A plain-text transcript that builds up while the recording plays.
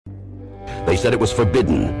They said it was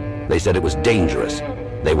forbidden. They said it was dangerous.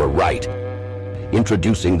 They were right.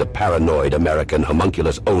 Introducing the Paranoid American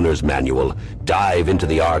Homunculus Owner's Manual. Dive into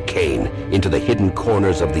the arcane, into the hidden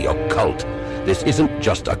corners of the occult. This isn't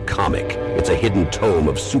just a comic. It's a hidden tome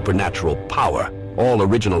of supernatural power. All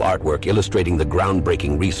original artwork illustrating the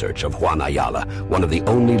groundbreaking research of Juan Ayala, one of the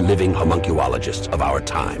only living homunculologists of our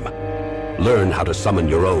time. Learn how to summon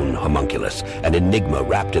your own homunculus, an enigma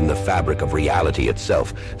wrapped in the fabric of reality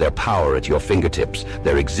itself, their power at your fingertips,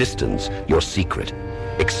 their existence, your secret.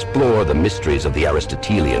 Explore the mysteries of the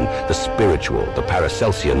Aristotelian, the spiritual, the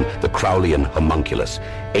Paracelsian, the Crowleyan homunculus.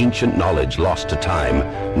 Ancient knowledge lost to time,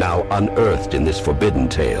 now unearthed in this forbidden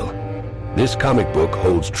tale. This comic book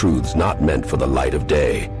holds truths not meant for the light of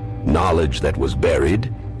day. Knowledge that was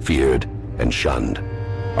buried, feared, and shunned.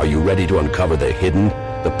 Are you ready to uncover the hidden?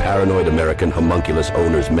 The Paranoid American Homunculus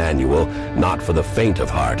Owner's Manual, not for the faint of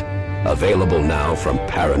heart. Available now from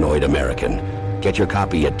Paranoid American. Get your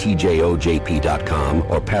copy at tjojp.com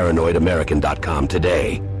or paranoidamerican.com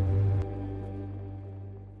today.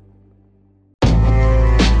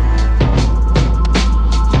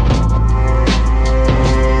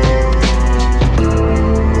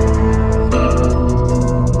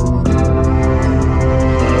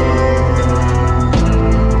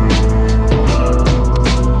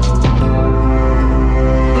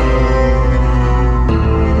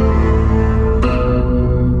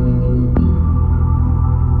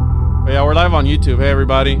 On YouTube. Hey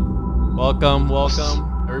everybody, welcome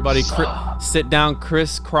everybody. Sit down,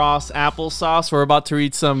 crisscross applesauce. We're about to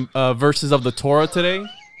read some verses of the Torah today,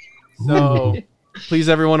 so please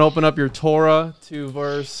everyone open up your Torah to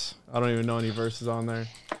verse, I don't even know any verses on there,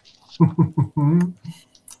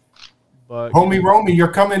 but Romie,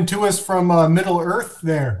 you're coming to us from Middle Earth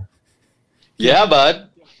there. Yeah, bud.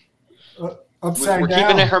 Upside We're down.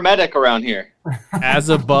 keeping it hermetic around here. As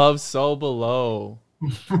above, so below.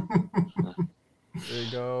 There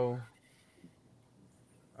you go.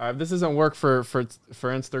 If this doesn't work for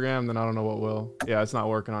Instagram, then I don't know what will. Yeah, it's not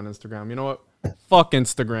working on Instagram. You know what? Fuck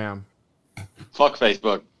Instagram. Fuck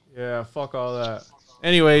Facebook. Yeah, fuck all that.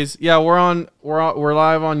 Anyways, yeah, we're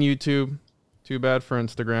live on YouTube. Too bad for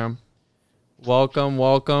Instagram.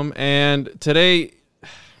 Welcome. And today,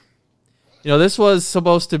 this was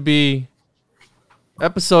supposed to be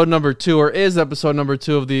episode number 2, or is episode number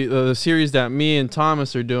 2 of the series that me and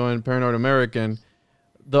Thomas are doing, Paranoid American,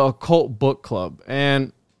 the Occult Book Club.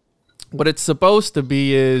 And what it's supposed to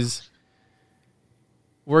be is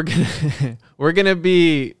we're gonna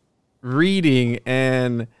be reading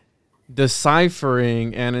and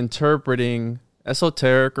deciphering and interpreting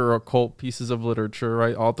esoteric or occult pieces of literature,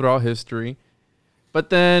 right, all throughout history. But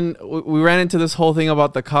then we ran into this whole thing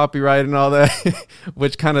about the copyright and all that,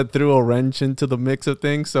 which kind of threw a wrench into the mix of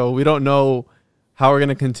things. So we don't know how we're going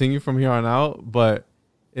to continue from here on out, but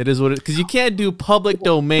it is what it is. Because you can't do public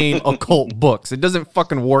domain occult books. It doesn't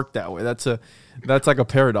fucking work that way. That's like a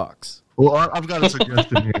paradox. Well, I've got a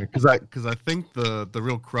suggestion here, because I think the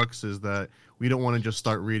real crux is that we don't want to just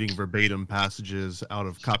start reading verbatim passages out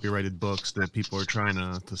of copyrighted books that people are trying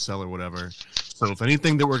to sell or whatever. So if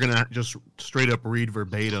anything that we're going to just straight up read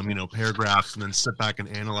verbatim, paragraphs, and then sit back and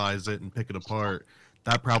analyze it and pick it apart,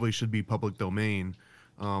 that probably should be public domain.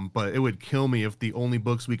 But it would kill me if the only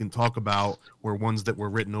books we can talk about were ones that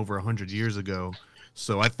were written over 100 years ago.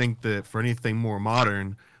 So I think that for anything more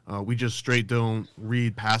modern, we just straight don't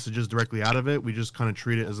read passages directly out of it. We just kind of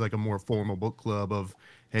treat it as like a more formal book club of,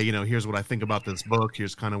 hey, here's what I think about this book.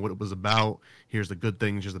 Here's kind of what it was about. Here's the good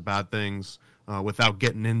things. Here's the bad things. Without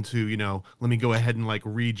getting into, let me go ahead and like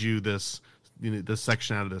read you this, this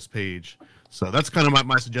section out of this page. So that's kind of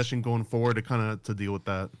my suggestion going forward to deal with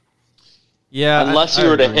that. Yeah. Unless you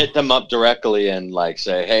were to hit them up directly and like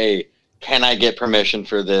say, hey, can I get permission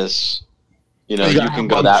for this? You can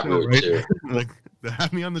go that route right? too. Like,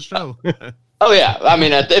 have me on the show. Oh yeah. I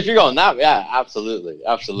mean, if you're going that, yeah, absolutely.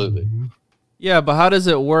 Yeah, but how does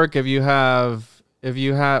it work if you have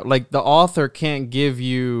like the author can't give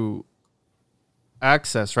you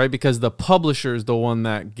access, right? Because the publisher is the one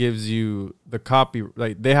that gives you the copy,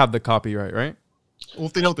 like they have the copyright, right? Well,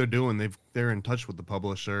 if they know what they're doing, they're in touch with the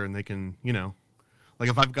publisher, and they can, like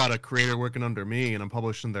if I've got a creator working under me and I'm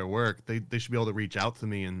publishing their work, they should be able to reach out to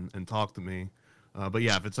me and talk to me. But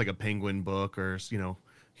yeah, if it's like a Penguin book or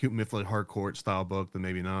Hugh Mifflin Harcourt style book, then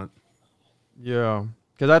maybe not. Yeah,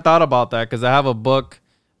 because I thought about that, because I have a book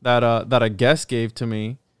that a guest gave to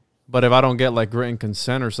me, but if I don't get like written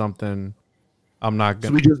consent or something, I'm not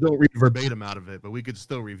gonna. So we just don't read verbatim out of it, but we could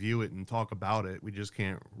still review it and talk about it. We just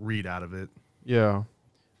can't read out of it. Yeah.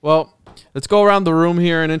 Well, let's go around the room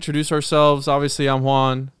here and introduce ourselves. Obviously, I'm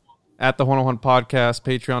Juan, at the 101 Podcast,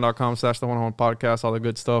 patreon.com/the 101 Podcast, all the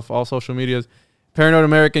good stuff, all social medias. Paranoid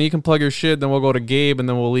American, you can plug your shit, then we'll go to Gabe, and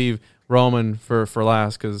then we'll leave Roman for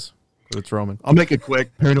last because it's Roman. I'll make it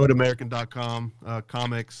quick. ParanoidAmerican.com,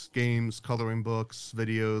 comics, games, coloring books,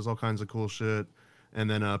 videos, all kinds of cool shit. And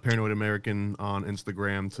then Paranoid American on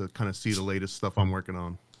Instagram to kind of see the latest stuff I'm working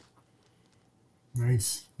on.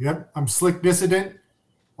 Nice. Yep. I'm Slick Dissident,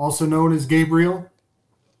 also known as Gabriel.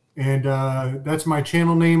 And that's my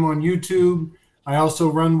channel name on YouTube. I also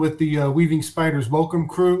run with the Weaving Spiders Welcome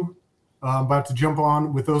Crew. I'm about to jump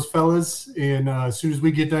on with those fellas. And as soon as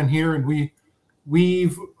we get done here, and we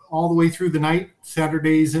weave all the way through the night,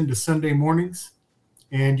 Saturdays into Sunday mornings.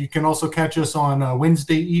 And you can also catch us on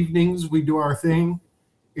Wednesday evenings. We do our thing.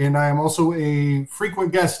 And I am also a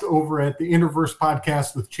frequent guest over at the Interverse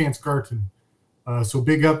podcast with Chance Garton. So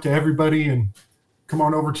big up to everybody, and come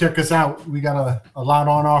on over, check us out. We got a lot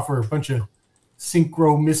on offer, a bunch of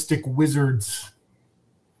synchro mystic wizards.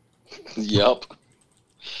 Yep.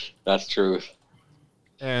 That's truth.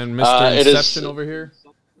 And Mr. Inception over here.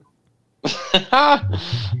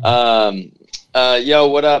 Yo,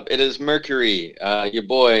 what up? It is Mercury, your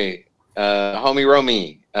boy, homie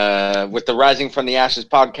Romie, with the Rising from the Ashes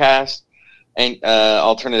podcast and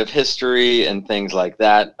alternative history and things like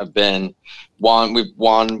that.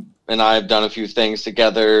 Juan and I have done a few things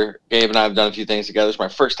together. Gabe and I have done a few things together. It's my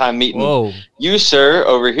first time meeting you, sir,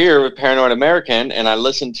 over here with Paranoid American, and I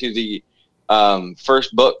listened to the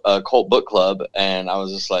first book, Occult Book Club, and I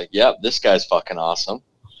was just like, yep, this guy's fucking awesome.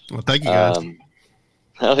 Well, thank you, guys.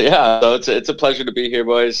 Hell yeah. So it's a pleasure to be here,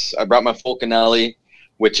 boys. I brought my Fulcanelli,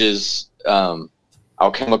 which is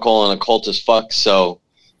alchemical and occult as fuck, so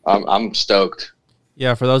I'm stoked.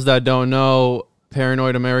 Yeah, for those that don't know,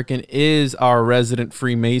 Paranoid American is our resident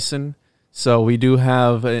Freemason, so we do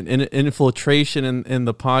have an infiltration in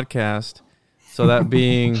the podcast. So that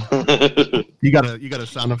being, you got a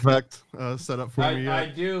sound effect set up for me? I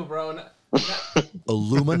do, bro.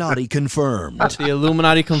 Illuminati confirmed. The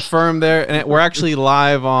Illuminati confirmed there, and we're actually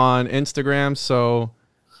live on Instagram, so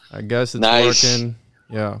I guess it's working.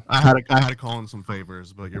 Yeah, I had to call in some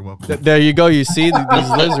favors, but you're welcome. There you go. You see these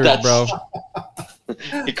lizards, bro.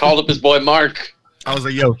 He called up his boy Mark. I was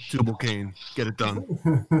like, "Yo, Tubal Cain, get it done."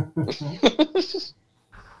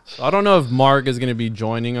 I don't know if Mark is going to be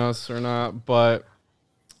joining us or not, but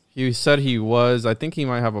he said he was. I think he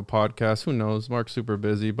might have a podcast. Who knows? Mark's super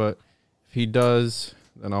busy, but if he does,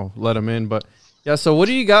 then I'll let him in. But yeah, so what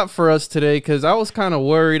do you got for us today? Because I was kind of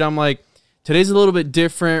worried. I'm like, today's a little bit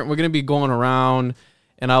different. We're going to be going around.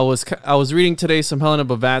 And I was reading today some Helena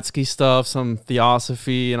Blavatsky stuff, some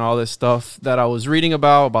theosophy and all this stuff that I was reading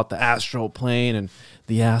about the astral plane and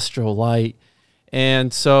the astral light.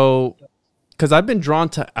 And so, because I've been drawn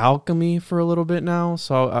to alchemy for a little bit now,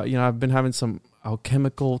 so I've been having some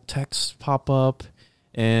alchemical texts pop up,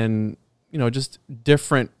 and just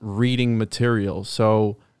different reading materials.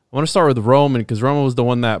 So I want to start with Roman, because Roman was the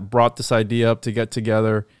one that brought this idea up to get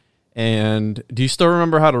together. And do you still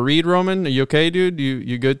remember how to read, Roman? Are you okay, dude?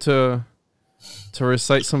 You good to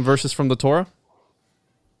recite some verses from the Torah?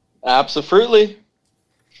 Absolutely.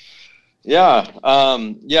 Yeah.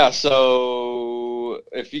 So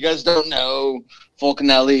if you guys don't know,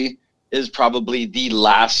 Fulcanelli is probably the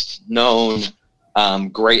last known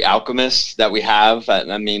great alchemist that we have.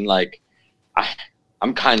 I mean, like,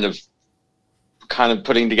 I'm kind of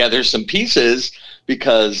putting together some pieces,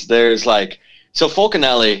 because there's like, so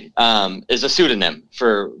Fulcanelli is a pseudonym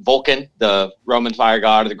for Vulcan, the Roman fire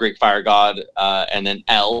god or the Greek fire god, and then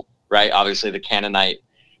El, right? Obviously the Canaanite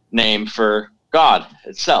name for God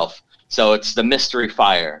itself. So it's the mystery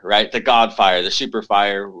fire, right? The God fire, the super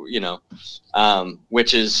fire,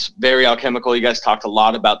 which is very alchemical. You guys talked a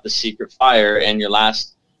lot about the secret fire in your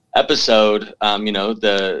last episode,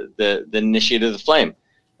 the initiate of the flame.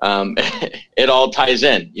 It all ties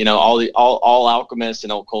in, all alchemists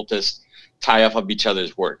and occultists tie off of each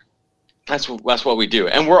other's work. That's what we do,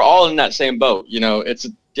 and we're all in that same boat. It's a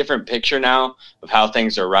different picture now of how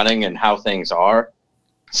things are running and how things are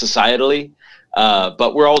societally,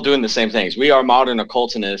 but we're all doing the same things. We are modern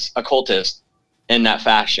occultists in that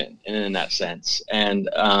fashion and in that sense. And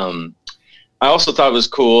I also thought it was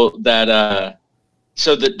cool that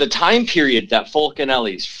so the time period that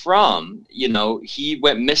Fulcanelli's from, he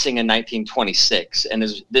went missing in 1926, and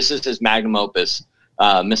this is his magnum opus,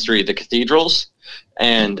 Mystery of the Cathedrals.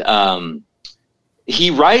 And he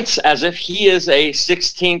writes as if he is a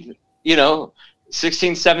 16th,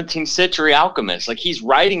 17th century alchemist. Like, he's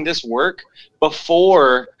writing this work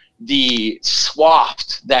before the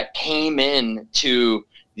swath that came in to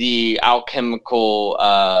the alchemical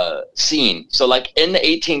scene. So like in the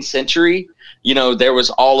 18th century, there was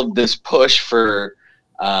all of this push for,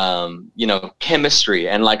 chemistry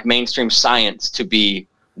and like mainstream science to be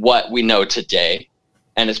what we know today.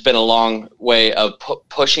 And it's been a long way of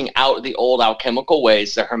pushing out the old alchemical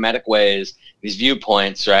ways, the hermetic ways, these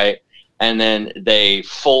viewpoints, right? And then they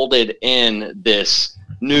folded in this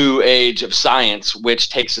new age of science,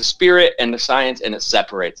 which takes the spirit and the science and it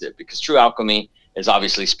separates it, because true alchemy is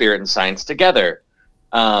obviously spirit and science together.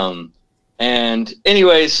 And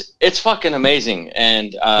anyways, it's fucking amazing.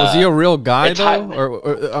 And was he a real guy though?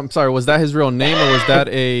 Or I'm sorry, was that his real name, or was that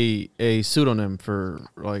a pseudonym for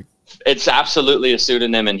like? It's absolutely a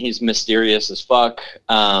pseudonym, and he's mysterious as fuck.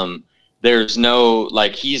 There's no,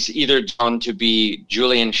 like, he's either drawn to be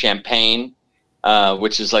Julian Champagne,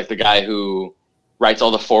 which is like the guy who writes all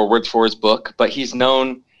the forewords for his book, but he's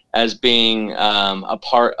known as being a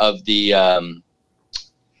part of the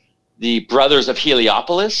Brothers of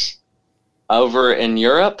Heliopolis over in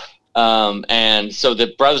Europe. And so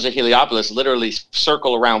the Brothers of Heliopolis literally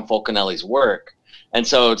circle around Fulcanelli's work. And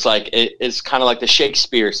so it's like, it's kind of like the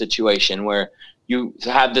Shakespeare situation where you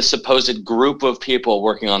have this supposed group of people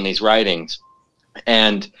working on these writings.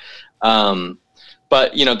 And,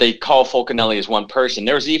 but, they call Fulcanelli as one person.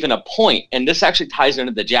 There was even a point, and this actually ties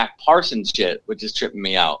into the Jack Parsons shit, which is tripping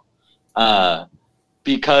me out.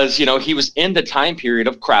 Because, he was in the time period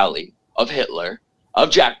of Crowley, of Hitler,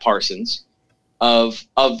 of Jack Parsons, of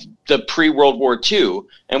the pre-World War II.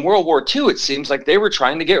 And World War II, it seems like they were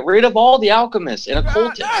trying to get rid of all the alchemists and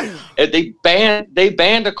occultists. They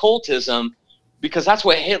banned occultism because that's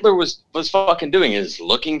what Hitler was fucking doing, is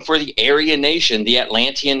looking for the Aryan nation, the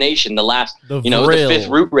Atlantean nation, the last, the fifth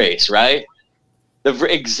root race, right?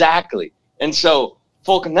 Exactly. And so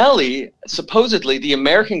Fulcanelli, supposedly the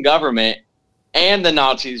American government and the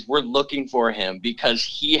Nazis were looking for him because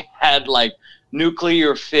he had like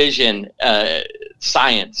nuclear fission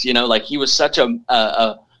science, like he was such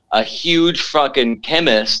a huge fucking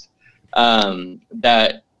chemist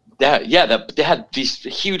that they had these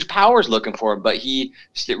huge powers looking for him, but he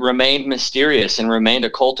remained mysterious and remained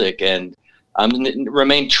occultic and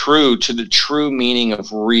remained true to the true meaning of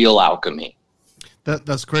real alchemy.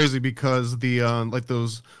 That's crazy, because the like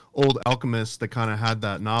those old alchemists that kind of had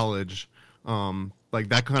that knowledge, like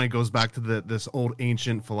that kind of goes back to this old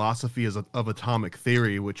ancient philosophy of atomic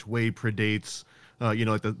theory, which way predates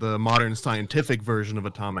like the modern scientific version of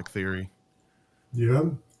atomic theory. Yeah.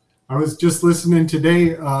 I was just listening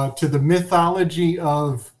today to the mythology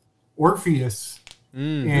of Orpheus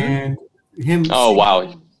and him. Oh,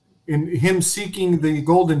 wow. And him seeking the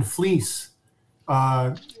golden fleece,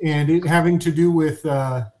 and it having to do with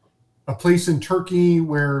a place in Turkey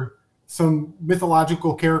where some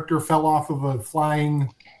mythological character fell off of a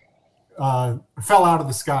fell out of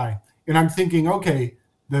the sky. And I'm thinking, okay,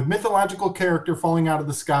 the mythological character falling out of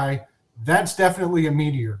the sky, that's definitely a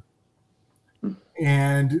meteor.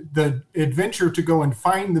 And the adventure to go and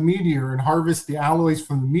find the meteor and harvest the alloys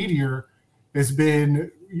from the meteor has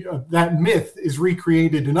been, that myth is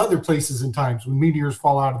recreated in other places and times when meteors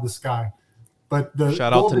fall out of the sky. But the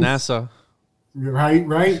shout out to NASA. Right.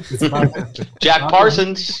 It's about Jack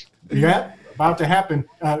Parsons. Yeah, about to happen.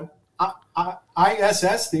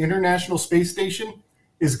 ISS, the International Space Station,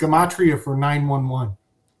 is gematria for 911.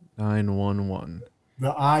 911. The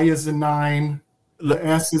I is a 9. The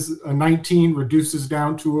S is a 19, reduces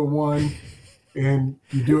down to a 1, and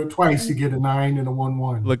you do it twice, you get a 9 and a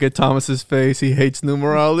 1-1. Look at Thomas's face. He hates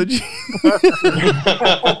numerology.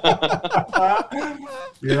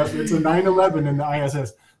 Yeah, it's a 911 in the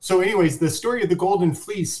ISS. So anyways, the story of the Golden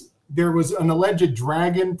Fleece, there was an alleged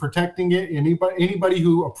dragon protecting it. Anybody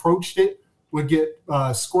who approached it would get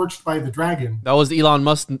scorched by the dragon. That was Elon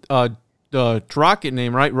Musk's rocket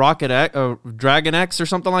name, right? Dragon X or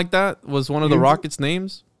something like that was one of the rocket's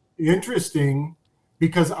names. Interesting,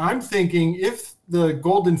 because I'm thinking if the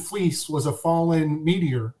Golden Fleece was a fallen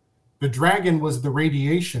meteor, the dragon was the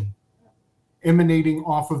radiation emanating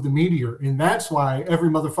off of the meteor. And that's why every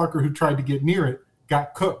motherfucker who tried to get near it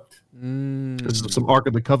got cooked. This is some Ark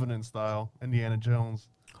of the Covenant style, Indiana Jones.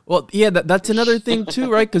 Well, yeah, that's another thing too,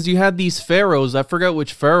 right? Because you had these pharaohs. I forget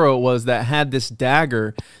which pharaoh it was that had this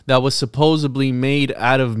dagger that was supposedly made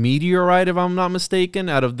out of meteorite, if I'm not mistaken,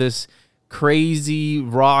 out of this crazy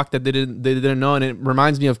rock that they didn't know. And it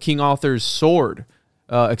reminds me of King Arthur's sword,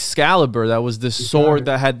 Excalibur. That was this sword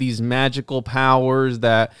that had these magical powers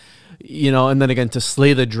that, and then again to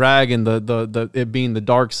slay the dragon, the it being the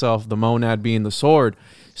dark self, the monad being the sword.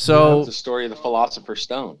 So that's the story of the Philosopher's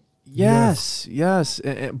Stone. Yes.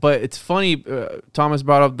 But it's funny, Thomas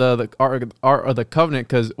brought up the Art of the Covenant,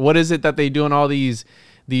 because what is it that they do in all these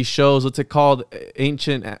shows? What's it called?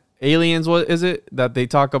 Ancient Aliens, what is it that they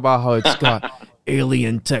talk about how it's got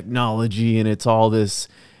alien technology and it's all this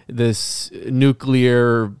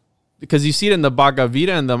nuclear, because you see it in the Bhagavad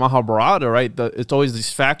Gita and the Mahabharata, right? It's always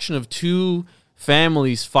this faction of two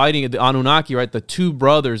families fighting the Anunnaki, right? The two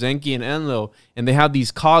brothers, Enki and Enlil, and they have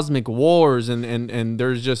these cosmic wars, and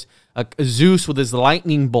there's just a Zeus with his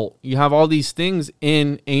lightning bolt. You have all these things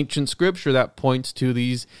in ancient scripture that points to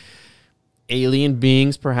these alien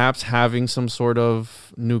beings perhaps having some sort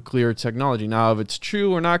of nuclear technology. Now, if it's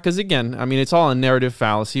true or not, because again, I mean, it's all a narrative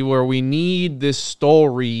fallacy where we need this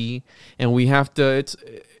story and we have to,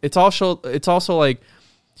 it's also like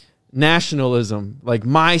nationalism, like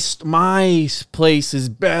my place is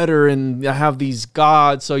better and I have these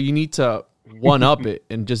gods, so you need to one up it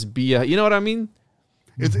and just be you know what I mean?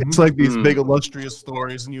 It's like these big illustrious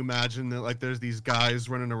stories, and you imagine that like there's these guys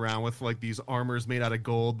running around with like these armors made out of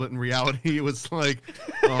gold, but in reality it was like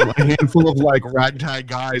a handful of like ragtag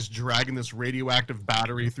guys dragging this radioactive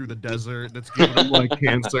battery through the desert that's giving them like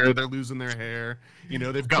cancer. They're losing their hair. You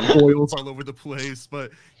know, they've got oils all over the place,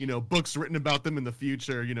 but you know, books written about them in the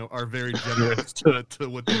future, you know, are very generous to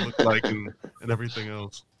what they look like and everything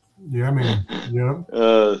else. Yeah, man.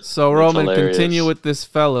 Yeah. So Roman, continue with this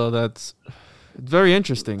fellow. That's very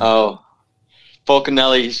interesting. Oh,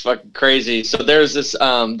 Fulcanelli, he's fucking crazy. So there's this,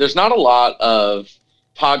 there's not a lot of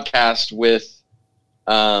podcasts with,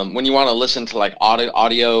 when you want to listen to like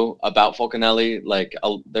audio about Fulcanelli, like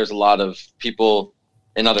there's a lot of people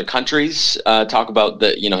in other countries talk about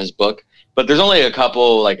his book, but there's only a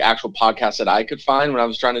couple like actual podcasts that I could find when I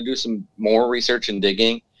was trying to do some more research and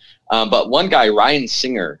digging. But one guy, Ryan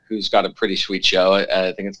Singer, who's got a pretty sweet show,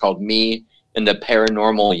 I think it's called Me and the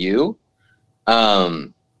Paranormal You.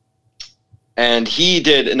 And he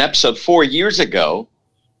did an episode 4 years ago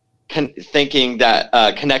thinking that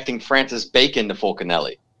connecting Francis Bacon to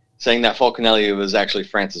Fulcanelli, saying that Fulcanelli was actually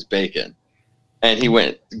Francis Bacon. And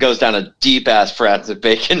he goes down a deep-ass Francis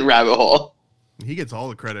Bacon rabbit hole. He gets all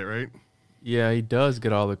the credit, right? Yeah, he does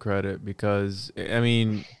get all the credit because, I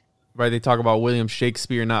mean, right, they talk about William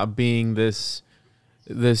Shakespeare not being this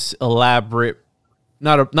elaborate,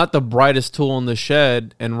 not the brightest tool in the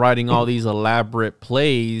shed, and writing all these elaborate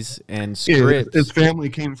plays and scripts. Yeah, his family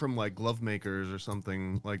came from like glove makers or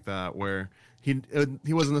something like that, where he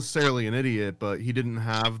wasn't necessarily an idiot, but he didn't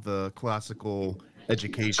have the classical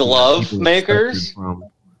education. Glove makers?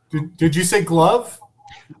 Did you say glove?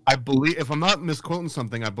 I believe, if I'm not misquoting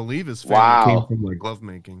something, I believe his family came from like glove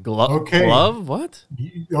making. Okay. Glove? What?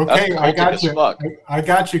 Okay, I got you. I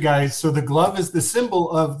got you guys. So the glove is the symbol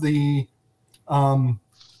of the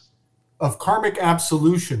of karmic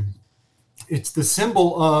absolution. It's the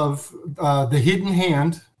symbol of the hidden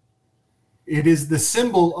hand. It is the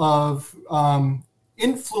symbol of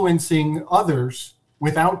influencing others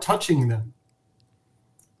without touching them.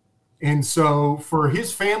 And so for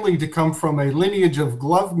his family to come from a lineage of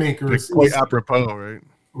glove makers, it's quite apropos, right?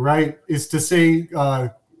 Right, is to say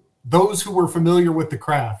those who were familiar with the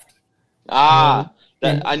craft. I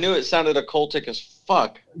knew it sounded occultic as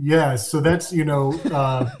fuck. Yeah, so that's,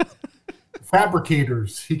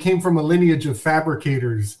 fabricators. He came from a lineage of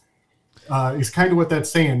fabricators, is kind of what that's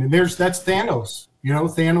saying. And that's Thanos.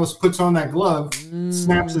 Thanos puts on that glove,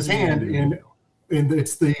 snaps his hand, and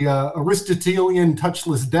it's the Aristotelian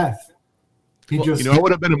touchless death. It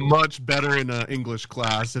would have been much better in English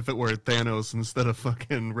class if it were Thanos instead of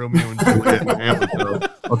fucking Romeo and Juliet and Hamlet.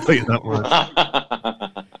 I'll tell you that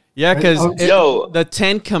much. Yeah, because the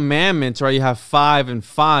 10 Commandments, right? You have 5 and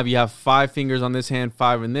 5. You have 5 fingers on this hand,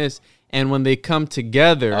 5 in this. And when they come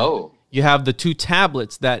together, you have the 2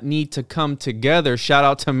 tablets that need to come together. Shout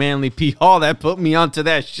out to Manly P. Hall. That put me onto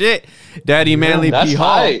that shit. Daddy Manly P.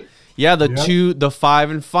 Hall. High. Yeah, the 5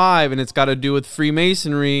 and 5. And it's got to do with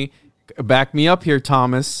Freemasonry. Back me up here,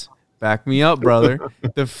 Thomas. Back me up, brother.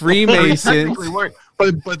 The Freemasons.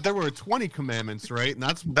 But there were 20 commandments, right? And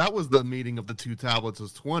that was the meaning of the 2 tablets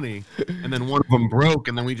was 20, and then one of them broke,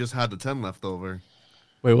 and then we just had the 10 left over.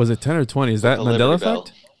 Wait, was it 10 or 20? Is that Mandela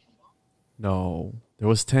effect? No, there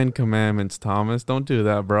was 10 commandments, Thomas. Don't do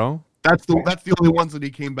that, bro. That's the only ones that he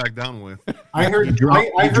came back down with. I heard. He dropped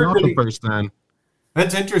the first 10.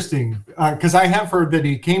 That's interesting because I have heard that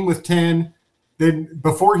he came with 10. Then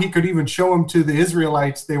before he could even show them to the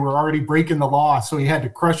Israelites, they were already breaking the law. So he had to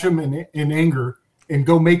crush them in anger and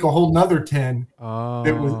go make a whole nother 10.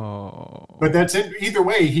 But that's it. Either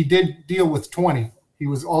way, he did deal with 20. He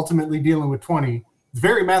was ultimately dealing with 20. It's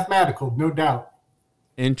very mathematical, no doubt.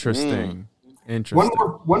 Interesting.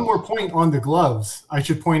 One more point on the gloves. I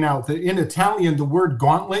should point out that in Italian, the word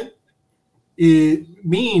gauntlet, it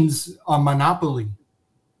means a monopoly.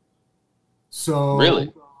 So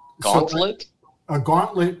really? Gauntlet? a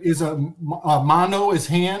gauntlet is a mano is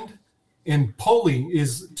hand, and poli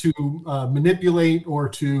is to manipulate or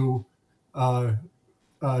to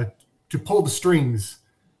pull the strings.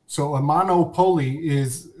 So a monopoly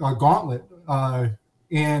is a gauntlet,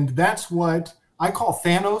 and that's what I call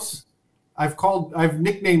Thanos. I've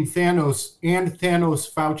nicknamed Thanos and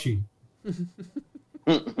Thanos Fauci.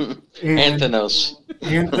 Anthenos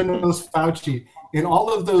Fauci. And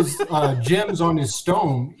all of those gems on his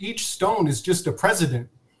stone, each stone is just a president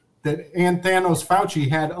that Thanos Fauci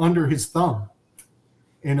had under his thumb.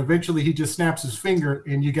 And eventually he just snaps his finger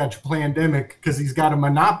and you got your pandemic because he's got a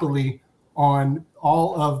monopoly on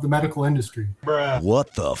all of the medical industry.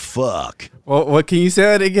 What the fuck? Well, what can you say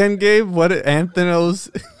that again, Gabe? What Anthenos?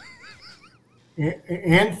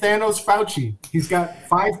 And Thanos Fauci. He's got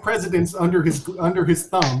 5 presidents under his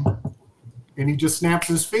thumb, and he just snaps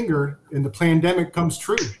his finger, and the pandemic comes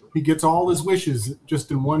true. He gets all his wishes just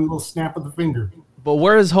in one little snap of the finger. But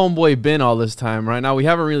where has Homeboy been all this time? Right now, we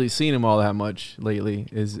haven't really seen him all that much lately.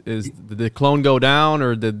 Did the clone go down,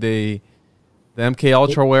 or did the MK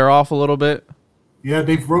Ultra wear off a little bit? Yeah,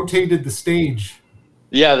 they've rotated the stage.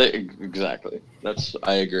 Yeah, exactly.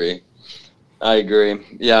 I agree.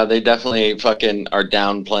 Yeah, they definitely fucking are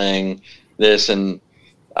downplaying this, and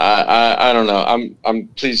I don't know. I'm.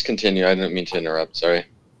 Please continue. I didn't mean to interrupt. Sorry.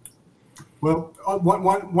 Well,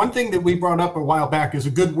 one thing that we brought up a while back is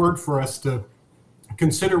a good word for us to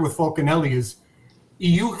consider with Falconelli is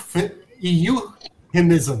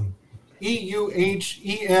EUhemism.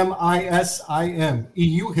 EUHEMISIM.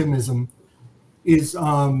 EUhemism is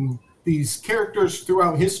these characters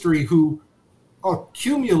throughout history who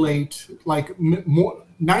accumulate like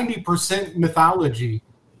 90% mythology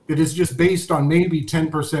that is just based on maybe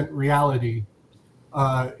 10% reality.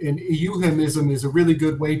 And EUhemism is a really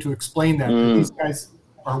good way to explain that. These guys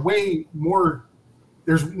are way more,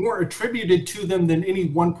 there's more attributed to them than any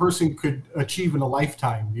one person could achieve in a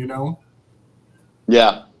lifetime, you know?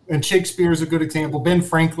 Yeah. And Shakespeare is a good example. Ben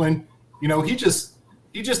Franklin, you know, he just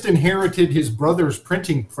inherited his brother's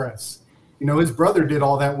printing press. You know, his brother did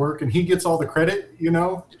all that work, and he gets all the credit, you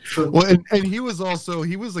know? So, well, and he was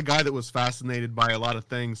a guy that was fascinated by a lot of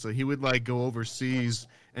things. So he would, like, go overseas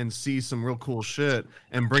and see some real cool shit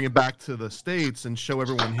and bring it back to the States and show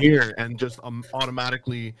everyone here, and just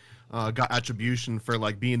automatically got attribution for,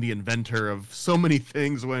 like, being the inventor of so many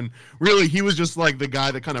things, when really he was just, like, the guy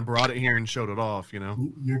that kind of brought it here and showed it off, you know?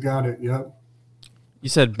 You got it, yep. You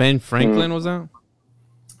said Ben Franklin was that?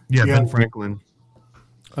 Yeah, Ben Franklin.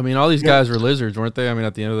 I mean, all these guys were lizards, weren't they? I mean,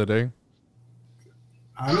 at the end of the day.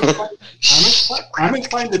 I'm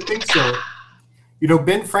inclined to think so. You know,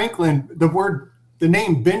 Ben Franklin, the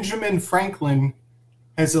name Benjamin Franklin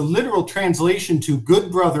has a literal translation to good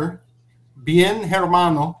brother. Bien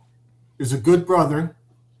hermano is a good brother.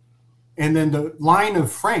 And then the line of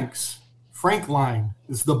Franks, Frank line,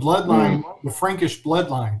 is the bloodline, the Frankish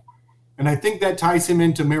bloodline. And I think that ties him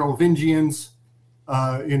into Merovingians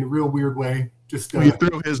in a real weird way. Just you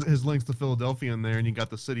threw his links to Philadelphia in there, and you got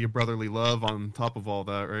the city of brotherly love on top of all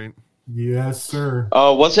that, right? Yes, sir.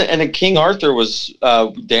 And then King Arthur was,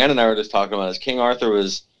 Dan and I were just talking about this. King Arthur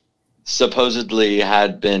was supposedly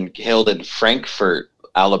had been killed in Frankfurt,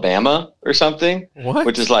 Alabama or something. What?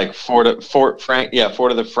 Which is like Fort of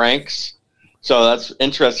the Franks. So that's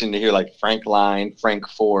interesting to hear, like Frank Line,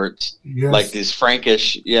 Frankfort, Yes. like these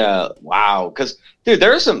Frankish. Yeah. Wow. Because, dude,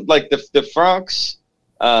 there's some, like the Franks,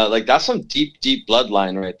 like that's some deep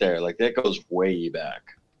bloodline right there. Like that goes way back.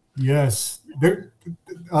 Yes, there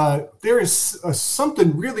is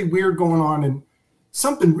something really weird going on,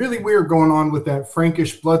 with that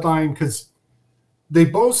Frankish bloodline, because they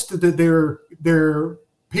boast that their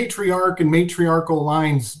patriarch and matriarchal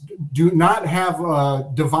lines do not have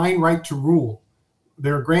a divine right to rule.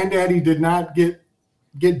 Their granddaddy did not get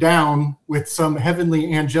down with some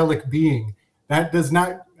heavenly angelic being. That does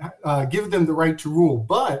not give them the right to rule,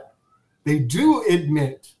 but they do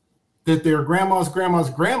admit that their grandma's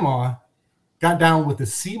grandma got down with the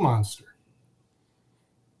sea monster.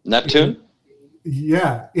 Neptune?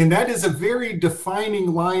 Yeah, and that is a very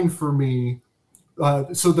defining line for me.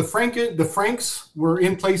 So the Franks were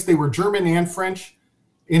in place. They were German and French,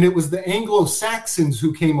 and it was the Anglo-Saxons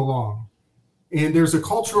who came along. And there's a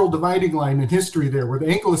cultural dividing line in history there, where the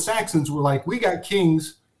Anglo-Saxons were like, we got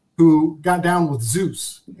kings who got down with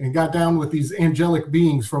Zeus and got down with these angelic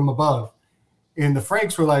beings from above. And the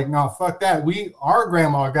Franks were like, no, fuck that. Our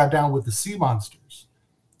grandma got down with the sea monsters.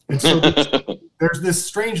 And so there's this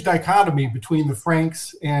strange dichotomy between the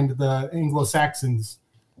Franks and the Anglo-Saxons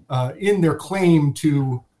in their claim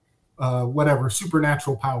to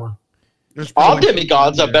supernatural power. There's All probably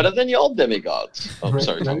demigods are something in better than your demigods. Oh, Right,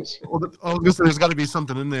 sorry, right. Thomas. there. Well, obviously, there's got to be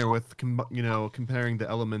something in there with comparing the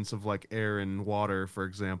elements of like air and water, for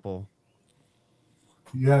example.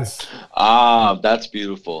 Yes. Ah, that's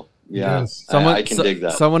beautiful. Yeah, Yes. I can dig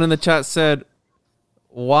that. Someone in the chat said,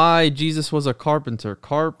 "Why Jesus was a carpenter?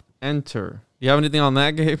 Carpenter. You have anything on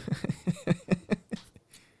that, Gabe?"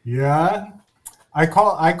 Yeah. I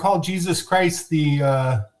call Jesus Christ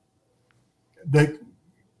the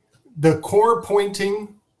core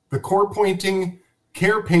pointing,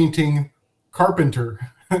 care painting carpenter.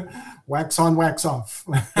 Wax on, wax off.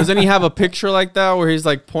 Doesn't he have a picture like that where he's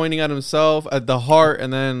like pointing at himself at the heart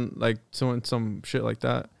and then like doing some shit like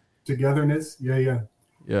that? Togetherness. Yeah.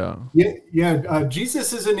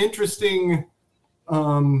 Jesus is an interesting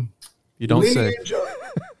You don't say. lineage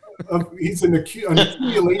he's an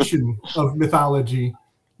accumulation of mythology.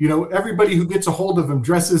 You know, everybody who gets a hold of him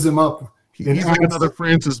dresses him up. He's like another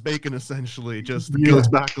Francis Bacon, essentially, just goes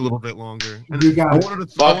back a little bit longer. And You got it. I wanted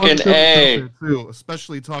to Fucking throw this A. out there, too,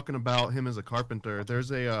 especially talking about him as a carpenter. There's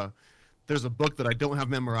a book that I don't have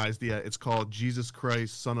memorized yet. It's called Jesus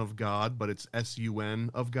Christ, Son of God, but it's S-U-N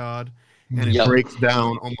of God. And it Yep. breaks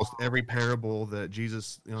down almost every parable that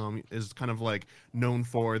Jesus is kind of like known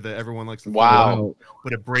for, that everyone likes to throw Wow. out.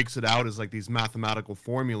 But it breaks it out as like these mathematical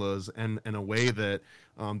formulas, and in a way that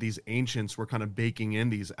these ancients were kind of baking in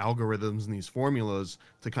these algorithms and these formulas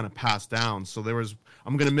to kind of pass down. So there was,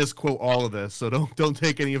 I'm going to misquote all of this, so don't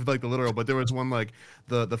take any of like the literal, but there was one like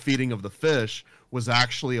the feeding of the fish was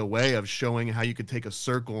actually a way of showing how you could take a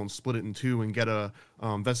circle and split it in two and get a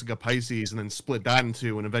Vesica Pisces and then split that in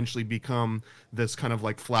two and eventually become this kind of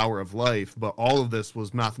like flower of life. But all of this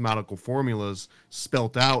was mathematical formulas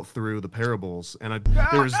spelt out through the parables. And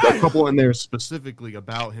there was a couple in there specifically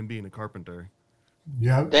about him being a carpenter.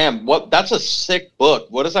 Yeah. Damn, that's a sick book.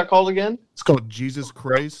 What is that called again? It's called Jesus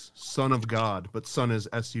Christ, Son of God, but Son is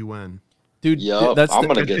S-U-N. Dude, Yup, that's I'm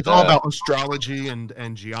gonna It's get it's all that. about astrology and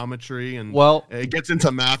geometry, and well, it gets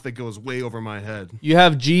into math that goes way over my head. you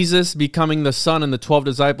have Jesus becoming the son and the 12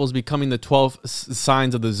 disciples becoming the 12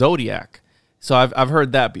 signs of the zodiac. So I've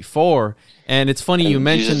heard that before, and it's funny you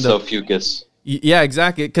mentioned Jesus Ophiuchus. Yeah,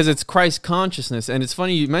 exactly, because it's Christ consciousness, and it's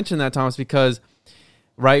funny you mentioned that, Thomas, because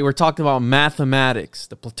right, we're talking about mathematics,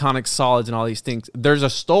 the Platonic solids, and all these things. There's a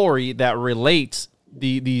story that relates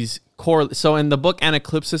these core. So in the book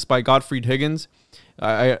Anaclipsis by Gottfried Higgins,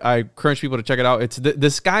 I encourage people to check it out. It's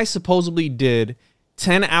this guy supposedly did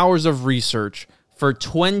 10 hours of research for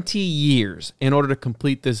 20 years in order to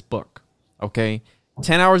complete this book. Okay,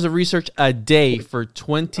 10 hours of research a day for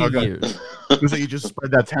 20 years. So you just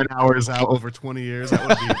spread that 10 hours out over 20 years. That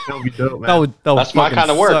would be dope, man. That would That's my fucking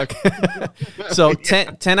kind of work. suck. So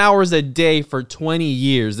 10 hours a day for 20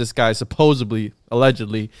 years, this guy supposedly,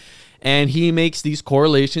 allegedly, and he makes these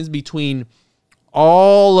correlations between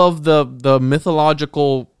all of the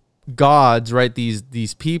mythological gods, right?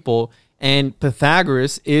 These people, and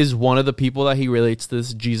Pythagoras is one of the people that he relates to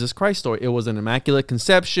this Jesus Christ story. It was an immaculate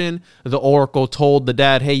conception. The oracle told the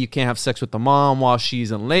dad, "Hey, you can't have sex with the mom while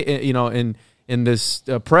she's in this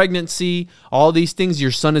pregnancy. All these things.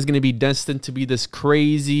 Your son is going to be destined to be this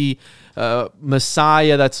crazy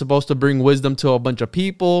Messiah that's supposed to bring wisdom to a bunch of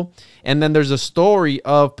people." And then there's a story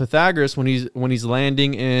of Pythagoras when he's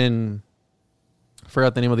landing in, I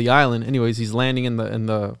forgot the name of the island. Anyways, he's landing in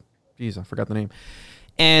the geez, I forgot the name.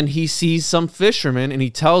 And he sees some fishermen and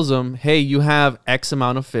he tells them, "Hey, you have X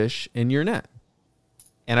amount of fish in your net."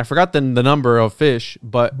 And I forgot the number of fish,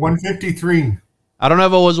 but 153. I don't know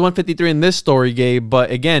if it was 153 in this story, Gabe,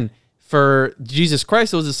 but again, for Jesus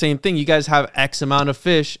Christ, it was the same thing. You guys have X amount of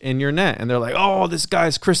fish in your net. And they're like, "Oh, this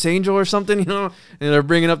guy's Chris Angel or something," And they're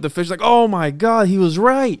bringing up the fish like, "Oh my God, he was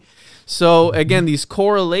right." So again, these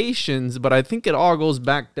correlations, but I think it all goes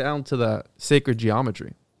back down to the sacred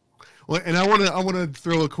geometry. Well, and I want to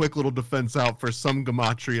throw a quick little defense out for some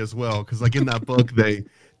gematria as well, because like in that book they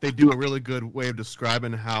do a really good way of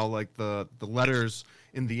describing how like the letters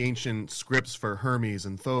in the ancient scripts for Hermes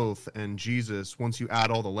and Thoth and Jesus, once you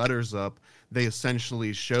add all the letters up, they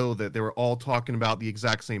essentially show that they were all talking about the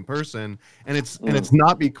exact same person, and it's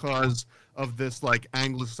not because of this like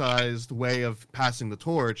anglicized way of passing the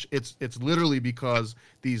torch. It's literally because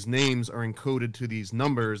these names are encoded to these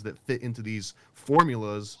numbers that fit into these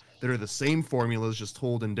formulas that are the same formulas just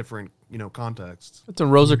told in different contexts. It's a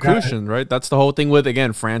Rosicrucian, right? That's the whole thing with,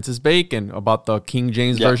 again, Francis Bacon about the King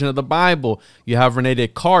James version of the Bible. You have Rene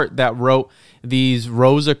Descartes that wrote these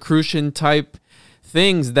Rosicrucian type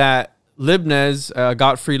things that Leibniz,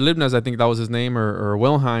 Gottfried Leibniz, I think that was his name, or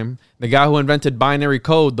Wilhelm, the guy who invented binary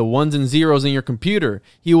code, the ones and zeros in your computer.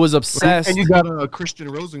 He was obsessed. And you got Christian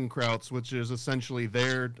Rosenkrantz, which is essentially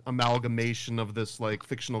their amalgamation of this like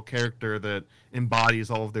fictional character that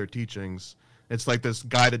embodies all of their teachings. It's like this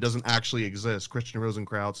guy that doesn't actually exist, Christian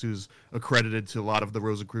Rosenkrantz, who's accredited to a lot of the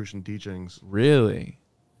Rosicrucian teachings. Really?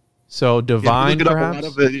 So divine, perhaps? A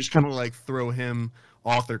lot of it, you just kind of like throw him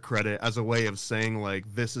author credit as a way of saying like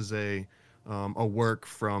this is a work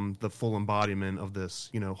from the full embodiment of this,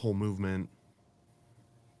 whole movement.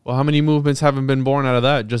 Well, how many movements haven't been born out of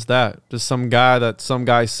that? Just some guy that some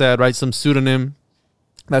guy said, right? Some pseudonym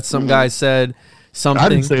that some guy said something. I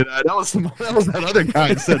didn't say that. That was that other guy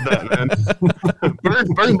who said that, man.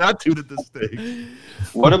 burn that dude at the stake.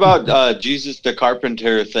 What about Jesus the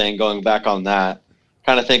Carpenter thing? Going back on that,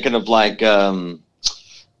 kind of thinking of like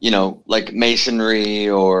like masonry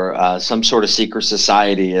or some sort of secret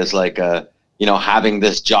society as like having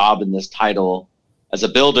this job and this title as a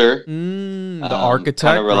builder. The architect,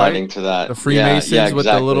 kind of relating right? to that. The Freemasons exactly. with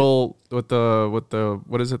the little with the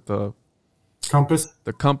what is it, the Compass.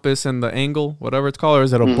 The compass and the angle, whatever it's called, or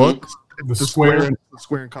is it a book? The square. The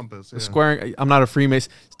square and compass. Yeah. The square. I'm not a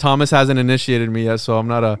Freemason. Thomas hasn't initiated me yet, so I'm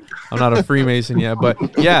not a Freemason yet. But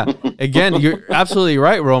yeah, again, you're absolutely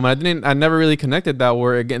right, Roman. I never really connected that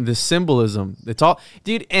word. Again, the symbolism. It's all,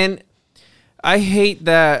 dude. And I hate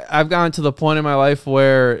that I've gotten to the point in my life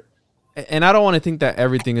where, and I don't want to think that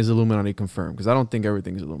everything is Illuminati confirmed, because I don't think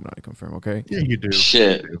everything is Illuminati confirmed. Okay. Yeah, you do.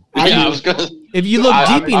 Shit. I was gonna. If you look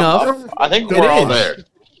deep enough, I think it we're all is.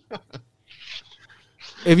 there.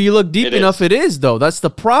 If you look deep It enough, is. it is, though. That's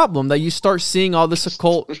the problem, that you start seeing all this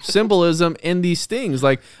occult symbolism in these things.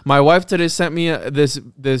 Like, my wife today sent me this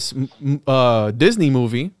Disney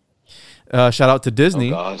movie. Shout out to Disney.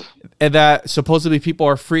 Oh, God. And that supposedly people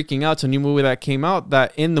are freaking out. It's a new movie that came out,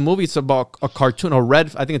 that in the movie it's about a cartoon, I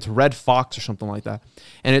think it's Red Fox or something like that.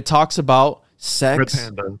 And it talks about sex.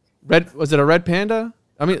 Red Panda. Was it a red panda?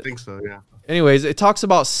 I mean, I think so, yeah. anyways, it talks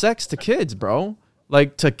about sex to kids, bro.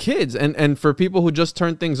 Like, to kids, and for people who just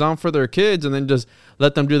turn things on for their kids and then just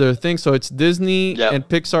let them do their thing. So it's Disney and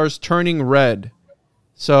Pixar's Turning Red.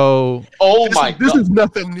 So My God. This is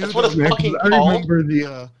nothing new. That's what it's though, man, 'cause fucking I called.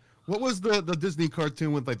 remember what was the Disney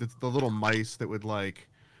cartoon with like the little mice that would like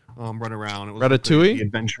run around? It was like, Ratatouille? the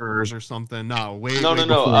Adventurers or something. No, way No.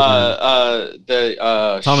 before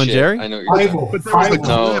that. Tom and Jerry? I know what you're Fievel. But there was a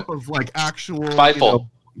Fievel. clip of like actual Fievel.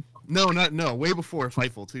 No, way before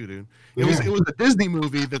Fievel too, dude. It was a Disney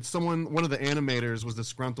movie that one of the animators was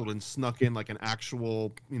disgruntled and snuck in like an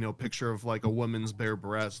actual, picture of like a woman's bare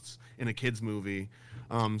breasts in a kids movie.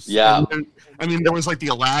 Yeah. I mean, there was like the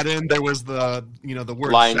Aladdin, there was the the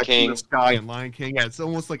word Lion sex King. in the sky and Lion King. Yeah, it's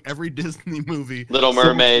almost like every Disney movie. Little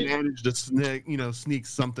someone Mermaid. managed to sneak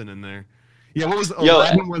something in there. Yeah, what was Yo,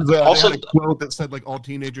 Aladdin was also- they had a quote that said like all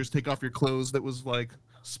teenagers take off your clothes, that was like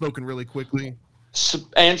spoken really quickly.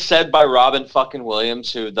 And said by Robin fucking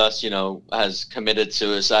Williams, who thus, has committed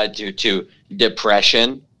suicide due to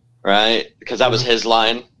depression, right? Because that was his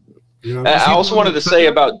line. Yeah. I also wanted to say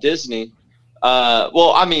about Disney.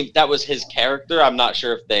 That was his character. I'm not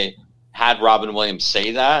sure if they had Robin Williams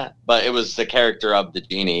say that, but it was the character of the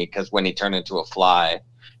genie, because when he turned into a fly,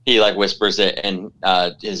 he like whispers it in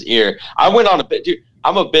his ear. I went on a bit, dude.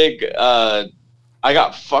 I'm a big. I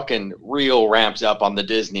got fucking real ramped up on the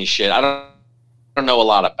Disney shit. I don't know a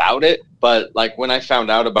lot about it, but like when I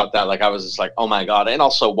found out about that, like I was just like, oh my God. And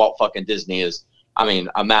also Walt fucking Disney is,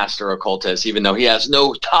 a master occultist, even though he has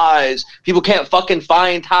no ties. People can't fucking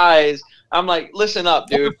find ties. I'm like, listen up,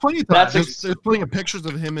 dude. There's plenty of there's plenty of pictures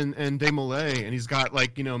of him and Desmoulins, and he's got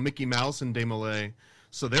like Mickey Mouse and Desmoulins.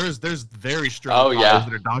 So there's very strong ties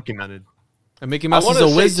that are documented. And Mickey Mouse I is want a to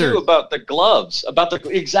say wizard. too about the gloves.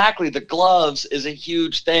 The gloves is a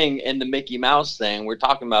huge thing in the Mickey Mouse thing. We're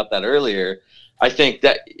talking about that earlier. I think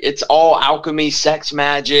that it's all alchemy, sex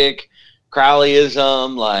magic,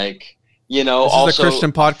 Crowleyism, like, This also is a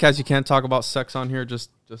Christian podcast. You can't talk about sex on here. Just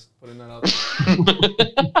putting that out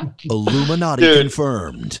there. Illuminati Dude.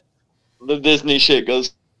 confirmed. the Disney shit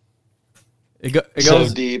goes It so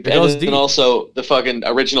goes deep. It goes And deep. then also the fucking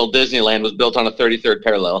original Disneyland was built on a 33rd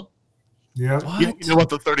parallel. Yeah. What? You know what,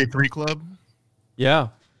 the 33 Club? Yeah.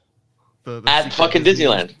 The At secret fucking Disney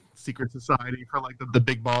Disneyland. Secret society for like the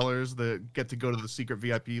big ballers that get to go to the secret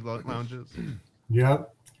VIP lounges. Yeah.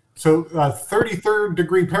 So 33rd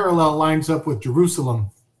degree parallel lines up with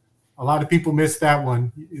Jerusalem. A lot of people miss that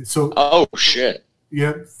one. So Oh shit.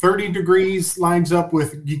 yeah, 30 degrees lines up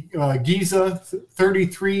with Giza.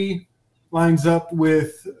 33 lines up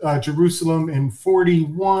with Jerusalem, and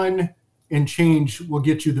 41 and change will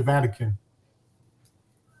get you the Vatican.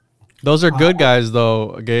 Those are good guys,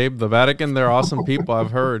 though, Gabe. The Vatican, they're awesome people.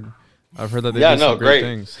 I've heard that they do some great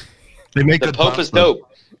things. They make the Pope is dope.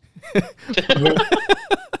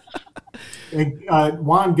 And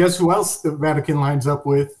Juan, guess who else the Vatican lines up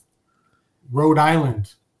with? Rhode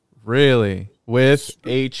Island. Really? With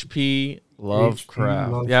H.P.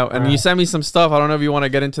 Lovecraft. Lovecraft. And you sent me some stuff. I don't know if you want to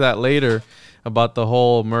get into that later about the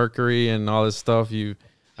whole Mercury and all this stuff. I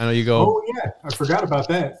know you go. Oh yeah, I forgot about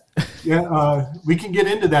that. Yeah, we can get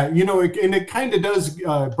into that. And it kind of does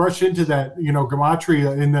brush into that.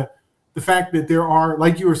 Gematria and the fact that there are,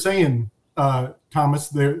 like you were saying, Thomas,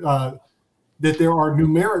 that there are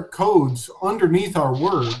numeric codes underneath our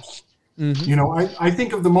words. Mm-hmm. I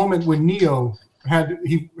think of the moment when Neo had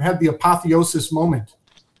the apotheosis moment,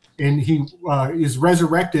 and he is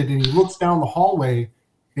resurrected, and he looks down the hallway,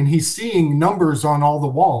 and he's seeing numbers on all the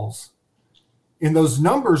walls. And those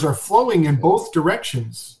numbers are flowing in both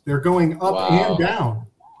directions. They're going up and down.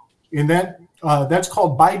 And that's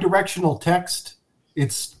called bidirectional text.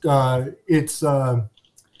 It's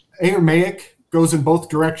Aramaic, goes in both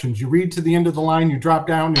directions. You read to the end of the line, you drop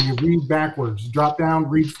down, and you read backwards. Drop down,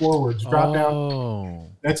 read forwards. Drop down.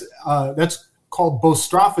 That's called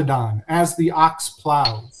bostrophodon, as the ox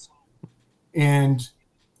plows.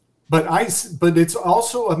 But it's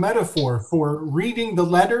also a metaphor for reading the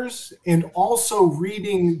letters and also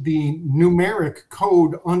reading the numeric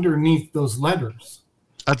code underneath those letters.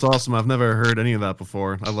 That's awesome. I've never heard any of that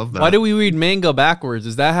before. I love that. Why do we read manga backwards?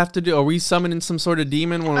 Does that have to do? Are we summoning some sort of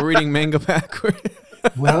demon when we're reading manga backwards?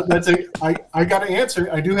 Well, I got an answer.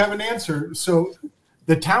 I do have an answer. So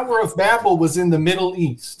the Tower of Babel was in the Middle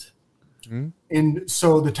East. Mm-hmm. And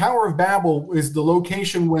so the Tower of Babel is the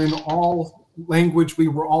location when all language, we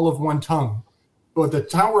were all of one tongue. But the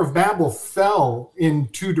Tower of Babel fell in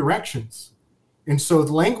two directions. And so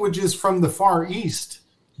the languages from the Far East,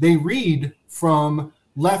 they read from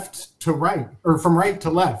left to right, or from right to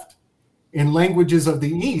left. In languages of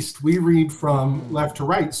the East, we read from left to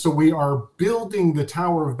right. So we are building the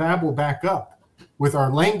Tower of Babel back up with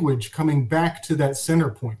our language coming back to that center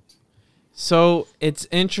point. So it's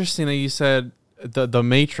interesting that you said the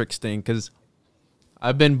Matrix thing, because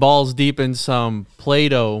I've been balls deep in some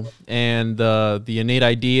Plato and the innate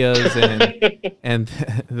ideas and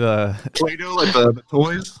the Plato, like the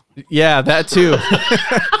toys. Yeah, that too.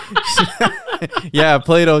 Yeah,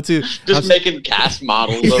 Plato too. Just making cast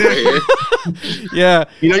models over here. Yeah,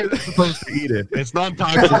 you're not supposed to eat it. It's not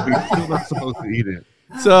toxic. But you're still not supposed to eat it.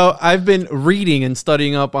 So I've been reading and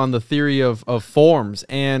studying up on the theory of forms,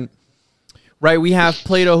 and right, we have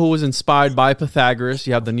Plato, who was inspired by Pythagoras.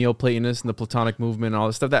 You have the Neoplatonists and the Platonic movement and all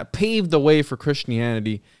this stuff that paved the way for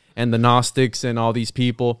Christianity and the Gnostics and all these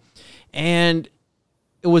people. And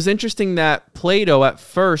it was interesting that Plato, at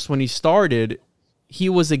first, when he started, he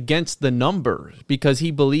was against the numbers because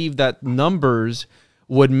he believed that numbers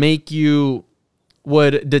would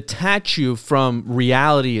detach you from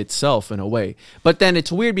reality itself in a way. But then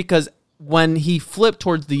it's weird because when he flipped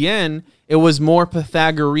towards the end, it was more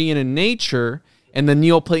Pythagorean in nature, and the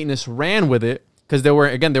Neoplatonists ran with it because they were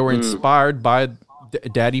inspired by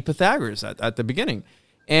Daddy Pythagoras at the beginning,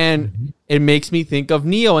 and it makes me think of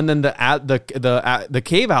Neo, and then the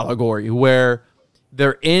cave allegory where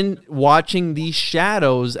they're watching these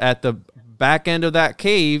shadows at the back end of that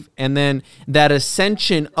cave, and then that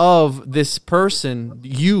ascension of this person,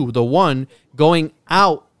 you, the one, going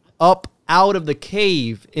up out of the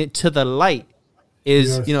cave into the light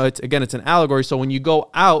is, yes. It's an allegory. So when you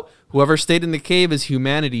go out, whoever stayed in the cave is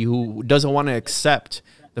humanity, who doesn't want to accept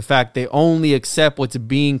the fact they only accept what's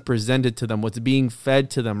being presented to them, what's being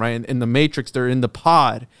fed to them, right? In the Matrix, they're in the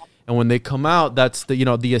pod. And when they come out, that's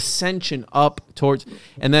the ascension up towards,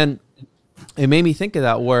 and then it made me think of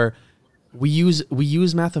that where we use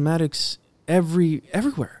mathematics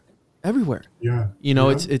everywhere. Yeah.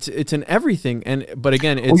 It's in everything. But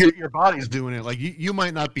again, it's your body's doing it. Like you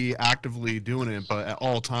might not be actively doing it, but at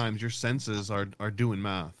all times your senses are doing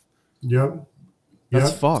math. Yep.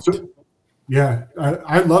 That's fucked. So, yeah.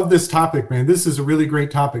 I love this topic, man. This is a really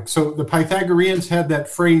great topic. So the Pythagoreans had that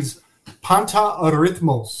phrase panta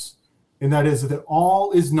arithmos, and that is that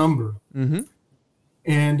all is number. Mm-hmm.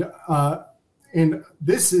 And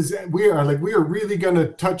this is we are really going to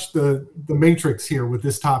touch the matrix here with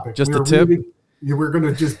this topic. Just a tip. We're going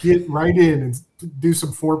to just get right in and do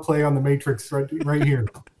some foreplay on the matrix right here.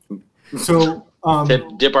 So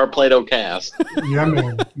dip our Plato cast. Yeah,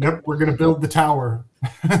 man. Yep, we're going to build the tower.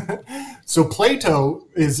 So Plato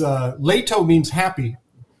is Lato means happy,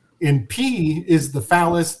 and P is the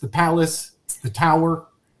phallus, the palace, the tower.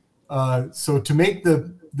 So to make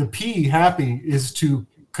the P happy is to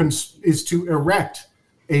erect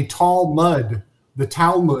a tall mud, the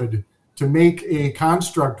Talmud, to make a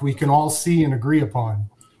construct we can all see and agree upon.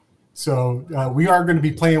 So we are going to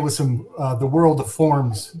be playing with some the world of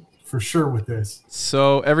forms for sure with this.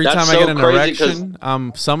 So every That's time I so get an crazy erection,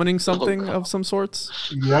 I'm summoning something of some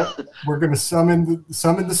sorts. Yep, we're going to summon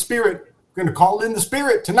the spirit. We're going to call in the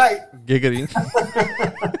spirit tonight. Giggity.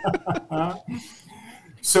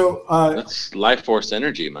 So That's life force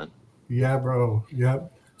energy, man. yeah, bro.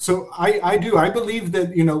 Yep. So I believe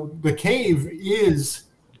that, you know, the cave is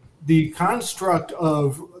the construct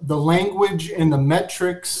of the language and the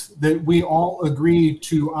metrics that we all agree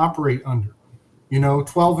to operate under. You know,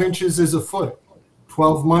 12 inches is a foot,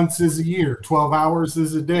 12 months is a year, 12 hours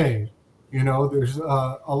is a day. You know, there's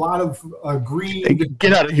a lot of agreed. Hey,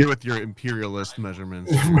 get out of here with your imperialist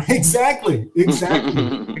measurements. Exactly.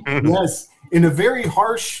 Yes. And a very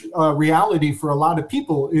harsh reality for a lot of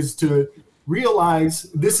people is to realize,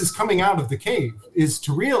 this is coming out of the cave, is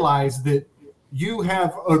to realize that you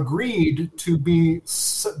have agreed to be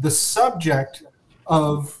the subject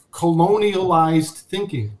of colonialized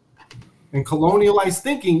thinking. And colonialized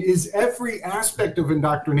thinking is every aspect of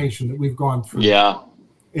indoctrination that we've gone through. Yeah.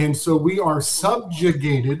 And so we are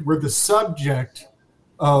subjugated. We're the subject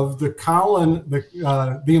of the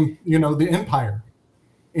the empire.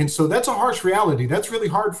 And so that's a harsh reality. That's really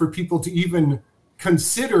hard for people to even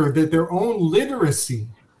consider, that their own literacy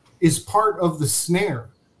is part of the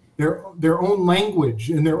snare, their own language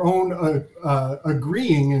and their own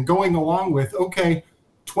agreeing and going along with, okay,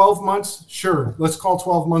 12 months, sure, let's call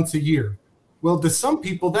 12 months a year. Well, to some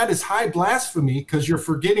people, that is high blasphemy because you're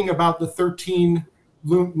forgetting about the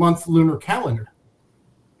 13-month lunar calendar.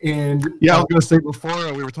 And yeah, I was going to say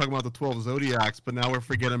before we were talking about the 12 zodiacs, but now we're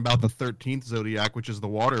forgetting about the 13th zodiac, which is the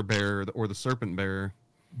water bearer or the serpent bearer.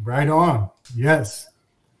 Right on. Yes.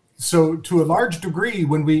 So to a large degree,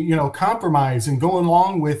 when we, you know, compromise and go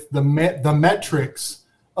along with the metrics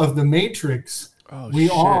of the matrix, we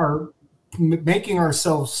are making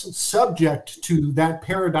ourselves subject to that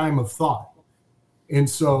paradigm of thought. And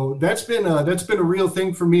so that's been a real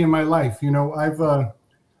thing for me in my life. You know,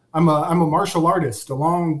 I'm a martial artist, a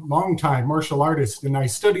long time martial artist, and I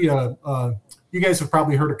study you guys have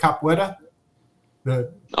probably heard of capoeira,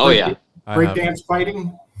 breakdance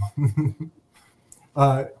fighting.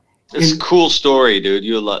 It's a cool story, dude.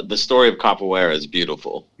 The story of capoeira is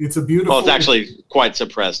beautiful. It's a beautiful. Well, it's actually quite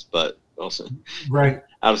suppressed, but also right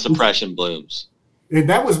out of suppression blooms. And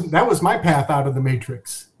that was my path out of the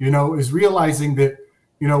matrix. You know, is realizing that,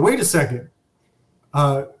 you know, wait a second.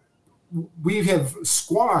 We have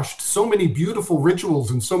squashed so many beautiful rituals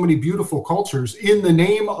and so many beautiful cultures in the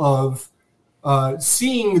name of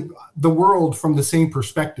seeing the world from the same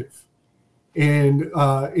perspective. And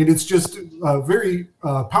it's just a very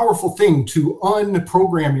powerful thing to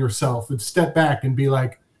unprogram yourself and step back and be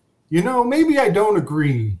like, you know, maybe I don't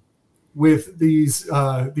agree with these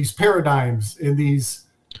paradigms and these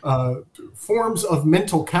forms of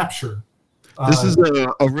mental capture. This is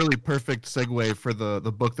a really perfect segue for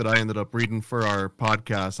the book that I ended up reading for our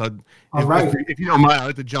podcast. If you don't mind, I'd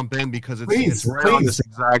like to jump in because it's right on this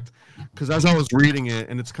exact. Because as I was reading it,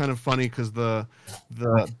 and it's kind of funny because the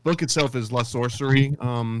book itself is La Sorcery,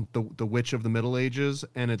 the Witch of the Middle Ages,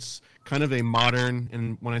 and it's kind of a modern,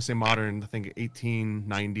 and when I say modern, I think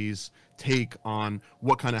 1890s take on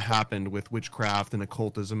what kind of happened with witchcraft and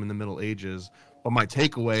occultism in the Middle Ages. But my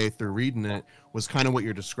takeaway through reading it was kind of what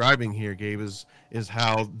you're describing here, Gabe, is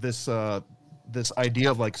how this idea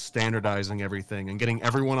of like standardizing everything and getting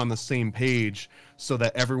everyone on the same page so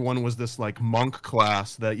that everyone was this like monk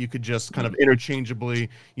class that you could just kind of interchangeably,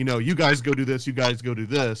 you know, you guys go do this, you guys go do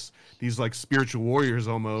this. These like spiritual warriors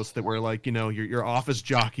almost that were like, you know, your office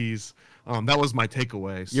jockeys. That was my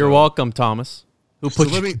takeaway. So, you're welcome, Thomas. Who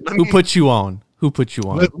put you on? Who put you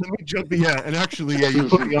on? Let me jump in. Yeah, and actually, yeah, you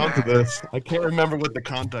put me onto this. I can't remember what the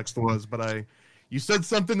context was, but you said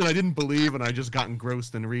something that I didn't believe, and I just got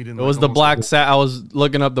engrossed in reading. It was the Black Sabbath. I was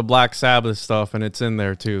looking up the Black Sabbath stuff, and it's in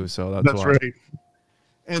there too. So that's why. Right.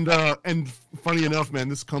 And funny enough, man,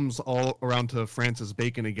 this comes all around to Francis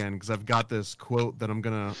Bacon again because I've got this quote that I'm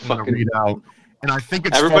gonna read out, and I think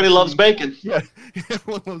it's everybody loves bacon. Yeah,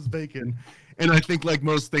 everyone loves bacon. And I think, like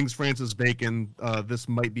most things, Francis Bacon, this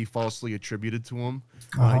might be falsely attributed to him.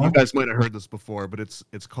 You guys might have heard this before, but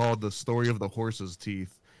it's called The Story of the Horse's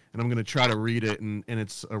Teeth. And I'm going to try to read it in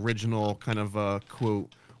its original kind of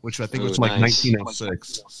quote, which I think was like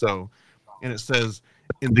 1906. So, and it says,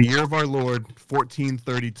 "In the year of our Lord,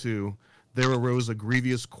 1432, there arose a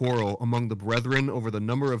grievous quarrel among the brethren over the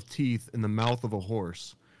number of teeth in the mouth of a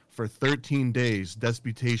horse. For 13 days,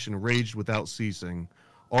 disputation raged without ceasing.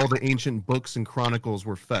 all the ancient books and chronicles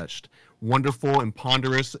were fetched. Wonderful and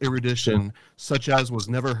ponderous erudition, such as was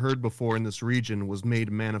never heard before in this region, was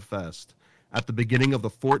made manifest. At the beginning of the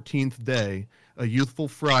 14th day, a youthful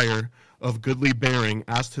friar of goodly bearing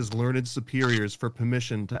asked his learned superiors for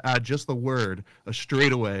permission to add just the word, a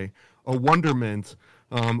straightaway, a wonderment,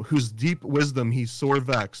 whose deep wisdom he sore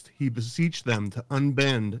vexed. He beseeched them to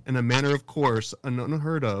unbend in a manner of course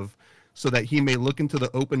unheard of, so that he may look into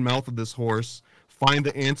the open mouth of this horse, find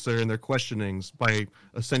the answer in their questionings by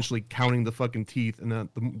essentially counting the fucking teeth in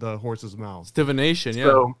the horse's mouth. It's divination,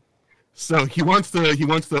 yeah. So he wants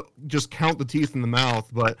to just count the teeth in the mouth,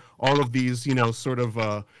 but all of these, sort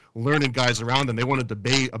of learned guys around him, they want to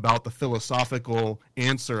debate about the philosophical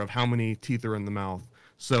answer of how many teeth are in the mouth.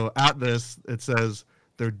 So at this, it says,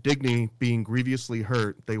 their dignity being grievously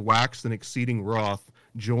hurt, they waxed in exceeding wrath,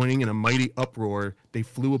 joining in a mighty uproar, they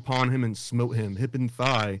flew upon him and smote him, hip and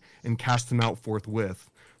thigh, and cast him out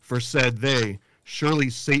forthwith. For said they, surely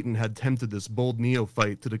Satan had tempted this bold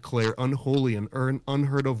neophyte to declare unholy and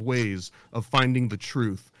unheard of ways of finding the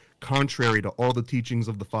truth, contrary to all the teachings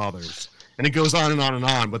of the fathers. And it goes on and on and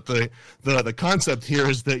on. But the concept here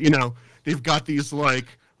is that, they've got these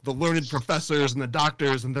the learned professors and the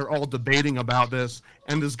doctors, and they're all debating about this.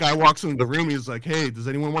 And this guy walks into the room. He's like, hey, does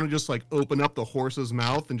anyone want to just open up the horse's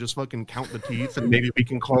mouth and just fucking count the teeth, and maybe we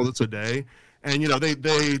can call this a day? And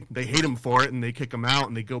they hate him for it, and they kick him out,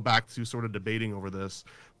 and they go back to sort of debating over this.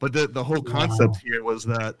 But the whole concept here was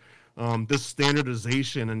that this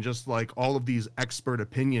standardization and just all of these expert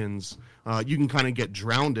opinions, you can kind of get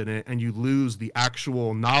drowned in it, and you lose the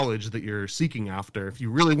actual knowledge that you're seeking after. If you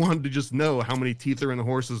really wanted to just know how many teeth are in the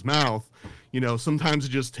horse's mouth, sometimes it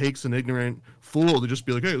just takes an ignorant fool to just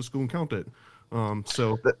be like, hey, let's go and count it.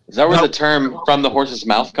 Is that where the term "from the horse's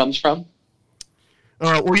mouth" comes from?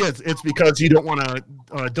 Well, yeah, it's because you don't want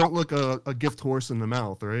to don't look a gift horse in the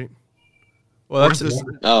mouth, right? Well, that's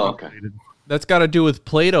okay. That's got to do with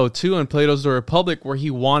Plato too, and Plato's The Republic, where he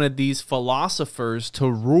wanted these philosophers to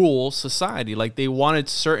rule society. They wanted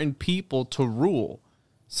certain people to rule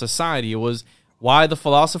society. It was why the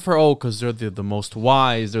philosopher? Oh, because they're the most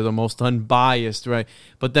wise, they're the most unbiased, right?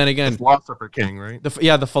 But then again, the philosopher king, right?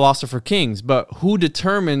 The philosopher kings. But who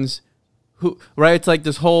determines who? Right? It's like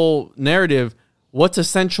this whole narrative. What's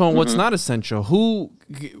essential and what's not essential? Who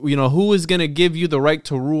is going to give you the right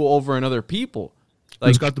to rule over another people?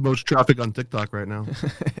 Who's got the most traffic on TikTok right now?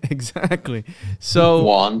 Exactly.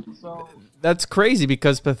 So that's crazy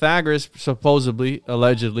because Pythagoras supposedly,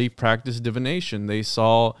 allegedly practiced divination. They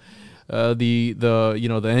saw the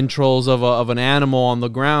entrails of an animal on the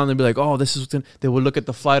ground. They'd be like, oh, this is. They would look at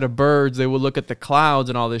the flight of birds. They would look at the clouds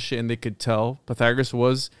and all this shit, and they could tell Pythagoras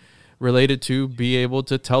was related to be able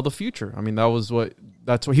to tell the future. I mean,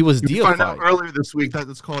 that's what he was deified. Found out earlier this week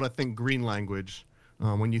that's called, I think, green language.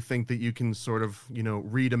 When you think that you can sort of,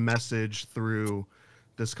 read a message through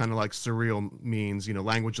this kind of surreal means,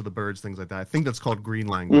 language of the birds, things like that. I think that's called green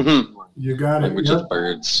language. Mm-hmm. You got language it. Language of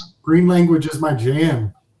birds. Green language is my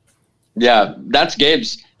jam. Yeah, that's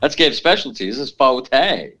Gabe's specialty. This is Faute.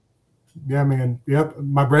 Yeah, man. Yep,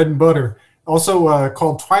 my bread and butter. Also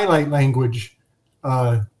called Twilight language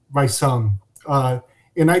by some.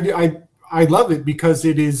 And I love it because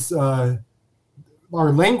it is...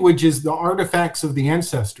 our language is the artifacts of the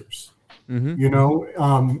ancestors,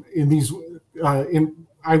 in these,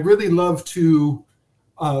 I really love to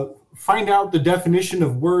find out the definition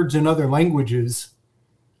of words in other languages.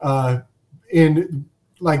 And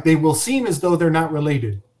they will seem as though they're not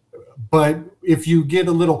related, but if you get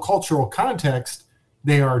a little cultural context,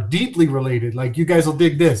 they are deeply related. You guys will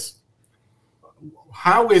dig this.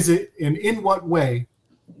 How is it, and in what way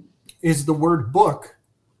is the word book,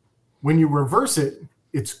 when you reverse it,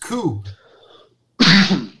 it's cube.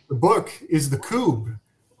 The book is the cube,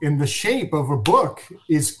 and the shape of a book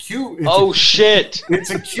is cube. Shit! It's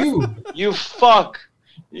a cube. You fuck!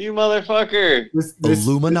 You motherfucker! This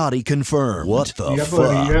Illuminati confirmed. What the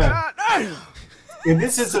fuck? Yeah. And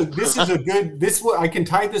this is a good. I can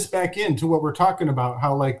tie this back into what we're talking about.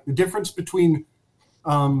 How the difference between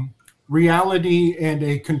reality and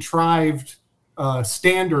a contrived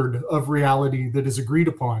standard of reality that is agreed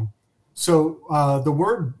upon. So the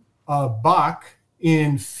word bak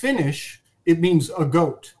in Finnish, it means a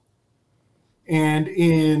goat. And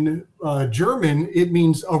in German, it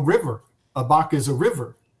means a river. A bak is a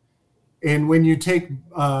river. And when you take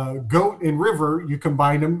goat and river, you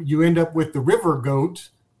combine them, you end up with the river goat,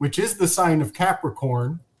 which is the sign of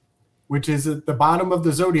Capricorn, which is at the bottom of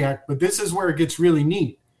the zodiac. But this is where it gets really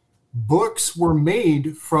neat. Books were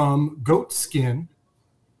made from goat skin.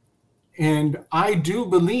 And I do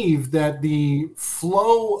believe that the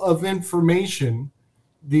flow of information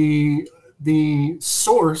the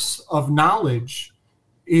source of knowledge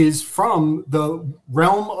is from the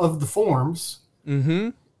realm of the forms. Mm-hmm.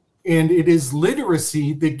 And it is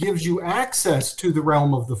literacy that gives you access to the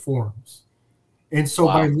realm of the forms. And so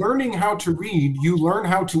by learning how to read, you learn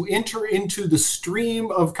how to enter into the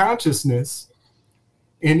stream of consciousness.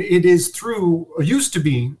 And it is through,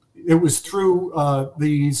 it was through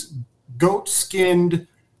these goat-skinned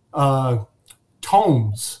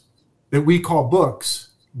tomes that we call books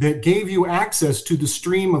that gave you access to the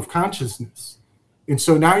stream of consciousness. And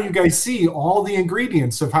so now you guys see all the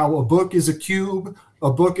ingredients of how a book is a cube,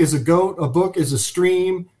 a book is a goat, a book is a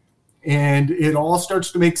stream, and it all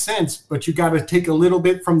starts to make sense. But you got to take a little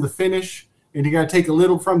bit from the Finnish, and you got to take a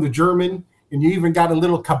little from the German, and you even got a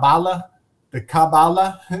little Kabbalah, the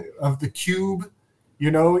Kabbalah of the cube,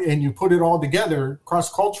 and you put it all together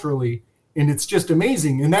cross-culturally, and it's just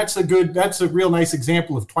amazing. And that's a real nice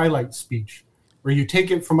example of Twilight speech, where you take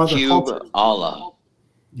it from other cultures. Allah.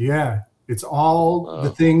 Yeah, it's all the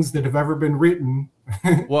things that have ever been written.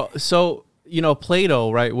 Well, so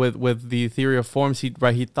Plato, right, with the theory of forms,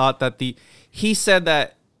 he thought that he said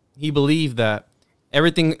that he believed that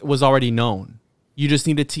everything was already known. You just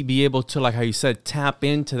needed to be able to, like how you said, tap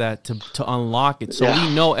into that to unlock it. So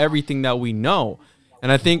we know everything that we know.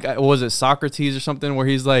 And I think, was it Socrates or something, where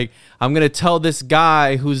he's like, I'm going to tell this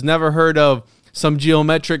guy who's never heard of some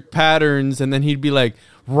geometric patterns, and then he'd be like,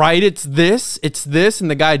 right, it's this, and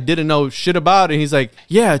the guy didn't know shit about it, and he's like,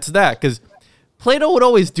 yeah, it's that, because Plato would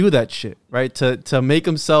always do that shit, right, to make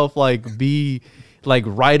himself like be like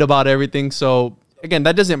right about everything. So again,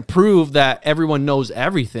 that doesn't prove that everyone knows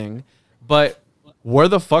everything, but where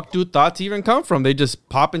the fuck do thoughts even come from? They just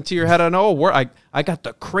pop into your head. I got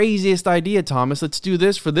the craziest idea, Thomas. Let's do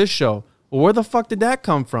this for this show. Well, where the fuck did that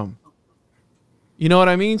come from? You know what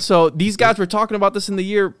I mean? So these guys were talking about this in the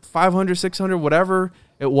year 500, 600, whatever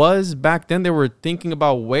it was back then. They were thinking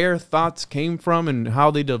about where thoughts came from and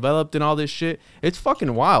how they developed and all this shit. It's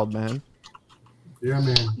fucking wild, man. Yeah,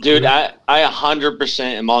 man. Dude, I 100%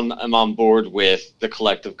 am on board with the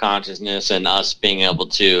collective consciousness and us being able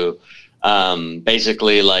to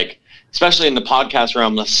basically, like, especially in the podcast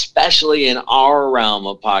realm, especially in our realm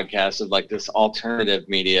of podcasts, of like this alternative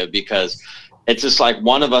media, because it's just like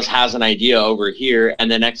one of us has an idea over here,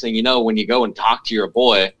 and the next thing you know, when you go and talk to your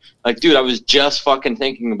boy, like, dude, I was just fucking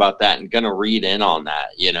thinking about that and gonna read in on that,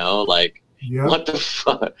 like, what the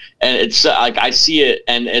fuck? And it's like, I see it,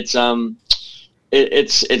 and it's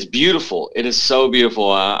beautiful. It is so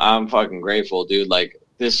beautiful. I'm fucking grateful, dude. Like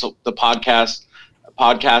the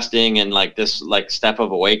podcasting and like this like step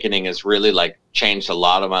of awakening has really like changed a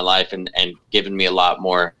lot of my life and given me a lot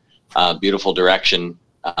more beautiful direction.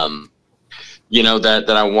 That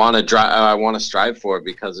I want to strive for,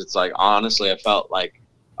 because it's like, honestly, I felt like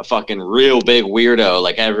a fucking real big weirdo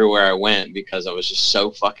like everywhere I went, because I was just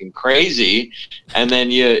so fucking crazy. And then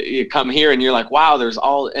you come here and you're like, wow, there's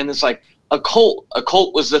all, and it's like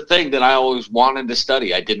occult was the thing that I always wanted to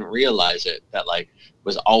study. I didn't realize it, that like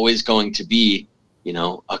was always going to be,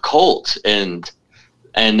 occult. And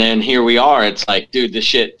then here we are. It's like, dude, this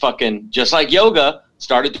shit fucking, just like yoga,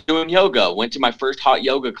 started doing yoga, went to my first hot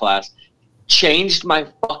yoga class, changed my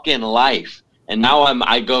fucking life. And now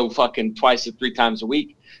I go fucking 2 to 3 times a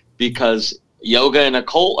week, because yoga and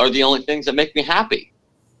occult are the only things that make me happy.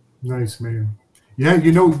 Nice, man. Yeah,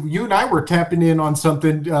 you and I were tapping in on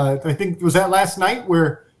something. I think, was that last night,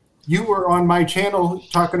 where you were on my channel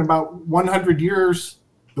talking about 100 years,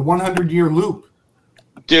 the 100-year loop.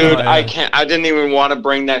 Dude, yeah. I didn't even want to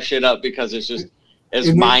bring that shit up, because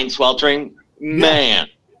it's mind sweltering, man.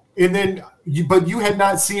 And then, but you had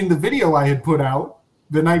not seen the video I had put out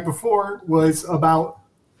the night before, was about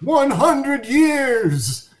 100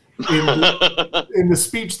 years in the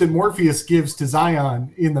speech that Morpheus gives to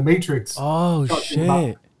Zion in the Matrix. Oh,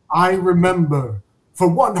 shit. I remember, for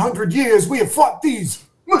 100 years we have fought these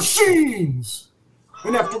machines.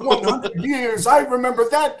 And after 100 years, I remember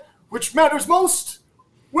that which matters most.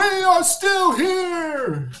 We are still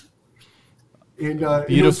here. And,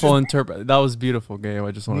 beautiful interpret. That was beautiful, Gabe.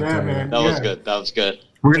 I just want to tell you that was good. That was good.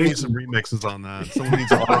 We're gonna need some remixes on that. Someone needs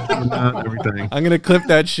to auto that and everything. I'm gonna clip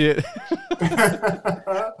that shit.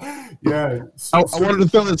 Yeah. I wanted to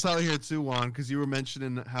throw this out here too, Juan, because you were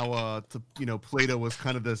mentioning how Plato was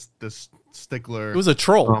kind of this stickler. He was a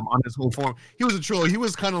troll on his whole form. He was a troll. He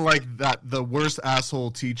was kind of like the worst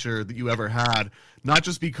asshole teacher that you ever had. Not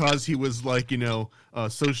just because he was like,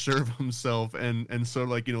 so sure of himself and so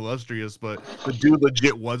like, illustrious, but the dude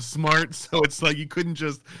legit was smart. So it's like you couldn't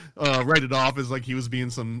just write it off as like he was being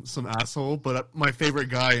some asshole. But my favorite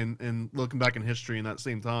guy in looking back in history in that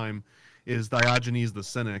same time is Diogenes the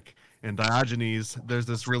Cynic. And Diogenes, there's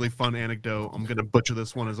this really fun anecdote. I'm gonna butcher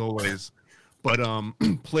this one as always. But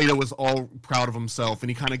Plato was all proud of himself, and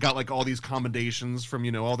he kind of got like all these commendations from,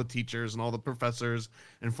 you know, all the teachers and all the professors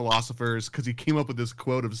and philosophers, because he came up with this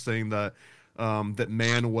quote of saying that that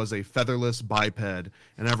man was a featherless biped,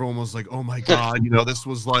 and everyone was like, "Oh my God, you know, this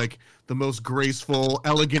was like the most graceful,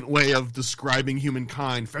 elegant way of describing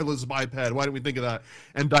humankind, featherless biped. Why didn't we think of that?"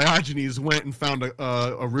 And Diogenes went and found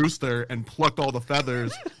a rooster and plucked all the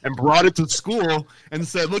feathers and brought it to school and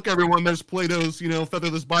said, "Look, everyone, there's Plato's, you know,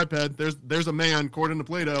 featherless biped. There's a man according to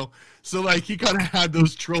Plato." So like he kind of had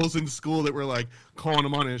those trolls in school that were like calling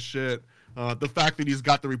him on his shit. The fact that he's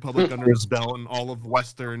got the Republic under his belt and all of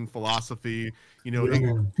Western philosophy, you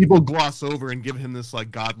know, people gloss over and give him this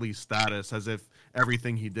like godly status as if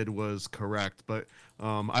everything he did was correct. But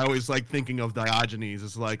I always like thinking of Diogenes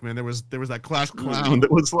as like, man, there was that class clown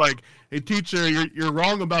that was like, "Hey teacher, you're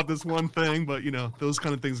wrong about this one thing," but you know, those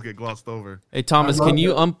kind of things get glossed over. Hey Thomas, can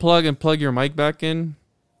you unplug and plug your mic back in?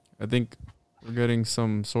 I think we're getting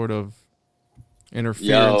some sort of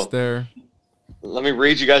interference there. Let me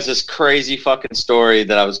read you guys this crazy fucking story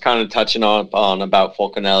that I was kind of touching on about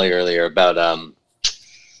Fulcanelli earlier, about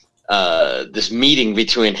this meeting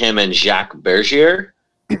between him and Jacques Bergier,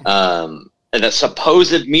 and a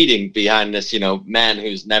supposed meeting behind this, you know, man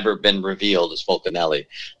who's never been revealed as Fulcanelli.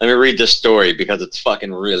 Let me read this story because it's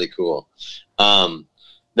fucking really cool.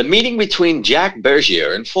 The meeting between Jacques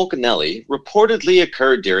Bergier and Fulcanelli reportedly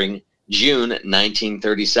occurred during June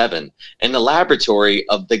 1937 in the laboratory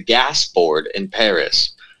of the Gas Board in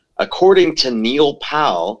Paris. According to Neil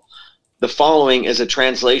Powell, the following is a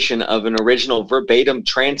translation of an original verbatim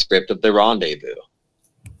transcript of the rendezvous.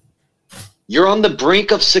 "You're on the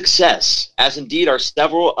brink of success, as indeed are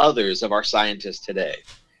several others of our scientists today.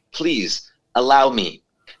 Please allow me.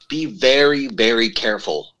 Be very, very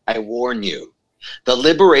careful. I warn you. The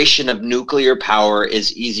liberation of nuclear power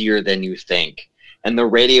is easier than you think, and the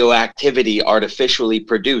radioactivity artificially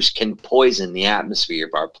produced can poison the atmosphere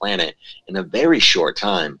of our planet in a very short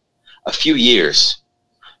time, a few years.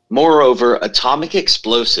 Moreover, atomic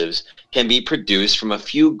explosives can be produced from a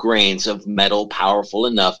few grains of metal powerful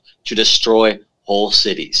enough to destroy whole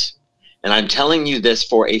cities. And I'm telling you this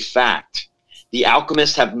for a fact. The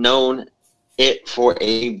alchemists have known it for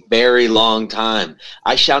a very long time.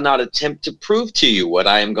 I shall not attempt to prove to you what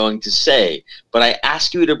I am going to say, but I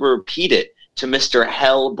ask you to repeat it to Mr.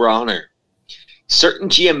 Hell Bronner. Certain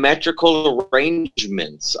geometrical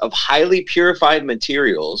arrangements of highly purified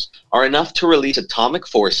materials are enough to release atomic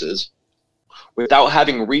forces without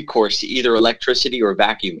having recourse to either electricity or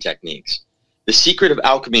vacuum techniques. The secret of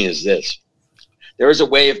alchemy is this. There is a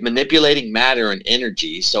way of manipulating matter and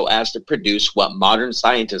energy so as to produce what modern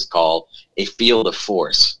scientists call a field of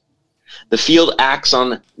force. The field acts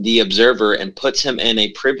on the observer and puts him in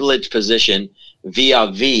a privileged position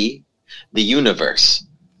vis-a-vis the universe.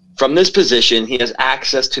 From this position, he has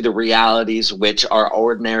access to the realities which are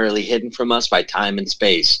ordinarily hidden from us by time and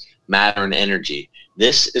space, matter and energy.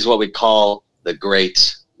 This is what we call the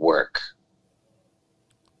great work."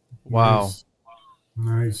 Wow.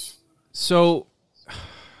 Nice. So,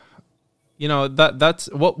 you know, that's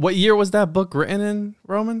what year was that book written in,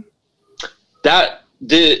 Roman?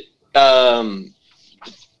 This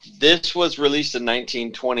was released in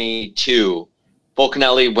 1922.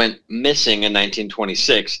 Fulcanelli went missing in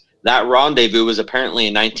 1926. That rendezvous was apparently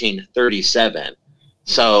in 1937.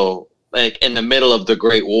 So, like, in the middle of the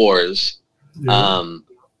Great Wars,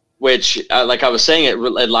 which, like I was saying, it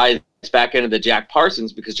lies back into the Jack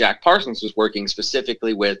Parsons, because Jack Parsons was working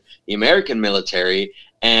specifically with the American military,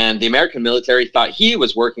 and the American military thought he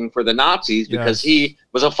was working for the Nazis because he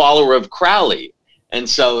was a follower of Crowley. And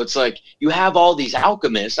so it's like, you have all these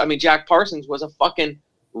alchemists. I mean, Jack Parsons was a fucking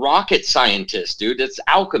rocket scientist, dude. It's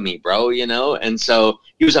alchemy, bro, you know? And so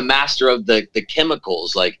he was a master of the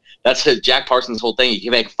chemicals. Like, that's Jack Parsons' whole thing. He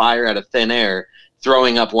can make fire out of thin air,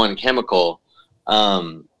 throwing up one chemical.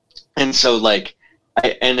 And so, like,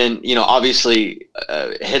 and then, you know, obviously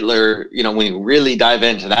Hitler, you know, when you really dive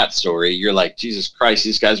into that story, you're like, Jesus Christ,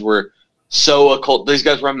 these guys were so occult. These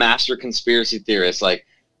guys were master conspiracy theorists. Like,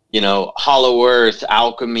 you know, Hollow Earth,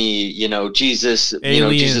 alchemy, you know, Jesus, aliens. You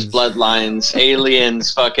know, Jesus bloodlines,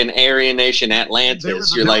 aliens, fucking Aryan Nation,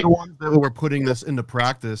 Atlantis. You're like, the ones that were putting this into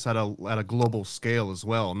practice at a global scale as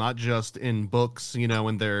well, not just in books, you know,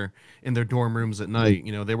 in their dorm rooms at night.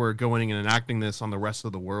 You know, they were going and enacting this on the rest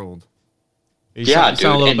of the world. Yeah, dude,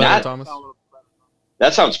 a little better, Thomas.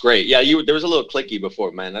 That sounds great. Yeah, there was a little clicky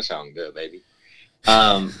before, man. That sounds good, baby.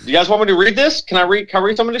 You guys want me to read this? Can I read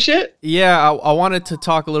some of the shit? Yeah, I wanted to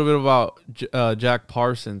talk a little bit about Jack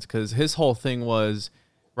Parsons, because his whole thing was,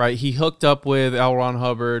 right? He hooked up with L. Ron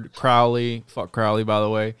Hubbard, Crowley, fuck Crowley, by the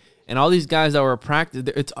way, and all these guys that were practicing.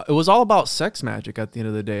 It was all about sex magic at the end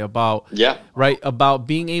of the day, about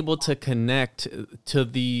being able to connect to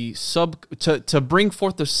the to bring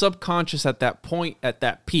forth the subconscious at that point, at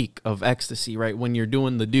that peak of ecstasy, right? When you're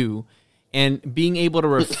doing the do, and being able to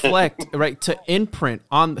reflect, right? To imprint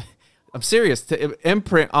on, I'm serious, to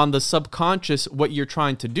imprint on the subconscious what you're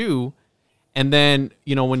trying to do. And then,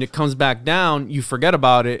 you know, when it comes back down, you forget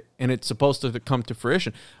about it and it's supposed to come to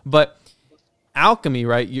fruition. But alchemy,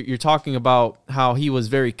 right? You're talking about how he was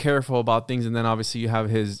very careful about things. And then obviously you have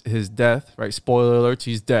his death, right? Spoiler alerts,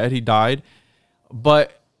 he's dead. He died.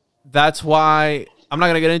 But that's why, I'm not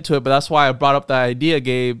going to get into it, but that's why I brought up the idea,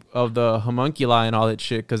 Gabe, of the homunculi and all that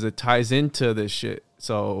shit, because it ties into this shit.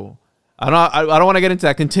 So I don't want to get into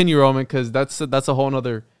that. Continue, Roman, because that's a whole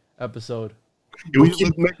nother episode.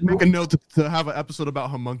 Make a note to have an episode about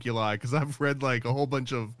homunculi, because I've read like a whole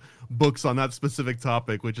bunch of books on that specific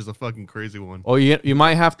topic, which is a fucking crazy one. Oh, you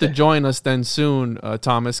might have to join us then soon,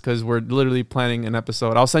 Thomas, because we're literally planning an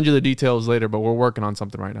episode. I'll send you the details later, but we're working on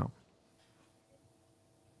something right now.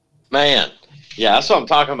 Man, yeah, that's what I'm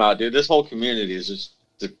talking about, dude. This whole community is just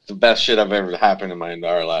the best shit I've ever happened in my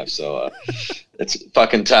entire life. So it's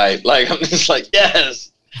fucking tight. Like, I'm just like,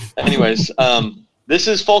 yes. Anyways, this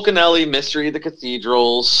is Fulcanelli, Mystery of the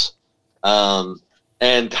Cathedrals,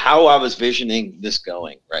 and how I was visioning this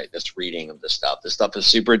going, right? This reading of this stuff. This stuff is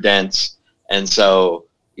super dense, and so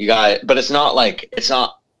you got, but it's not like, it's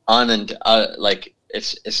not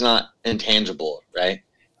it's not intangible, right?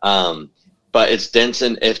 But it's dense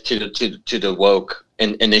and to the woke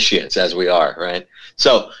initiates as we are, right?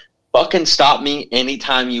 So fucking stop me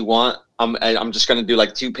anytime you want. I'm just gonna do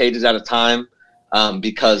like 2 pages at a time.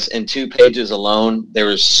 Because in 2 pages alone, there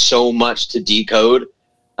is so much to decode.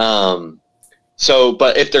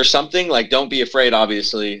 But if there's something, like, don't be afraid,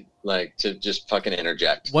 obviously, like, to just fucking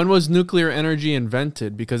interject. When was nuclear energy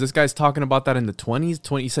invented? Because this guy's talking about that in the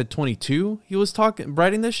 20s. He said 22? He was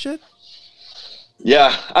writing this shit?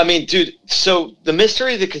 Yeah, I mean, dude, so the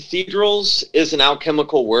Mystery of the Cathedrals is an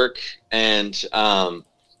alchemical work, and the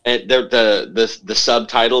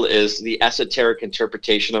subtitle is The Esoteric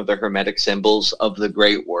Interpretation of the Hermetic Symbols of the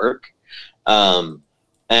Great Work.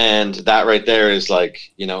 And that right there is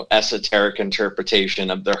like, you know, esoteric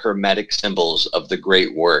interpretation of the Hermetic symbols of the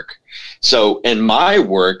Great Work. So in my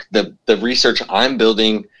work, the research I'm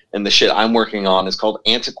building and the shit I'm working on is called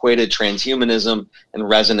Antiquated Transhumanism and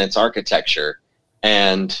Resonance Architecture.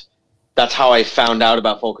 And that's how I found out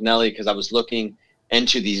about Fulcanelli, because I was looking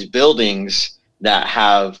into these buildings that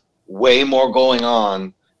have way more going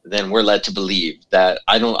on than we're led to believe. That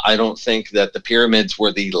I don't think that the pyramids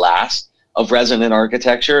were the last of resonant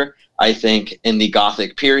architecture. I think in the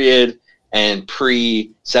Gothic period and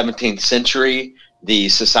pre-17th century, the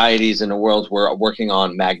societies in the world were working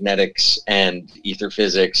on magnetics and ether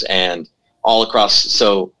physics and all across.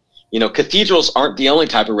 So, you know, cathedrals aren't the only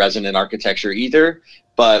type of resonant architecture either,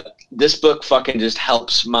 but this book fucking just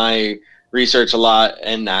helps my research a lot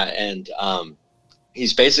in that. And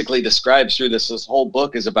he's basically describes through this whole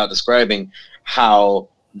book is about describing how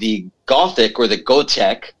the Gothic or the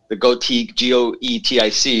Goetic,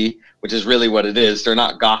 Goetic, which is really what it is. They're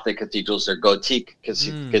not Gothic cathedrals, they're Goetic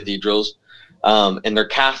cathedrals. And they're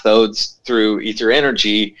cathodes through ether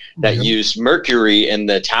energy that use mercury in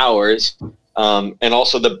the towers. And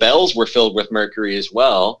also the bells were filled with mercury as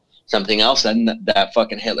well. Something else that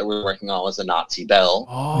fucking Hitler was working on was the Nazi bell,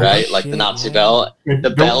 right? Shit, like the Nazi bell, the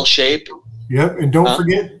bell shape. Yep, and don't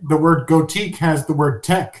forget the word Goetic has the word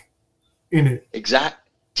tech in it. Exact.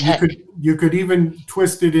 You could even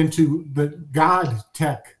twist it into the God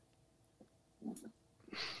tech.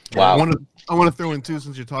 Wow. I want to throw in too,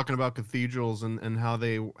 since you're talking about cathedrals and how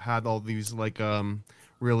they had all these like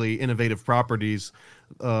really innovative properties.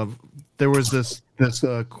 There was this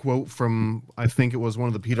quote from, I think it was one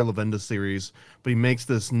of the Peter Levenda series, but he makes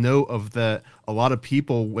this note of that a lot of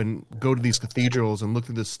people go to these cathedrals and look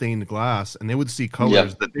through the stained glass, and they would see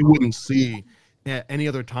colors that they wouldn't see at any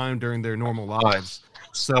other time during their normal lives.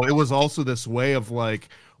 So it was also this way of like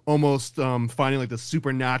almost finding like the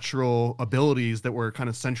supernatural abilities that were kind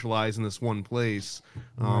of centralized in this one place.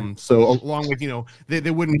 So along with, you know,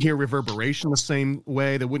 they wouldn't hear reverberation the same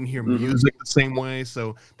way, they wouldn't hear music the same way,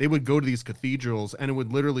 so they would go to these cathedrals and it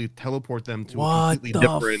would literally teleport them to a completely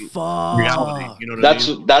different reality. You know what I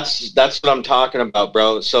mean? That's what I'm talking about,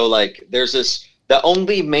 bro. So like there's the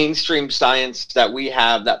only mainstream science that we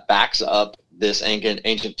have that backs up this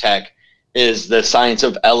ancient tech is the science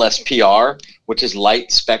of LSPR, which is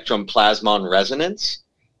light spectrum plasmon resonance.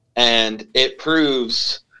 And it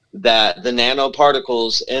proves that the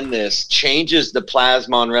nanoparticles in this changes the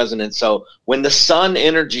plasmon resonance. So when the sun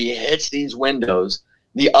energy hits these windows,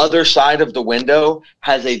 the other side of the window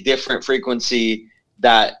has a different frequency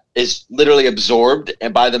that is literally absorbed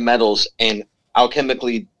by the metals and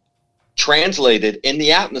alchemically translated in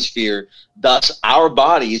the atmosphere. Thus, our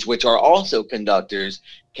bodies, which are also conductors,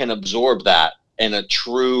 can absorb that in a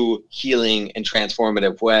true healing and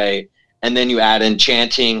transformative way. And then you add in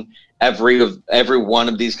chanting. Every one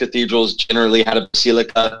of these cathedrals generally had a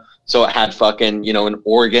basilica, so it had fucking, an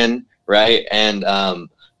organ, right? And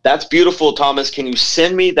that's beautiful, Thomas. Can you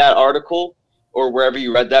send me that article or wherever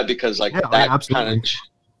you read that? Because that kind of,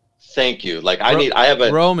 thank you. I have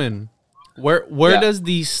a Roman. Where does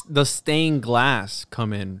the stained glass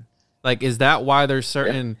come in? Like, is that why there's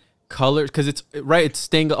certain colors? Because it's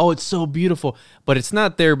stained. Oh, it's so beautiful, but it's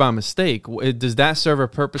not there by mistake. Does that serve a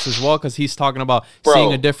purpose as well? Because he's talking about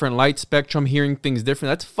seeing a different light spectrum, hearing things different.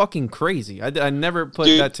 That's fucking crazy. I never put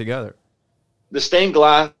that together. The stained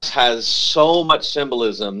glass has so much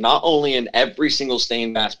symbolism, not only in every single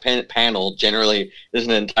stained glass panel. Generally, there's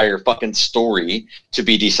an entire fucking story to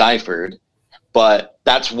be deciphered. But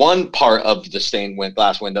that's one part of the stained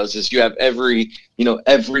glass windows is you have every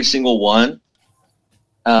single one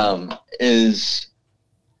is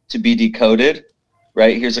to be decoded,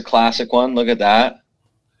 right? Here's a classic one. Look at that.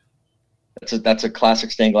 That's a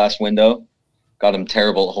classic stained glass window. God, I'm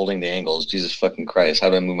terrible at holding the angles. Jesus fucking Christ. How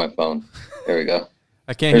do I move my phone? There we go.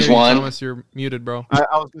 I can't hear you, Thomas. You're muted, bro. I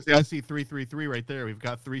was going to say, I see 333 right there. We've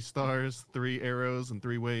got 3 stars, 3 arrows, and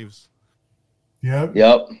 3 waves. Yep.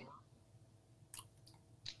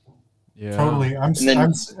 Yeah. Totally. I'm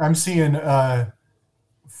seeing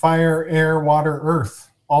fire, air, water,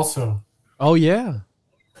 earth also. Oh yeah.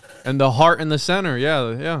 And the heart in the center.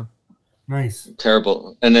 Yeah. Nice.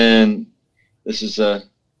 Terrible. And then this is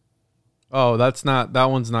oh, that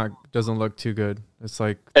one's doesn't look too good. It's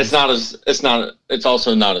like it's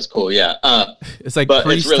also not as cool. Yeah. It's like but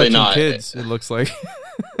priests it's really touching not. Kids. It looks like.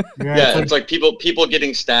 It's like people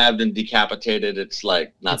getting stabbed and decapitated. It's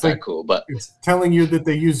like not that cool, but it's telling you that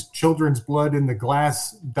they use children's blood in the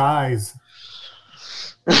glass dyes.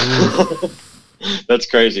 That's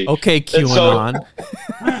crazy. Okay, QAnon.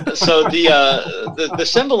 So the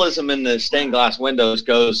symbolism in the stained glass windows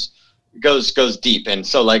goes deep, and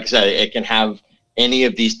so like I said, it can have any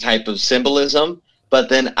of these type of symbolism. But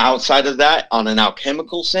then outside of that, on an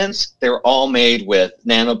alchemical sense, they're all made with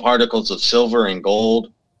nanoparticles of silver and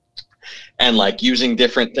gold, and like using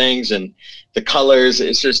different things and the colors.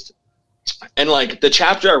 It's just, and like the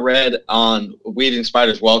chapter I read on Weaving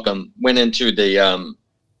Spiders Welcome went into the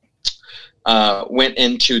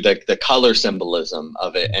color symbolism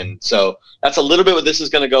of it, and so that's a little bit what this is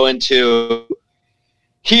going to go into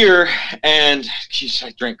here. And geez,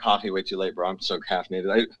 I drank coffee way too late, bro. I'm so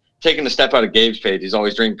caffeinated. Taking a step out of Gabe's page. He's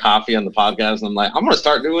always drinking coffee on the podcast, and I'm like, I'm going to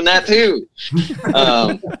start doing that too.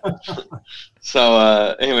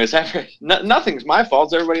 Anyways, nothing's my fault.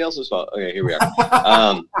 It's everybody else's fault. Okay, here we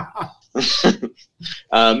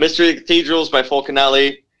are. Mystery Cathedrals by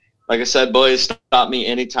Fulcanelli. Like I said, boys, stop me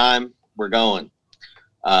anytime. We're going.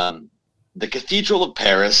 The Cathedral of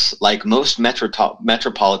Paris, like most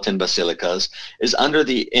metropolitan basilicas, is under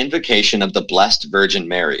the invocation of the Blessed Virgin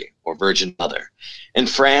Mary, or Virgin Mother. In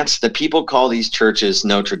France, the people call these churches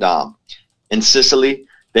Notre Dame. In Sicily,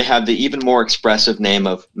 they have the even more expressive name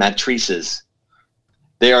of matrices.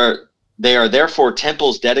 They are therefore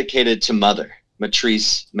temples dedicated to Mother,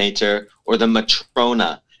 matrice, mater, or the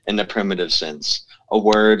matrona in the primitive sense, a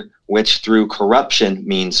word which through corruption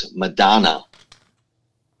means Madonna,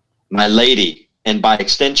 my lady, and by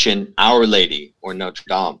extension, Our Lady, or Notre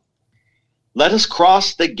Dame. Let us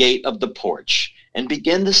cross the gate of the porch and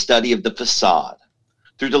begin the study of the facade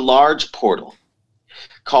through the large portal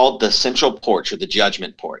called the central porch, or the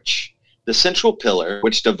judgment porch. The central pillar,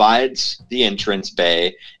 which divides the entrance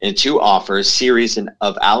bay into two, offers series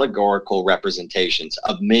of allegorical representations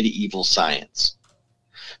of medieval science.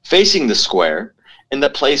 Facing the square, in the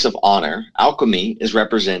place of honor, alchemy is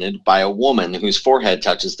represented by a woman whose forehead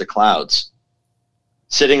touches the clouds.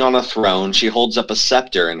 Sitting on a throne, she holds up a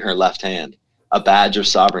scepter in her left hand, a badge of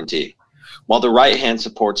sovereignty, while the right hand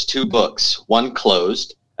supports 2 books, one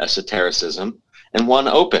closed, esotericism, and one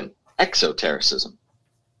open, exotericism.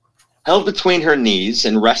 Held between her knees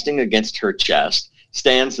and resting against her chest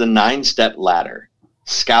stands the 9-step ladder,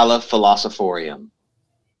 Scala Philosophorium,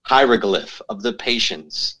 hieroglyph of the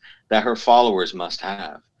patience that her followers must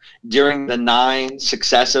have. During the 9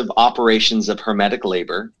 successive operations of hermetic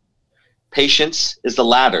labor, patience is the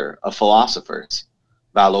ladder of philosophers,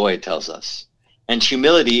 Valois tells us, and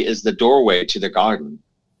humility is the doorway to the garden.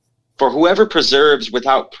 For whoever preserves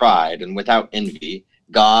without pride and without envy,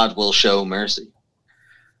 God will show mercy.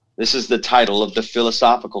 This is the title of the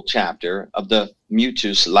philosophical chapter of the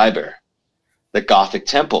Mutus Liber, the Gothic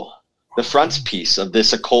temple, the frontispiece of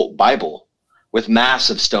this occult Bible, with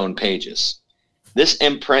massive stone pages. This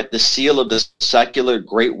imprint, the seal of the secular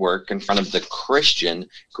great work in front of the Christian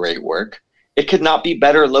great work, it could not be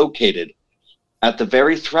better located at the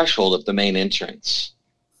very threshold of the main entrance.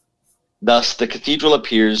 Thus, the cathedral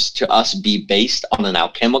appears to us be based on an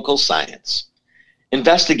alchemical science,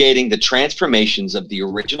 investigating the transformations of the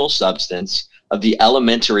original substance of the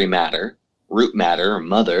elementary matter, root matter, or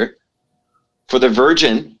mother, for the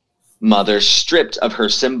Virgin Mother, stripped of her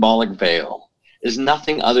symbolic veil, is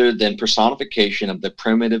nothing other than personification of the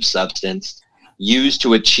primitive substance used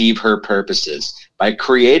to achieve her purposes by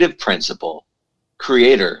creative principle,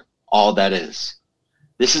 creator, all that is.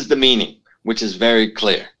 This is the meaning, which is very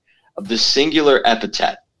clear, of the singular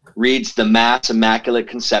epithet, reads the Mass Immaculate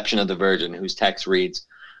Conception of the Virgin, whose text reads,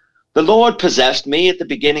 "The Lord possessed me at the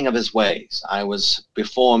beginning of his ways. I was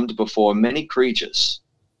formed before many creatures.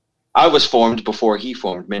 I was formed before he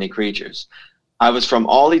formed many creatures. I was from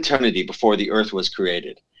all eternity before the earth was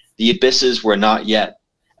created. The abysses were not yet,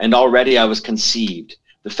 and already I was conceived.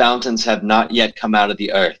 The fountains had not yet come out of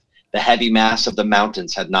the earth. The heavy mass of the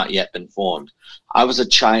mountains had not yet been formed. I was a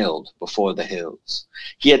child before the hills.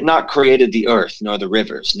 He had not created the earth, nor the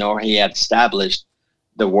rivers, nor he had established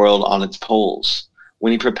the world on its poles.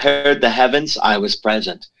 When he prepared the heavens, I was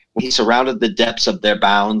present. When he surrounded the depths of their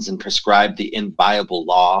bounds and prescribed the inviolable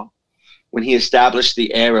law, when he established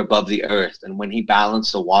the air above the earth, and when he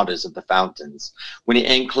balanced the waters of the fountains, when he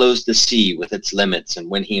enclosed the sea with its limits, and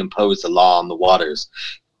when he imposed the law on the waters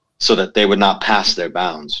so that they would not pass their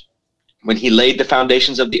bounds. When he laid the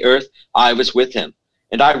foundations of the earth, I was with him,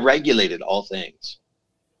 and I regulated all things."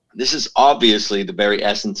 This is obviously the very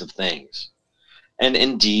essence of things. And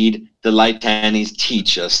indeed, the Laetanis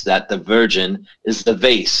teach us that the Virgin is the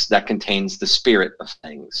vase that contains the spirit of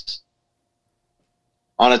things.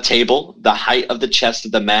 On a table, the height of the chest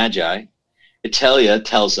of the Magi, Italia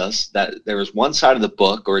tells us that there is one side of the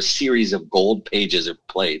book, or a series of gold pages or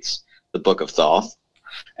plates, the Book of Thoth,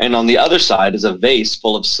 and on the other side is a vase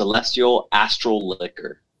full of celestial astral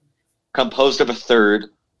liquor, composed of a third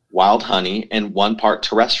wild honey and 1 part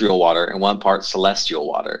terrestrial water and 1 part celestial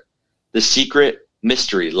water. The secret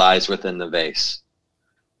mystery lies within the vase.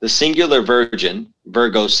 The singular Virgin,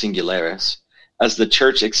 Virgo Singularis, as the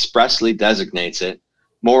Church expressly designates it,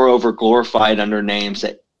 moreover glorified under names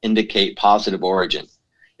that indicate positive origin.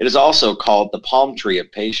 It is also called the palm tree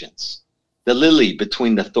of patience, the lily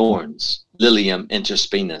between the thorns, Lilium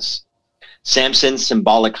interspinous, Samson's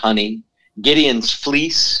symbolic honey, Gideon's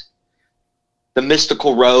fleece, the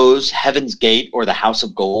mystical rose, heaven's gate, or the house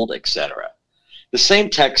of gold, etc. The same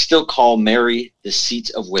texts still call Mary the seat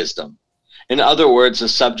of wisdom. In other words, the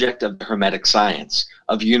subject of Hermetic science,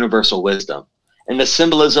 of universal wisdom. In the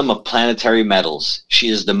symbolism of planetary metals, she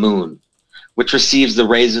is the moon, which receives the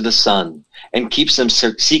rays of the sun and keeps them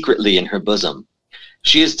secretly in her bosom.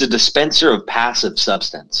 She is the dispenser of passive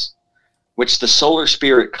substance, which the solar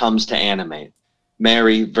spirit comes to animate.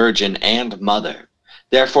 Mary, Virgin, and Mother,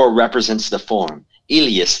 therefore represents the form.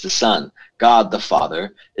 Elias, the Son, God the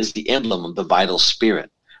Father, is the emblem of the vital spirit.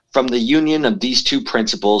 From the union of these two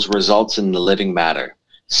principles results in the living matter,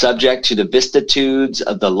 subject to the vicissitudes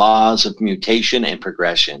of the laws of mutation and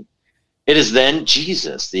progression. It is then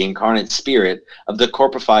Jesus, the incarnate spirit of the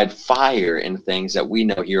corporified fire in things that we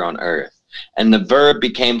know here on earth, and the Verb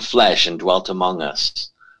became flesh and dwelt among us.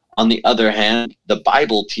 On the other hand, the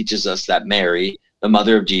Bible teaches us that Mary, the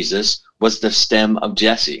mother of Jesus, was the stem of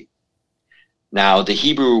Jesse. Now, the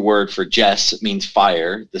Hebrew word for Jess means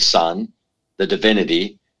fire, the sun, the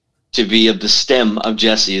divinity. To be of the stem of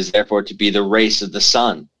Jesse is therefore to be the race of the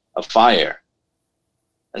sun, of fire.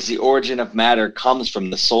 As the origin of matter comes from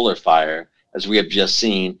the solar fire, as we have just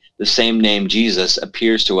seen, the same name Jesus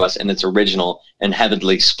appears to us in its original and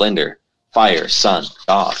heavenly splendor, fire, sun,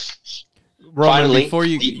 God. Roman, Finally, before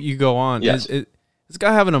you go on, yes. is this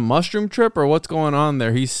guy having a mushroom trip, or what's going on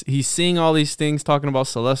there? He's seeing all these things, talking about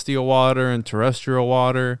celestial water and terrestrial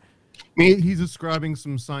water. He's describing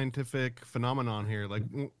some scientific phenomenon here. Like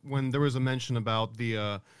when there was a mention about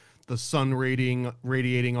the sun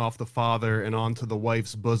radiating off the father and onto the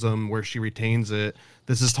wife's bosom where she retains it.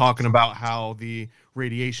 This is talking about how the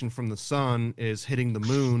radiation from the sun is hitting the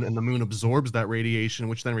moon, and the moon absorbs that radiation,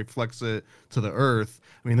 which then reflects it to the earth.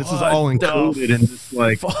 I mean, this is all included in this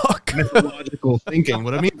mythological thinking.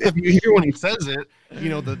 But I mean, if you hear when he says it, you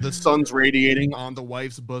know, the sun's radiating on the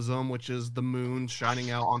wife's bosom, which is the moon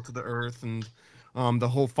shining out onto the earth, and the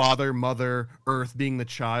whole father, mother, earth being the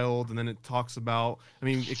child, and then it talks about. I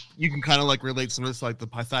mean, you can kind of like relate some of this like the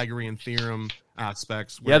Pythagorean theorem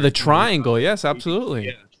aspects. Yeah, the triangle. Yes, absolutely.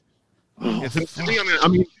 Yeah. It's, I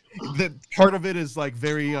mean, the part of it is like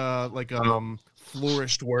very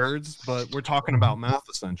flourished words, but we're talking about math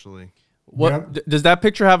essentially. What does that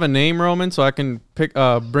picture have a name, Roman? So I can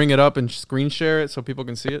bring it up and screen share it so people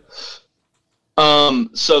can see it.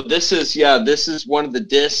 So this is one of the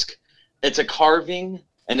discs. It's a carving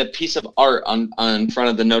and a piece of art on front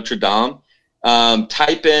of the Notre Dame.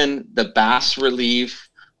 Type in the bas relief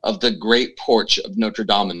of the Great Porch of Notre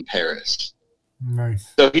Dame in Paris.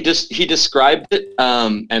 Nice. So he described it,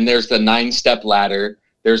 and there's the 9-step ladder.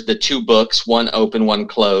 There's the 2 books, one open, one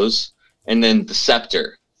close, and then the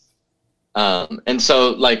scepter. And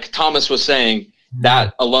so, like Thomas was saying,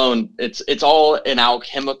 that alone, it's all an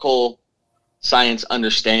alchemical scientific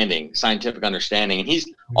understanding, and he's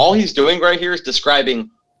doing right here is describing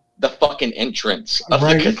the fucking entrance of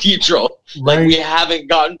the cathedral. Like we haven't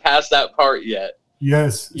gotten past that part yet.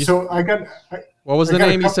 Yes. So what was the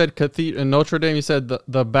name? You said cathedral in Notre Dame. You said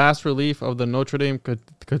the bas relief of the Notre Dame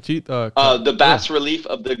cathedral. The bas relief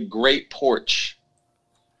of the Great Porch.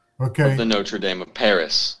 Okay. Of the Notre Dame of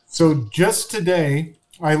Paris. So just today,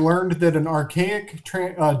 I learned that an archaic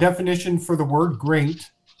definition for the word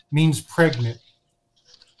 "great" means pregnant.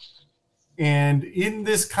 And in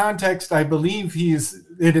this context, I believe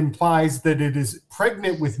it implies that it is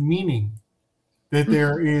pregnant with meaning. That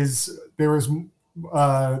there is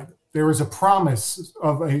a promise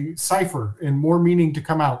of a cipher and more meaning to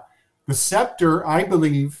come out. The scepter, I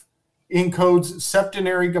believe, encodes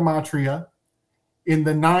septenary gematria. In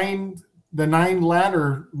the nine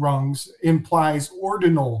ladder rungs implies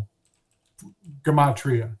ordinal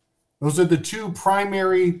gematria. Those are the 2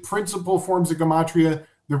 primary principal forms of gematria.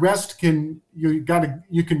 The rest you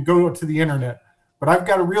can go to the internet. But I've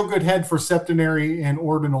got a real good head for septenary and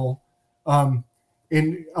ordinal. So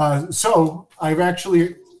I've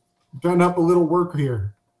actually done up a little work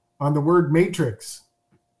here on the word matrix.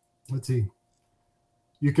 Let's see.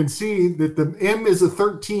 You can see that the M is a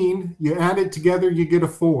 13. You add it together, you get a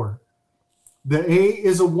 4. The A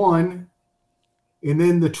is a 1. And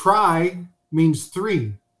then the tri means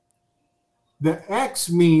 3. The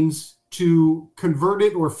X means to convert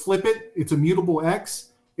it or flip it. It's a mutable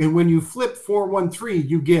X. And when you flip 413,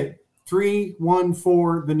 you get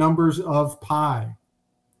 314, the numbers of pi.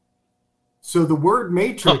 So the word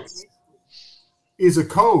matrix is a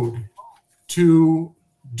code to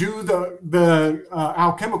do the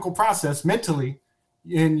alchemical process mentally,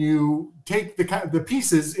 and you take the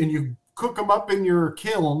pieces and you cook them up in your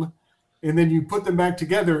kiln, and then you put them back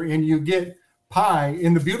together and you get pi.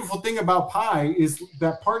 And the beautiful thing about pi is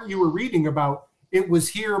that part you were reading about, it was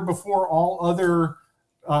here before all other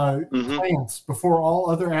plants, before all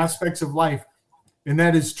other aspects of life. And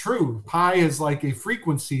that is true. Pi is like a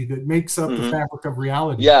frequency that makes up the fabric of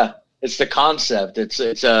reality. Yeah, it's the concept. It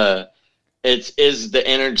is the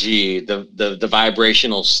energy, the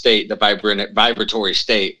vibrational state, the vibratory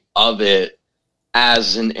state of it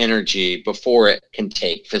as an energy before it can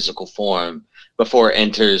take physical form, before it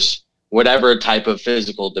enters whatever type of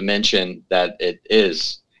physical dimension that it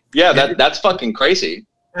is. Yeah, that's fucking crazy.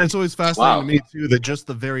 And it's always fascinating to me too that just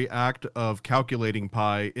the very act of calculating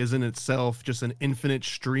pi is in itself just an infinite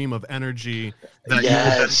stream of energy that you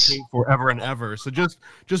will dedicate forever and ever. So just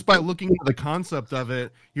by looking at the concept of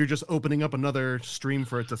it, you're just opening up another stream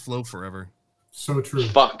for it to flow forever. So true.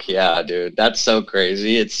 Fuck yeah, dude. That's so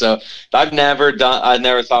crazy. It's so I've never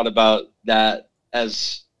thought about that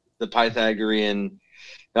as the Pythagorean.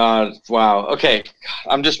 Wow. Okay.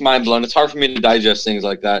 I'm just mind blown. It's hard for me to digest things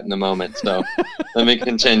like that in the moment. So let me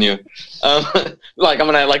continue. Like I'm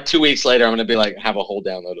gonna 2 weeks later, I'm gonna be like have a whole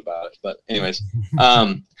download about it. But anyways,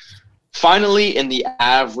 finally in the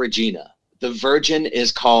Ave Regina, the Virgin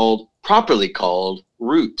is properly called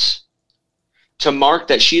Root, to mark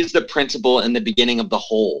that she is the principle and the beginning of the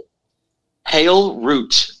whole. Hail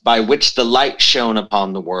Root, by which the light shone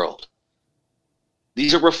upon the world.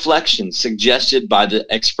 These are reflections suggested by the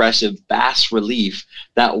expressive bas relief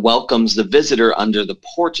that welcomes the visitor under the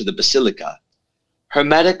porch of the basilica.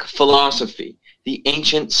 Hermetic philosophy, the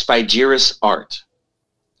ancient Spigyrus art.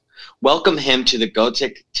 Welcome him to the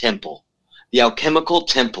Gothic temple, the alchemical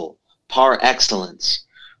temple par excellence,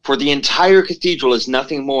 for the entire cathedral is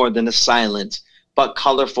nothing more than a silent but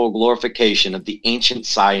colorful glorification of the ancient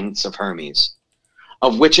science of Hermes,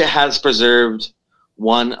 of which it has preserved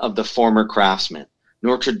one of the former craftsmen.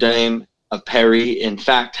 Notre Dame of Paris, in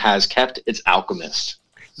fact, has kept its alchemist.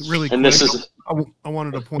 Really and quick, this is I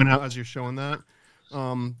wanted to point out as you're showing that.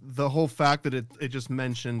 The whole fact that it just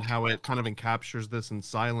mentioned how it kind of encaptures this in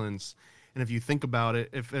silence. And if you think about it,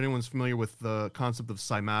 if anyone's familiar with the concept of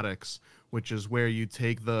cymatics, which is where you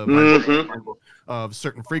take the vibration of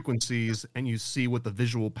certain frequencies and you see what the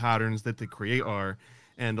visual patterns that they create are.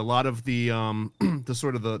 And a lot of the the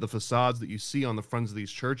sort of the facades that you see on the fronts of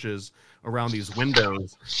these churches around these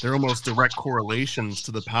windows, they're almost direct correlations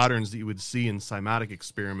to the patterns that you would see in cymatic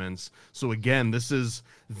experiments. So again, this is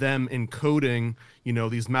them encoding,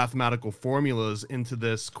 these mathematical formulas into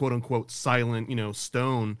this quote unquote silent,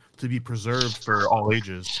 stone to be preserved for all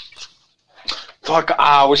ages. Fuck,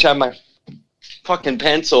 I wish I had my fucking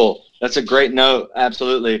pencil. That's a great note.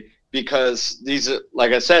 Absolutely. Because these are,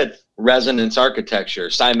 like I said, resonance architecture.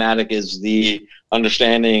 Cymatic is the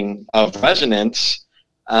understanding of resonance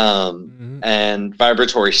and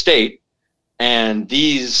vibratory state. And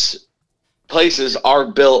these places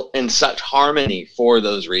are built in such harmony for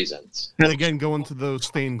those reasons. And again, going to those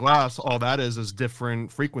stained glass, all that is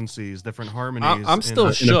different frequencies, different harmonies. I'm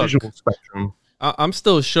still shook. In a visual spectrum. I'm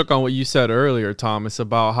still shook on what you said earlier, Thomas,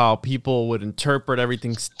 about how people would interpret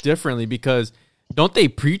everything differently, because don't they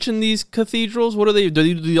preach in these cathedrals? What do they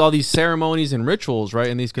do? All these ceremonies and rituals, right?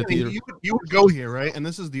 In these cathedrals. You would go here, right? And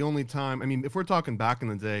this is the only time. I mean, if we're talking back in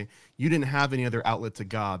the day, you didn't have any other outlet to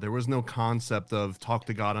God. There was no concept of talk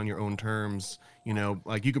to God on your own terms.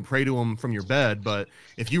 Like you could pray to him from your bed, but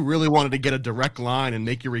if you really wanted to get a direct line and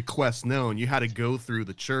make your request known, you had to go through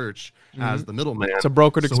the church as the middleman. It's a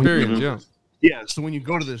brokered experience, yeah. Yeah, so when you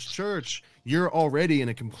go to this church, you're already in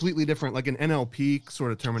a completely different, like an NLP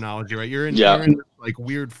sort of terminology, right? You're in this like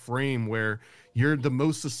weird frame where you're the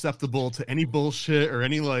most susceptible to any bullshit or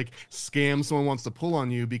any like scam someone wants to pull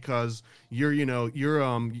on you, because you're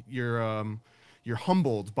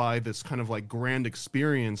humbled by this kind of like grand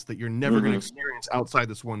experience that you're never going to experience outside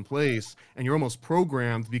this one place, and you're almost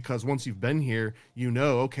programmed, because once you've been here,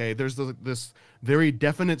 okay, there's this very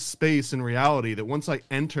definite space in reality that once I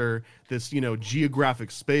enter this, geographic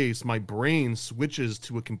space, my brain switches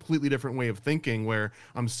to a completely different way of thinking, where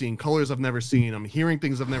I'm seeing colors I've never seen, I'm hearing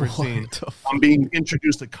things I've never seen, I'm being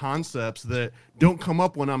introduced to concepts that don't come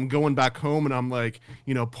up when I'm going back home and I'm like,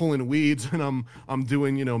 pulling weeds and I'm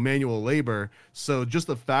doing, manual labor. So just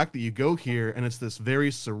the fact that you go here and it's this very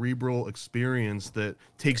cerebral experience that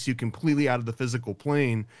takes you completely out of the physical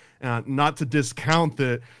plane. Not to discount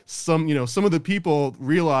that some of the people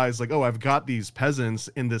realize like, oh, I've got these peasants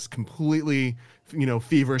in this completely,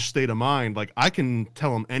 feverish state of mind. Like I can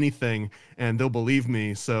tell them anything and they'll believe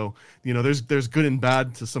me. So, there's good and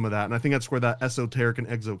bad to some of that. And I think that's where that esoteric and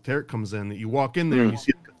exoteric comes in, that you walk in there and you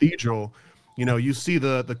see the cathedral, you see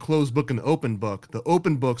the closed book and the open book. The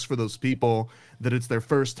open book's for those people that it's their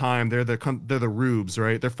first time. They're the rubes,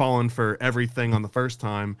 right? They're falling for everything on the first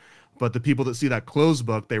time. But the people that see that closed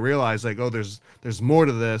book, they realize like, oh, there's more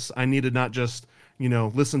to this. I need to not just,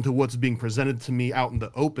 listen to what's being presented to me out in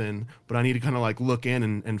the open, but I need to kind of like look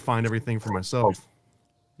in and find everything for myself.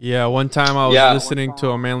 Yeah, one time I was listening to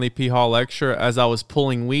a Manly P. Hall lecture as I was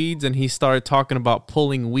pulling weeds, and he started talking about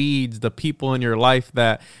pulling weeds, the people in your life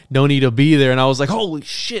that don't need to be there. And I was like, holy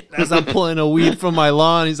shit, as I'm pulling a weed from my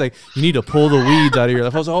lawn, he's like, you need to pull the weeds out of your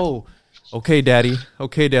life. I was like, oh, okay, Daddy.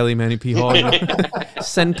 Okay, Daddy Manny P. Hall.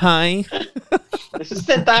 Senpai.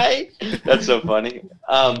 Senpai. That's so funny.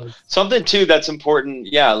 Something, too, that's important.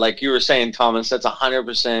 Yeah, like you were saying, Thomas, that's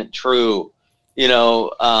 100% true.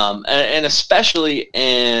 And especially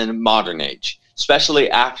in modern age, especially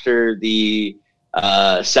after the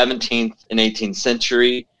 17th and 18th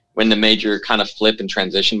century, when the major kind of flip and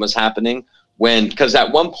transition was happening, because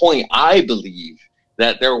at one point I believe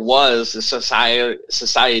that there was a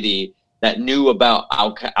society that knew about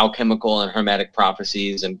alchemical and hermetic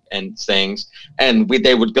prophecies and things, and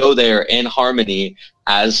they would go there in harmony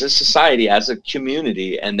as a society, as a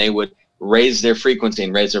community, and they would raise their frequency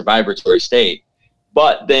and raise their vibratory state.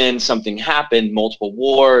 But then something happened, multiple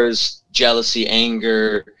wars, jealousy,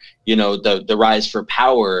 anger, the rise for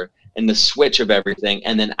power and the switch of everything.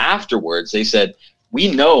 And then afterwards they said,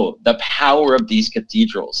 we know the power of these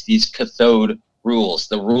cathedrals, these cathode rules,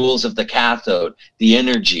 the rules of the cathode, the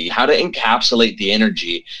energy, how to encapsulate the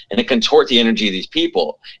energy and to contort the energy of these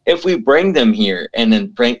people. If we bring them here and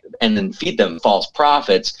then feed them false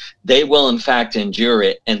prophets, they will in fact endure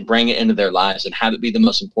it and bring it into their lives and have it be the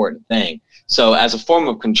most important thing. So as a form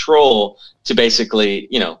of control to basically,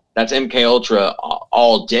 that's MK Ultra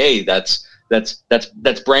all day. That's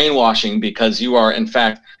brainwashing, because you are in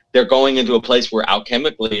fact they're going into a place where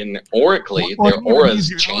alchemically and aurically their aura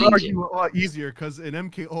is changing. A lot easier because in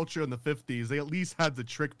MK Ultra in the 50s, they at least had to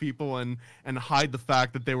trick people and hide the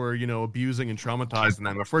fact that they were, abusing and traumatizing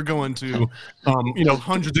them. If we're going to,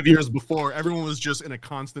 hundreds of years before, everyone was just in a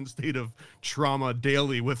constant state of trauma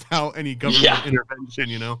daily without any government intervention.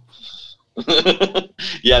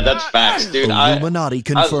 Yeah, that's facts, dude. Illuminati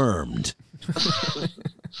confirmed.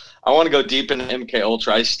 I want to go deep into MK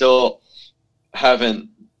Ultra. I still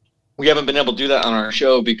we haven't been able to do that on our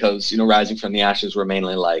show because, Rising from the Ashes, we're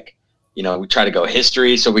mainly like, we try to go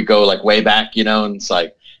history. So we go like way back, and it's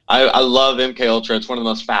like, I love MK Ultra. It's one of the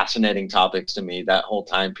most fascinating topics to me. That whole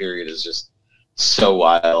time period is just so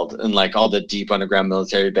wild. And like all the deep underground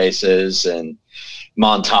military bases and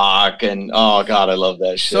Montauk and oh God, I love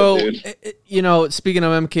that shit, dude. Speaking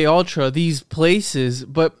of MK Ultra, these places,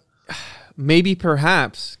 but maybe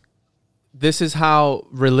perhaps this is how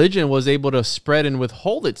religion was able to spread and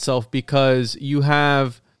withhold itself, because you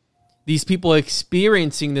have these people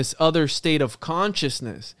experiencing this other state of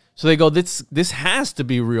consciousness. So they go, this has to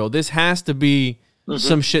be real. This has to be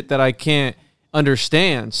some shit that I can't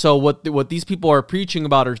understand. So what these people are preaching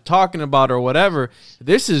about or talking about or whatever,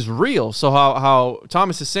 this is real. So how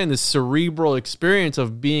Thomas is saying, this cerebral experience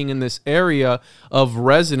of being in this area of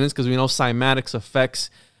resonance, because we know cymatics affects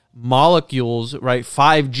molecules, right?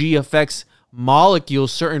 5G affects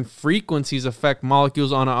molecules. Certain frequencies affect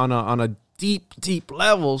molecules on a deep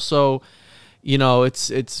level. So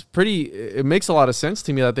it's pretty. It makes a lot of sense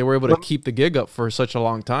to me that they were able to keep the gig up for such a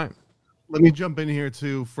long time. Let me jump in here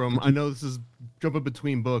too. I know this is jumping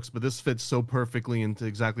between books, but this fits so perfectly into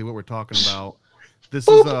exactly what we're talking about. This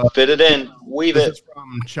is fit it in, weave it. This is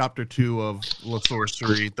from chapter 2 of La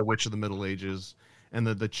Sorcery, The Witch of the Middle Ages. And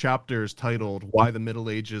the chapter is titled "Why the Middle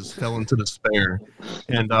Ages Fell into Despair."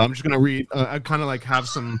 And I'm just gonna read. I kind of like have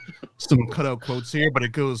some cutout quotes here, but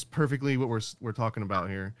it goes perfectly what we're talking about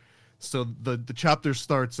here. So the chapter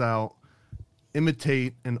starts out: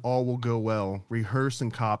 imitate, and all will go well. Rehearse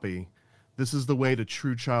and copy. This is the way to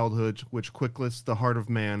true childhood, which quicklets the heart of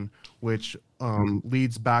man, which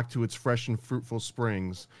leads back to its fresh and fruitful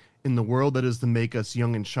springs. In the world that is to make us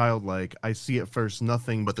young and childlike, I see at first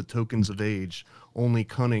nothing but the tokens of age, only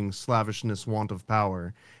cunning, slavishness, want of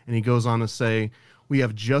power. And he goes on to say, we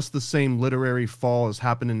have just the same literary fall as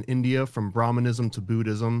happened in India from Brahmanism to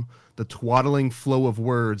Buddhism, the twaddling flow of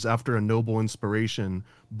words after a noble inspiration,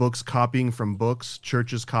 books copying from books,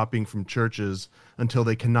 churches copying from churches, until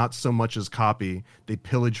they cannot so much as copy, they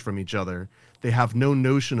pillage from each other. They have no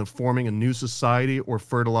notion of forming a new society or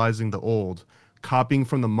fertilizing the old. Copying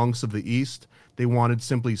from the monks of the East, they wanted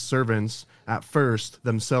simply servants, at first,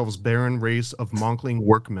 themselves barren race of monkling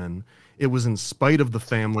workmen. It was in spite of the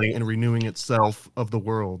family and renewing itself of the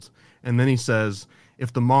world. And then he says,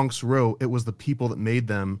 if the monks wrote it was the people that made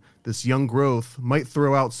them, this young growth might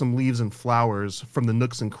throw out some leaves and flowers from the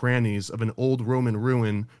nooks and crannies of an old Roman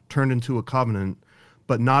ruin turned into a covenant,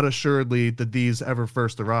 but not assuredly did these ever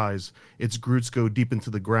first arise. Its roots go deep into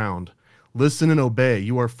the ground. Listen and obey.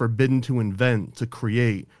 You are forbidden to invent, to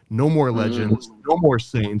create. No more legends, no more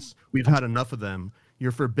saints. We've had enough of them.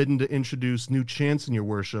 You're forbidden to introduce new chants in your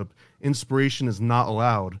worship. Inspiration is not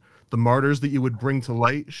allowed. The martyrs that you would bring to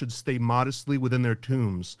light should stay modestly within their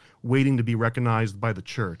tombs, waiting to be recognized by the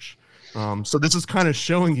church. So this is kind of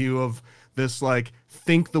showing you of this, like,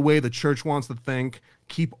 think the way the church wants to think.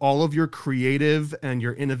 Keep all of your creative and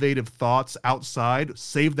your innovative thoughts outside.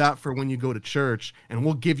 Save that for when you go to church, and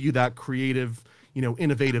we'll give you that creative,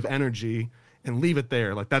 innovative energy, and leave it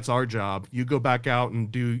there. Like, that's our job. You go back out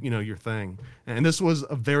and do, your thing. And this was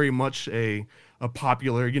a very much a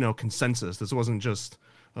popular, consensus. This wasn't just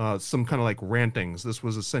some kind of like rantings. This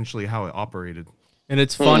was essentially how it operated. And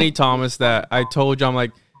it's funny, Thomas, that I told you, I'm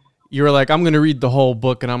like, you were like, I'm going to read the whole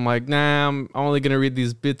book. And I'm like, nah, I'm only going to read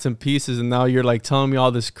these bits and pieces. And now you're like telling me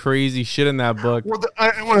all this crazy shit in that book. Well,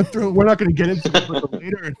 I want to throw, we're not going to get into it, but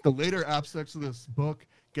the later aspects of this book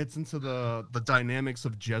gets into the dynamics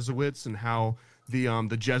of Jesuits and how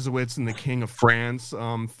the Jesuits and the King of France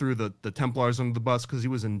threw the Templars under the bus because he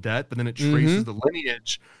was in debt. But then it traces the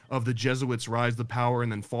lineage of the Jesuits' rise to power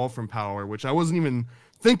and then fall from power, which I wasn't even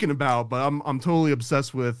thinking about, but I'm totally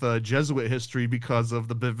obsessed with Jesuit history because of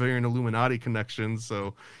the Bavarian Illuminati connections.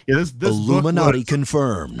 So yeah, this Illuminati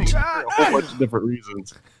confirmed for a whole bunch of different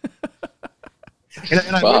reasons.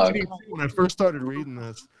 and I when I first started reading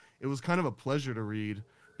this, it was kind of a pleasure to read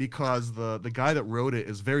because the guy that wrote it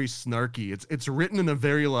is very snarky. It's written in a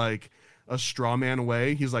very like a straw man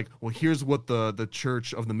way. He's like, well, here's what the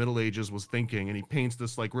Church of the Middle Ages was thinking, and he paints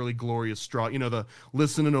this like really glorious straw, the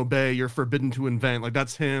listen and obey, you're forbidden to invent. Like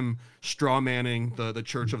that's him straw manning the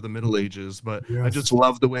Church of the Middle Ages. But Yes. I just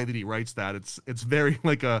love the way that he writes that. It's very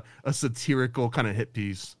like a satirical kind of hit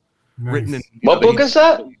piece. Nice. Written in What book is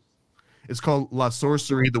that? It's called La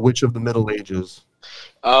Sorcery, the Witch of the Middle Ages.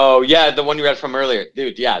 Oh yeah, the one you read from earlier,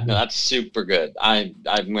 dude. Yeah, no, that's super good. I'm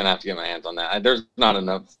gonna have to get my hands on that. There's not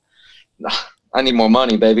enough. I need more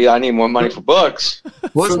money, baby. I need more money for books.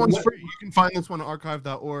 Well, this So one's what- free. You can find this one at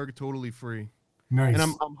archive.org, totally free. Nice. And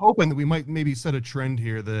I'm hoping that we might maybe set a trend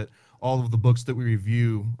here that all of the books that we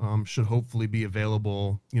review should hopefully be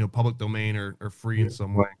available, public domain or free in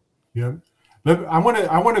some way. Yeah. I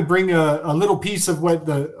want to bring a little piece of what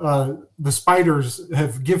the spiders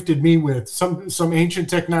have gifted me with, some ancient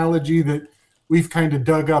technology that we've kind of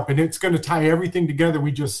dug up, and it's going to tie everything together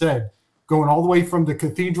we just said, going all the way from the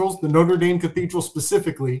cathedrals, the Notre Dame Cathedral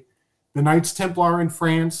specifically, the Knights Templar in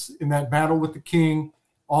France in that battle with the king,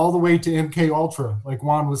 all the way to MK Ultra, like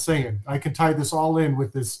Juan was saying. I can tie this all in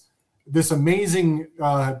with this amazing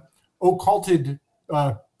occulted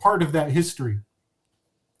part of that history.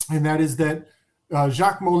 And that is that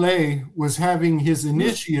Jacques Molay was having his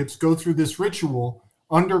initiates go through this ritual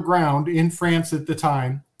underground in France at the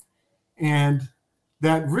time. And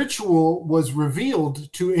that ritual was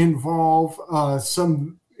revealed to involve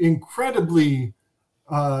some incredibly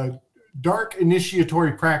dark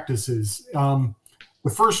initiatory practices. The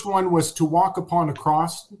first one was to walk upon a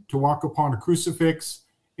cross, to walk upon a crucifix,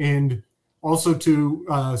 and also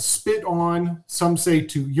to spit on, some say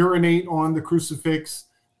to urinate on the crucifix,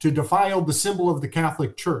 to defile the symbol of the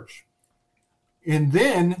Catholic Church. And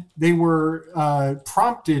then they were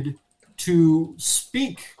prompted to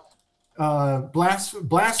speak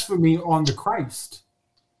blasphemy on the Christ.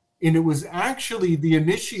 And it was actually the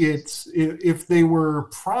initiates, if they were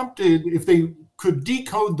prompted, if they could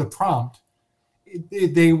decode the prompt,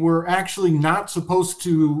 they were actually not supposed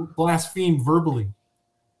to blaspheme verbally.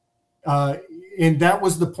 And that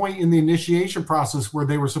was the point in the initiation process where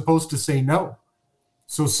they were supposed to say no.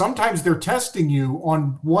 So sometimes they're testing you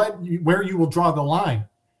on where you will draw the line.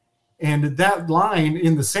 And that line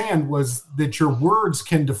in the sand was that your words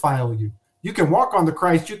can defile you. You can walk on the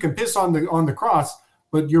Christ, you can piss on the cross,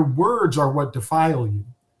 but your words are what defile you.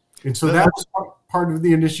 And so that was part of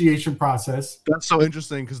the initiation process. That's so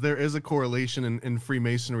interesting because there is a correlation in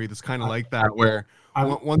Freemasonry that's kind of like that, where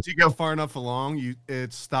once you get far enough along,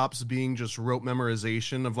 it stops being just rote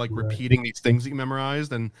memorization of like repeating these things that you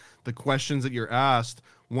memorized, and the questions that you're asked,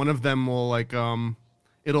 one of them will like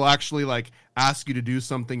it'll actually like ask you to do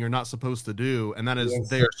something you're not supposed to do, and that is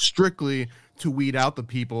there strictly to weed out the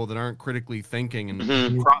people that aren't critically thinking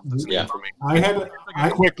and processing information. I had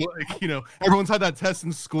a quick, everyone's had that test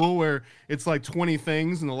in school where it's like 20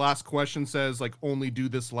 things, and the last question says like only do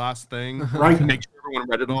this last thing, right? To make sure everyone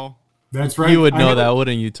read it all. That's right. You would know that,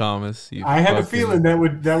 wouldn't you, Thomas? I had a feeling that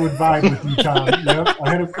would vibe with you, Tom. Yep, I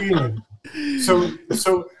had a feeling.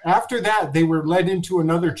 So after that, they were led into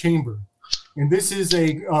another chamber. And this is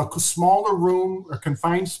a smaller room, a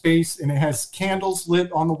confined space, and it has candles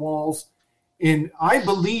lit on the walls. And I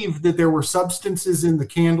believe that there were substances in the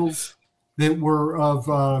candles that were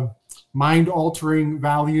of mind-altering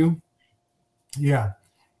value. Yeah.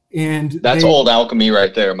 And that's old alchemy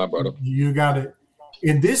right there, my brother. You got it.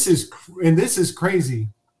 And this is crazy.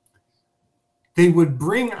 They would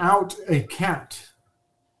bring out a cat,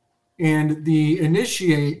 and the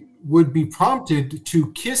initiate would be prompted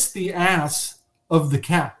to kiss the ass of the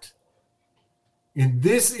cat. And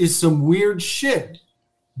this is some weird shit,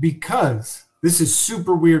 because this is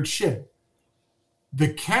super weird shit.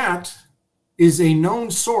 The cat is a known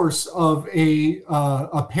source of a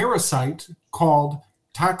parasite called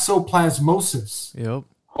toxoplasmosis. Yep.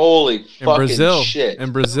 Holy fucking Brazil, shit.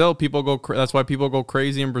 In Brazil, people go that's why people go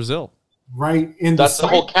crazy in Brazil. Right. That's the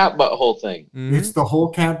whole cat butthole thing. Mm-hmm. It's the whole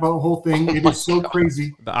cat butthole thing. It is so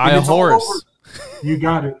crazy. The eye of Horus. You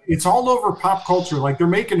got it. It's all over pop culture. Like they're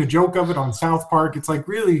making a joke of it on South Park. It's like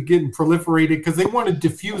really getting proliferated because they want to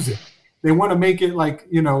diffuse it. They want to make it like,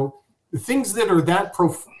 the things that are that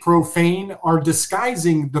profane are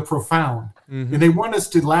disguising the profound. Mm-hmm. And they want us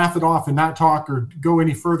to laugh it off and not talk or go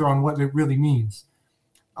any further on what it really means.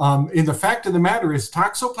 And the fact of the matter is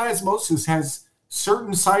toxoplasmosis has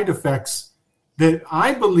certain side effects that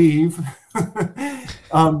I believe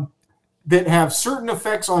that have certain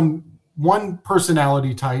effects on one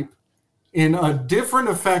personality type and a different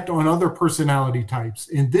effect on other personality types.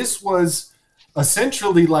 And this was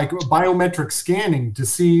essentially like biometric scanning to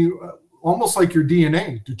see almost like your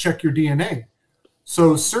DNA, to check your DNA.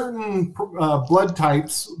 So certain blood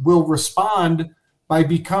types will respond by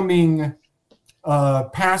becoming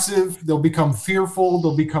passive. They'll become fearful.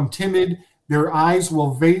 They'll become timid. Their eyes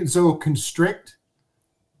will vasoconstrict.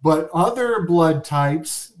 But other blood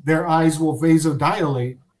types, their eyes will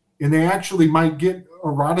vasodilate, and they actually might get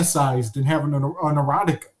eroticized and have an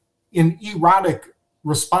erotic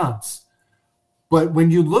response. But when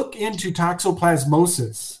you look into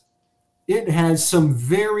toxoplasmosis, it has some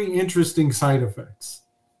very interesting side effects.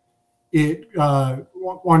 It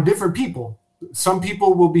on different people. Some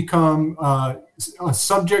people will become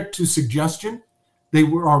subject to suggestion. They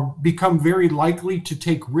become very likely to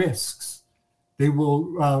take risks. They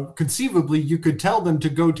will conceivably, you could tell them to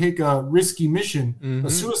go take a risky mission, a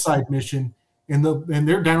suicide mission, and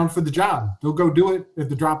they're down for the job. They'll go do it at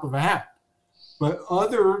the drop of a hat. But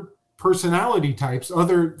other personality types,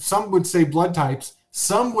 some would say blood types,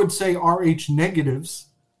 some would say Rh negatives,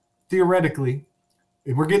 theoretically.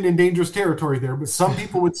 And we're getting in dangerous territory there, but some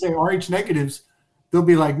people would say Rh negatives. They'll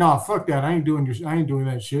be like, "Nah, fuck that. I ain't doing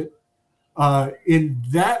that shit." And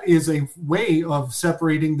that is a way of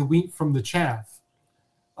separating the wheat from the chaff.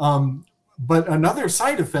 But another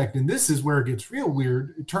side effect, and this is where it gets real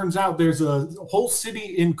weird. It turns out there's a whole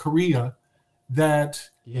city in Korea that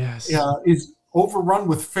is overrun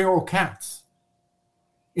with feral cats.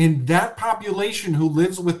 In that population who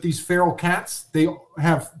lives with these feral cats, they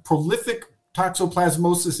have prolific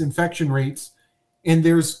toxoplasmosis infection rates, and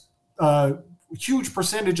there's a huge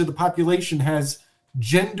percentage of the population has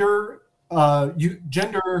gender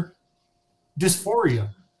dysphoria.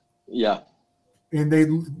 Yeah. And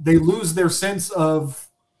they lose their sense of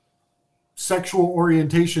sexual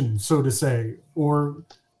orientation, so to say, or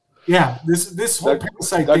this whole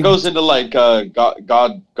parasite that thing goes into like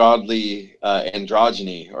godly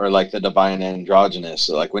androgyny, or like the divine androgynous.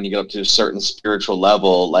 So like when you get up to a certain spiritual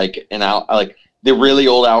level, like like the really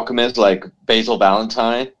old alchemists, like Basil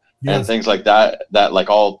Valentine and things like that like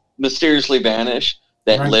all mysteriously vanish.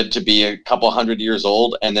 That live to be a couple hundred years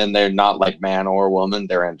old, and then they're not like man or woman,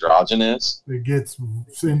 they're androgynous. It gets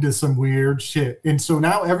into some weird shit. And so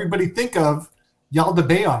now everybody think of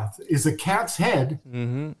Yaldabaoth is a cat's head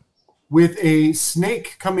with a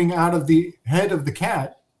snake coming out of the head of the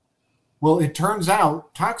cat. Well, it turns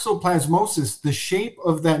out toxoplasmosis, the shape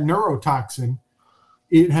of that neurotoxin,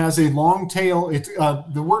 it has a long tail. It's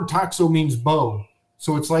the word toxo means bow.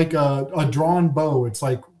 So it's like a drawn bow. It's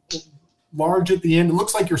like large at the end. It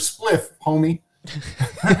looks like your spliff, homie.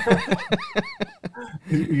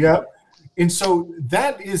 Yep. And so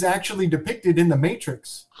that is actually depicted in the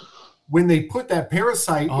Matrix when they put that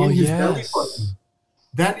parasite in his belly button.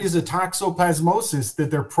 That is a toxoplasmosis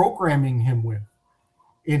that they're programming him with.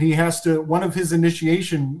 And he has to, one of his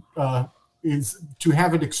initiation is to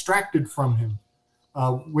have it extracted from him.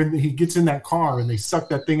 When he gets in that car and they suck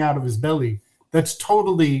that thing out of his belly, that's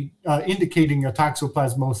totally indicating a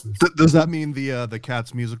toxoplasmosis. Does that mean the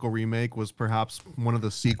Cats musical remake was perhaps one of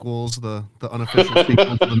the sequels, the unofficial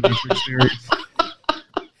sequel to the Matrix series?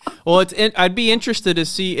 Well, I'd be interested to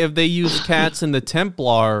see if they use cats in the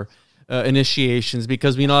Templar initiations,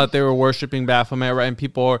 because we know that they were worshiping Baphomet, right? And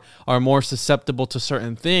people are more susceptible to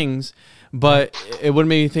certain things. But it would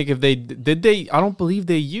make me think if they I don't believe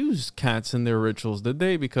they used cats in their rituals, did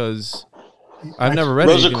they? Because I've never read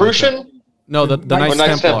Rosicrucian? Like no, the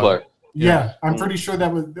Knights Templar. Yeah, I'm pretty sure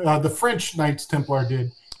that was the French Knights Templar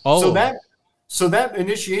did. Oh, so that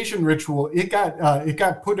initiation ritual, it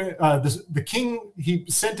got put in. The king, he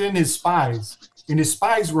sent in his spies, and his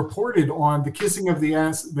spies reported on the kissing of the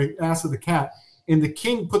ass of the cat, and the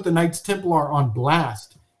king put the Knights Templar on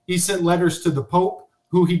blast. He sent letters to the Pope,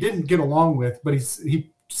 who he didn't get along with, but he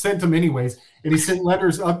sent them anyways, and he sent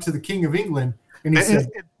letters up to the King of England, and he said.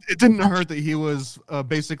 It didn't hurt that he was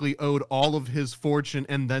basically owed all of his fortune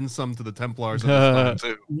and then some to the Templars at this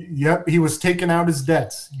time, too. Yep, he was taking out his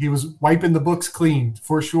debts. He was wiping the books clean,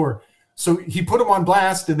 for sure. So he put them on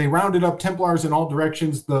blast, and they rounded up Templars in all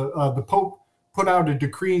directions. The Pope put out a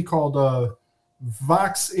decree called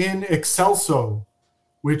Vox in Excelso,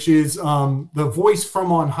 which is the voice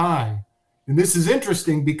from on high. And this is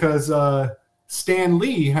interesting because Stan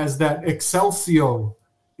Lee has that Excelsior.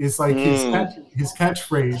 It's like his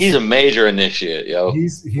catchphrase. He's a major initiate, yo.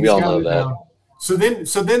 We all know that. Down. So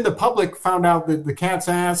then the public found out that the cat's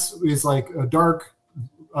ass is like a dark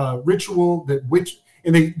ritual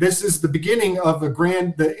this is the beginning of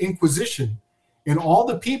the Inquisition, and all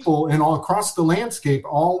the people and all across the landscape,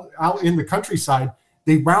 all out in the countryside,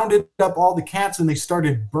 they rounded up all the cats and they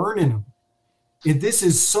started burning them. And this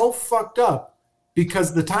is so fucked up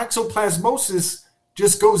because the toxoplasmosis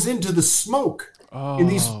just goes into the smoke. And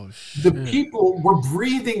the shit. people were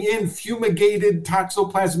breathing in fumigated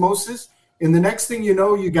toxoplasmosis. And the next thing you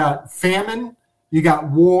know, you got famine, you got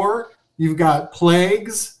war, you've got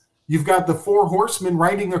plagues, you've got the four horsemen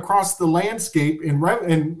riding across the landscape, and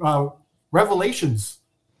revelations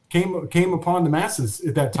came upon the masses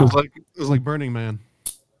at that time. It was like Burning Man.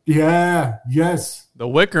 Yeah. Yes. The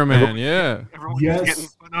Wicker Man. Yeah. Everyone was getting,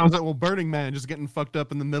 I was like, well, Burning Man, just getting fucked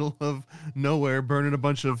up in the middle of nowhere, burning a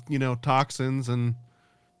bunch of toxins, and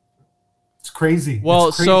it's crazy. Well,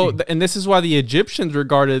 it's crazy. And this is why the Egyptians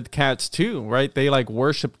regarded cats too, right? They like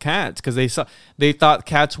worshiped cats because they thought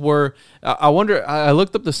cats were. I wonder. I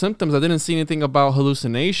looked up the symptoms. I didn't see anything about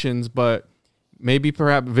hallucinations, but maybe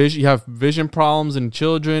perhaps you have vision problems in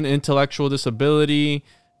children, intellectual disability,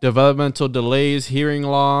 developmental delays, hearing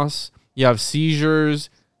loss. You have seizures,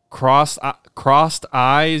 crossed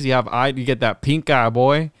eyes. You get that pink eye,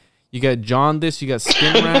 boy. You get jaundice. You get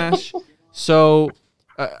skin rash. So.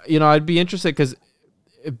 I'd be interested because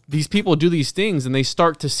these people do these things and they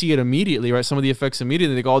start to see it immediately, right? Some of the effects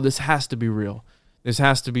immediately. They go, oh, this has to be real. This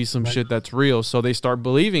has to be some shit that's real. So they start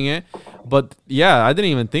believing it. But yeah, I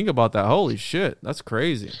didn't even think about that. Holy shit. That's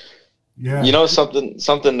crazy. Yeah. Something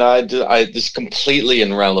that I just completely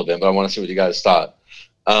irrelevant, but I want to see what you guys thought.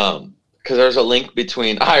 Because there's a link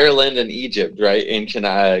between Ireland and Egypt, right? Ancient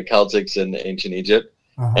Celtics and ancient Egypt.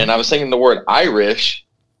 Uh-huh. And I was thinking the word Irish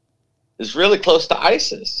is really close to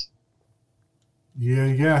ISIS.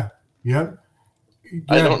 Yeah. I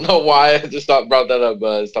don't know why. I just brought that up.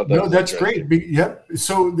 That's great. Yep.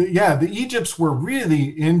 So the Egypts were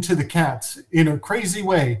really into the cats in a crazy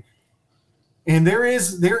way, and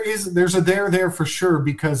there's a there for sure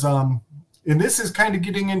because and this is kind of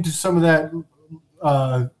getting into some of that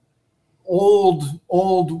old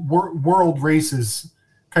world races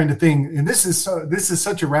kind of thing, and this is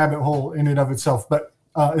such a rabbit hole in and of itself, but.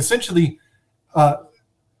 Essentially,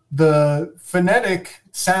 the phonetic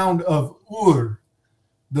sound of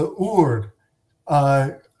the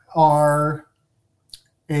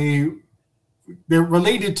they're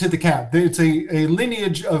related to the cat. It's a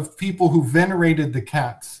lineage of people who venerated the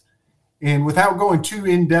cats. And without going too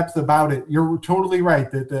in depth about it, you're totally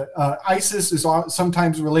right that the ISIS is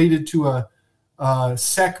sometimes related to a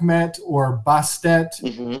Sekhmet or Bastet,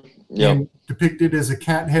 and depicted as a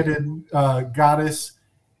cat-headed goddess.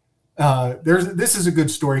 This is a good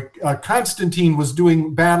story. Constantine was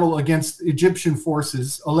doing battle against Egyptian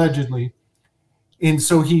forces, allegedly. And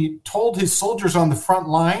so he told his soldiers on the front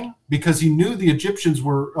line, because he knew the Egyptians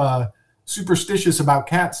were superstitious about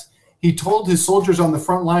cats, he told his soldiers on the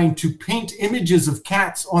front line to paint images of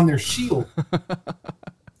cats on their shield.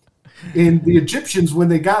 And the Egyptians, when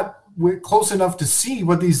they got close enough to see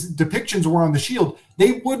what these depictions were on the shield,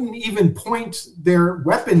 they wouldn't even point their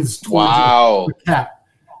weapons towards the cat.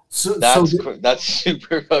 So that's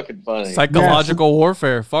super fucking funny. Psychological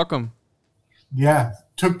warfare. Fuck them. Yeah,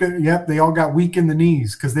 they all got weak in the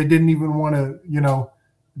knees because they didn't even want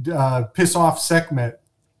to, piss off Sekhmet.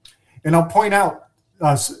 And I'll point out,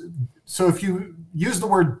 so if you use the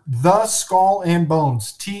word the skull and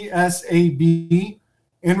bones, TSAB,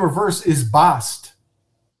 in reverse is Bast.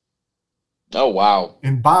 Oh wow!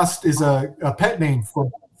 And Bast is a pet name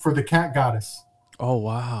for the cat goddess. Oh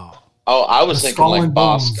wow! Oh, I was thinking like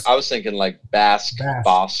Basque. Bones. I was thinking like Basque,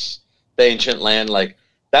 the ancient land. Like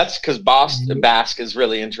that's because Basque is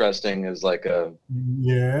really interesting. Is like a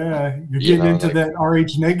you're getting into that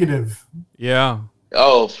Rh negative. Yeah.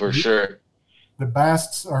 Oh, for sure. The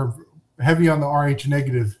Basques are heavy on the Rh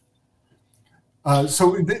negative.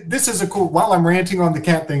 So this is a cool. While I'm ranting on the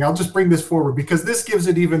cat thing, I'll just bring this forward because this gives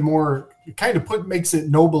it even more. It kind of makes it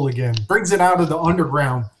noble again. Brings it out of the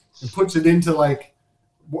underground and puts it into like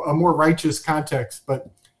a more righteous context. But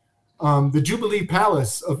the Jubilee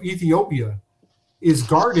Palace of Ethiopia is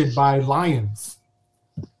guarded by lions,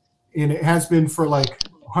 and it has been for like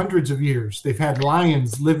hundreds of years. They've had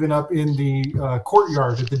lions living up in the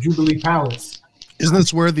courtyard at the Jubilee Palace. Isn't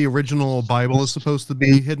this where the original Bible is supposed to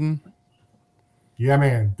be hidden? Yeah,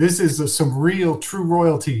 man. This is some real, true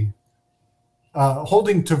royalty,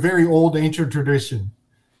 holding to very old, ancient tradition.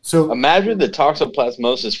 So imagine the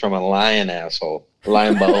toxoplasmosis from a lion asshole,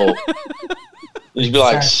 lion butthole. You'd be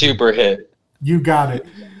like super hit. You got it.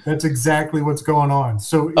 That's exactly what's going on.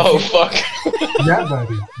 So, fuck. Yeah,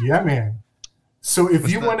 buddy. Yeah, man. So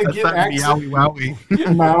if you want to get access, Meowie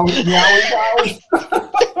wowie.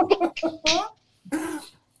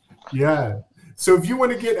 Yeah. So if you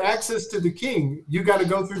want to get access to the king, you got to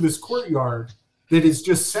go through this courtyard that is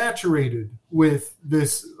just saturated with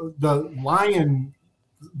the lion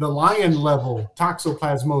level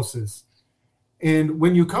toxoplasmosis. And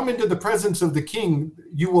when you come into the presence of the king,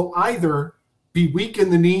 you will either be weak in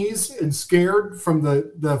the knees and scared from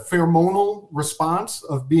the pheromonal response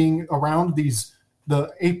of being around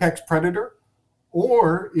the apex predator,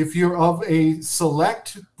 or if you're of a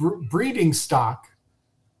select breeding stock,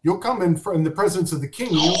 you'll come in the presence of the king.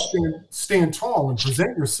 You'll stand tall and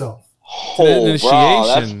present yourself. Oh, bro,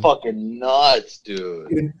 that's fucking nuts,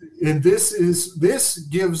 dude. And this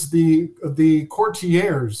gives the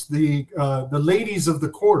courtiers, the ladies of the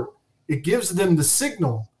court, it gives them the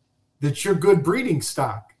signal that you're good breeding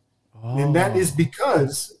stock. Oh. And that is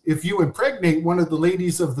because if you impregnate one of the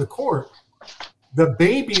ladies of the court, the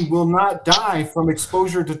baby will not die from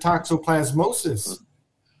exposure to toxoplasmosis.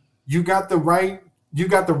 You got the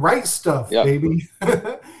right stuff, yep. Baby.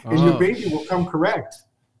 And your baby will come correct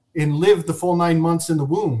and live the full 9 months in the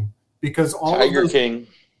womb, because Tiger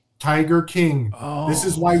King. Oh. This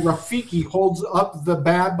is why Rafiki holds up the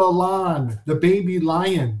Babylon, the baby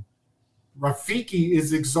lion. Rafiki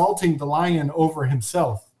is exalting the lion over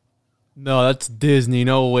himself. No, that's Disney.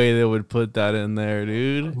 No way they would put that in there,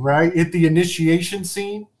 dude. Right? At the initiation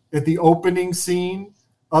scene, at the opening scene,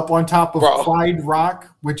 up on top of Clyde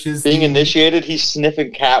Rock, which is being initiated, he's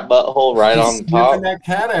sniffing cat butthole right on top. Sniffing that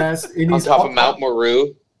cat ass. And on top of Mount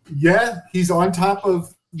Meru. Yeah, he's on top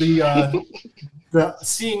of the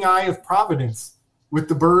seeing eye of Providence, with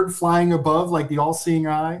the bird flying above like the all-seeing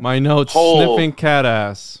eye. My notes, sniffing cat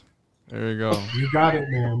ass. There you go. You got it,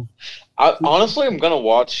 man. Honestly, I'm gonna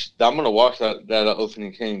watch that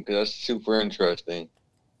opening scene because that's super interesting.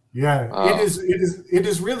 Yeah, it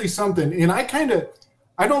is really something. And I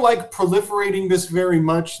don't like proliferating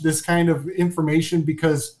this kind of information,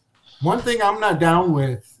 because one thing I'm not down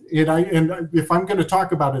with, and if I'm going to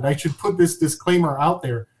talk about it, I should put this disclaimer out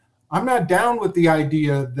there. I'm not down with the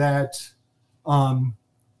idea that,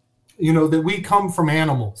 that we come from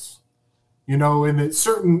animals, and that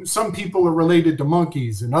some people are related to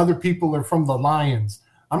monkeys and other people are from the lions.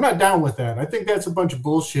 I'm not down with that. I think that's a bunch of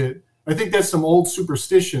bullshit. I think that's some old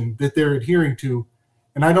superstition that they're adhering to.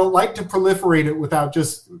 And I don't like to proliferate it without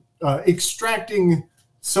just extracting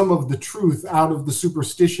some of the truth out of the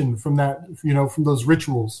superstition from that, from those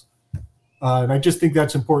rituals. And I just think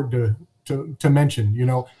that's important to mention.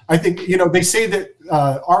 I think, they say that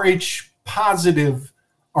Rh positive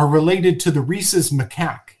are related to the rhesus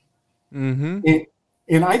macaque. Mm-hmm.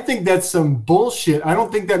 And I think that's some bullshit. I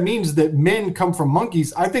don't think that means that men come from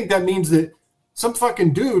monkeys. I think that means that some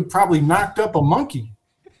fucking dude probably knocked up a monkey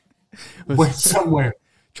somewhere.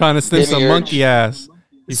 Trying to sniff some monkey ass.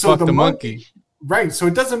 He fucked the monkey. Right. So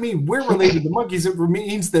it doesn't mean we're related to monkeys. It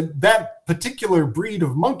means that particular breed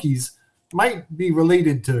of monkeys might be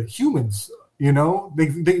related to humans.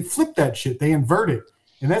 They flip that shit. They invert it.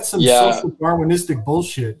 And that's some social Darwinistic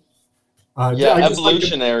bullshit.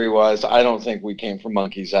 Evolutionary-wise, I don't think we came from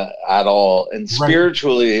monkeys at all. And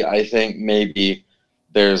spiritually, I think maybe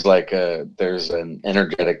there's an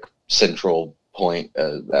energetic central point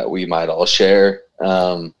that we might all share.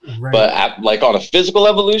 But on a physical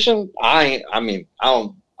evolution, I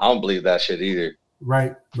don't believe that shit either.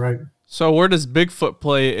 Right. So where does Bigfoot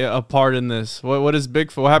play a part in this? What is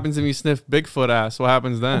Bigfoot? What happens if you sniff Bigfoot ass? What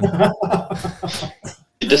happens then?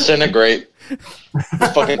 You disintegrate.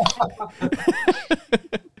 Fucking.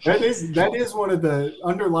 That is one of the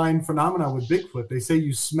underlying phenomena with Bigfoot. They say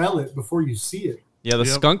you smell it before you see it. Yeah, the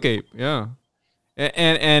skunk ape. Yeah.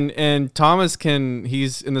 And Thomas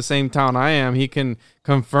he's in the same town I am. He can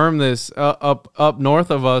confirm this. Up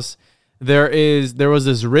north of us, there was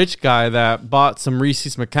this rich guy that bought some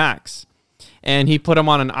rhesus macaques, and he put them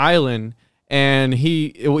on an island. And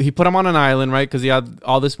he put them on an island, right? Because he had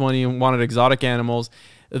all this money and wanted exotic animals.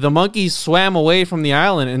 The monkeys swam away from the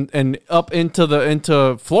island and up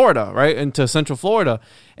into Florida, right? Into Central Florida.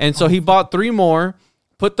 And so he bought 3 more.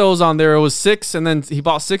 Put those on there. It was 6, and then he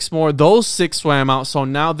bought 6 more. Those 6 swam out. So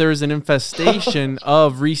now there's an infestation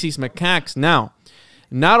of rhesus macaques. Now,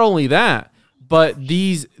 not only that, but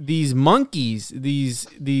these monkeys, these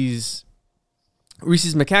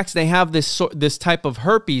rhesus macaques, they have this type of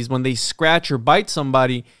herpes when they scratch or bite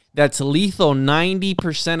somebody that's lethal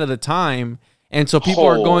 90% of the time. And so people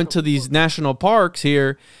are going to these national parks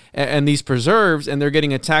here and these preserves, and they're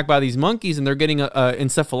getting attacked by these monkeys, and they're getting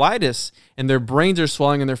encephalitis, and their brains are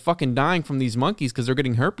swelling, and they're fucking dying from these monkeys because they're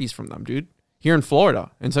getting herpes from them, dude. Here in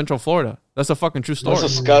Florida, in Central Florida. That's a fucking true story.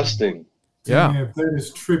 That's disgusting. Yeah. Damn, that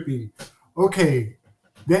is trippy. Okay.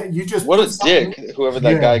 What a dick. Whoever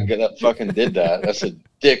that guy fucking did that. That's a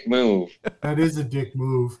dick move. That is a dick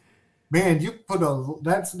move. Man, you put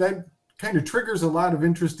that kind of triggers a lot of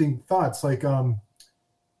interesting thoughts, like the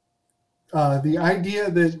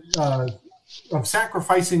idea that of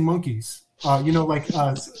sacrificing monkeys like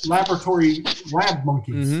laboratory lab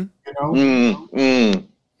monkeys,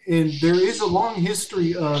 And there is a long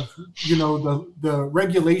history of, the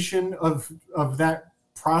regulation of that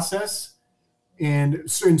process. And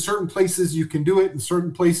so in certain places you can do it, in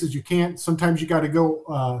certain places you can't. Sometimes you got to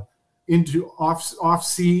go into off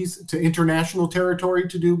seas to international territory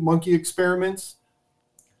to do monkey experiments.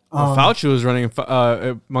 Fauci was running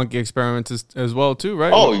monkey experiments as well too,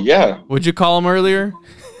 right? Oh yeah. What'd you call him earlier?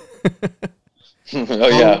 Oh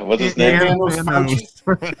yeah, what's his name? Thanos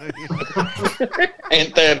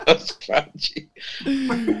And Thanos Fauci.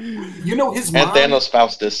 His mom. And Thanos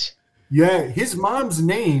Faustus. Yeah, his mom's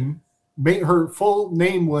name, her full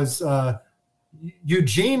name was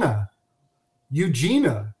Eugenia,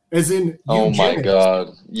 as in Oh eugenics. my god.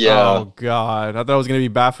 Yeah. Oh god, I thought it was gonna be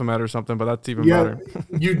Baphomet or something, but that's even better.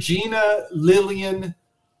 Eugenia Lillian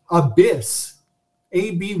Abyss,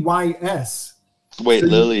 Abyss. Wait,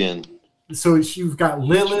 Lillian. So you've got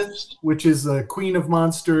Lilith, which is the queen of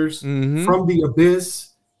monsters from the abyss,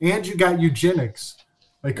 and you got eugenics.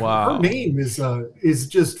 Like her name is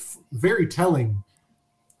just very telling.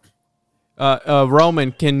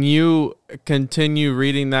 Roman, can you continue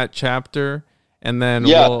reading that chapter, and then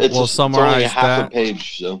we'll summarize it's only half that a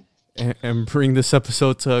page, so. and bring this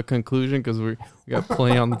episode to a conclusion because we got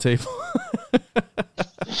plenty on the table.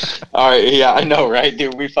 All right, yeah, I know, right,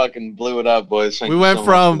 dude? We fucking blew it up, boys. We went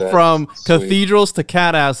from cathedrals to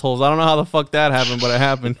cat assholes. I don't know how the fuck that happened, but it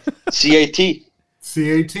happened. CAT.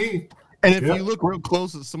 And if you look real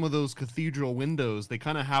close at some of those cathedral windows, they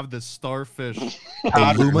kind of have this starfish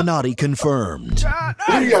pattern. Illuminati confirmed.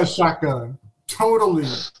 Yeah, shotgun. Totally.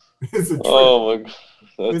 It's a trick. Oh my god.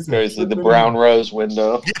 That's crazy. The brown rose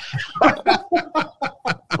window.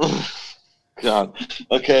 God.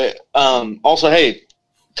 Okay. Also, hey,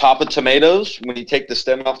 top of tomatoes, when you take the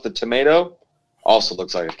stem off the tomato, also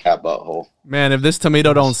looks like a cat butthole. Man, if this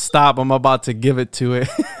tomato don't stop, I'm about to give it to it.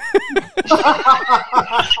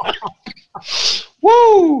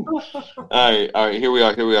 Woo! All right, here we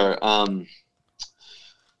are.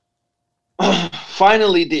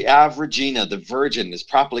 Finally, the Avragina, the Virgin, is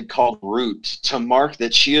properly called Root to mark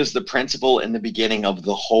that she is the principle in the beginning of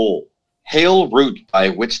the whole. Hail Root, by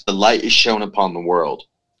which the light is shone upon the world.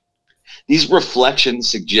 These reflections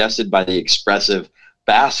suggested by the expressive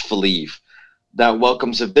bas-relief that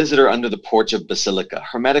welcomes a visitor under the porch of Basilica,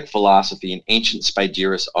 Hermetic philosophy, and ancient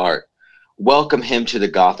Spigyrus art. Welcome him to the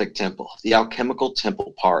Gothic temple, the alchemical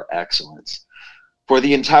temple par excellence. For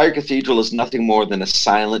the entire cathedral is nothing more than a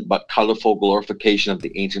silent but colorful glorification of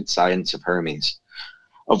the ancient science of Hermes,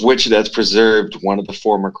 of which it has preserved one of the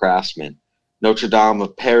former craftsmen. Notre Dame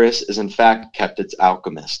of Paris is in fact kept its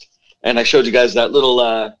alchemist. And I showed you guys that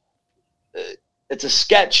little, it's a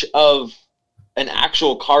sketch of an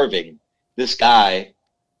actual carving. This guy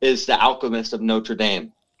is the alchemist of Notre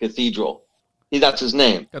Dame Cathedral. That's his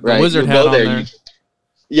name. Got the wizard hat on there.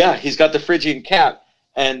 Yeah, he's got the Phrygian cap.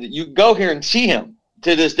 And you go here and see him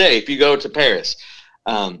to this day if you go to Paris.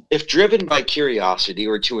 If driven by curiosity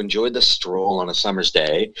or to enjoy the stroll on a summer's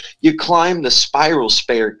day, you climb the spiral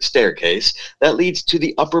staircase that leads to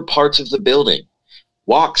the upper parts of the building.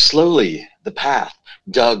 Walk slowly the path,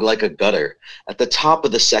 dug like a gutter, at the top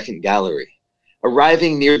of the second gallery.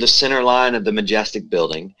 Arriving near the center line of the majestic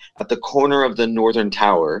building, at the corner of the northern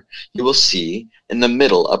tower, you will see, in the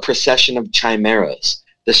middle, a procession of chimeras,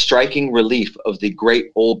 the striking relief of the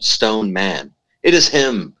great old stone man. It is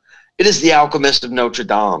him. It is the alchemist of Notre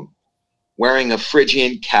Dame, wearing a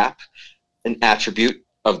Phrygian cap, an attribute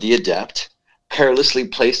of the adept, carelessly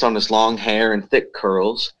placed on his long hair and thick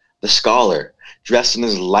curls. The scholar, dressed in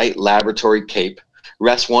his light laboratory cape,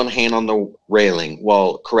 rests one hand on the railing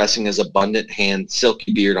while caressing his abundant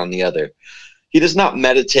silky beard on the other. He does not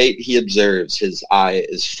meditate, he observes. His eye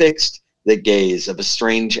is fixed, the gaze of a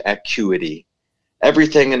strange acuity.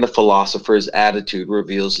 Everything in the philosopher's attitude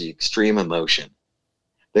reveals the extreme emotion.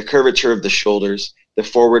 The curvature of the shoulders, the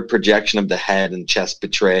forward projection of the head and chest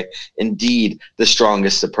betray, indeed, the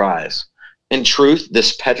strongest surprise. In truth,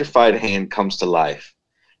 this petrified hand comes to life.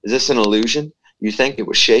 Is this an illusion? You think it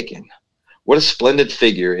was shaking. What a splendid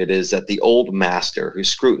figure it is that the old master who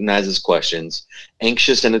scrutinizes questions,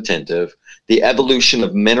 anxious and attentive, the evolution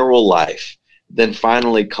of mineral life, then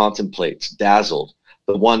finally contemplates, dazzled,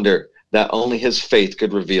 the wonder that only his faith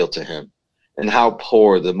could reveal to him, and how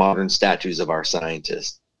poor the modern statues of our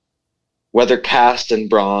scientists. Whether cast in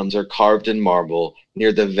bronze or carved in marble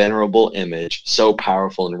near the venerable image, so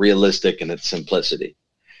powerful and realistic in its simplicity.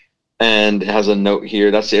 And it has a note here.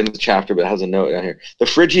 That's the end of the chapter, but it has a note down here. The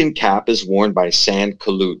Phrygian cap is worn by San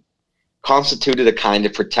Calut, constituted a kind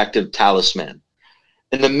of protective talisman.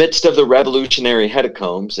 In the midst of the revolutionary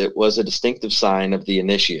hecatombs, it was a distinctive sign of the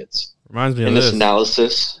initiates. Reminds me of In this this.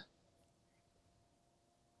 analysis,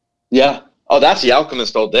 yeah. Oh, that's the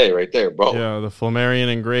alchemist all day, right there, bro. Yeah, the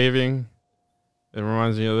Flammarion engraving. It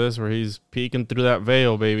reminds me of this, where he's peeking through that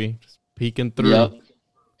veil, baby, just peeking through. Yep.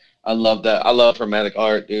 I love that. I love hermetic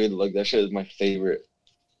art, dude. Like that shit is my favorite.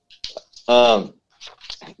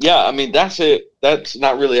 Yeah, I mean that's it. That's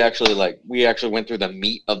not really actually like we actually went through the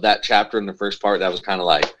meat of that chapter in the first part. That was kind of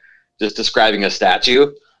like just describing a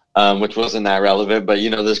statue, which wasn't that relevant. But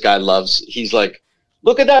you know, this guy he's like,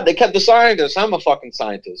 look at that. They kept the scientist. I'm a fucking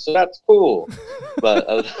scientist, so that's cool. But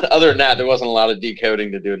other than that, there wasn't a lot of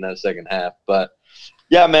decoding to do in that second half. But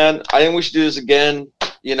yeah, man, I think we should do this again.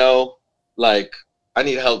 You know, like I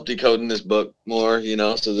need help decoding this book more. You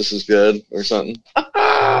know, so this is good or something.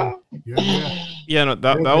 Yeah, no,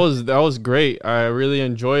 that was great. I really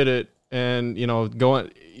enjoyed it, and you know,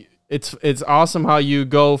 it's awesome how you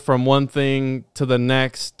go from one thing to the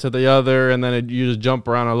next to the other, and then you just jump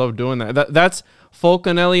around. I love doing that. That's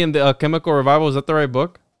Fulcanelli and the Chemical Revival. Is that the right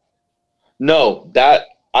book? No,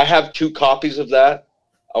 that I have 2 copies of that.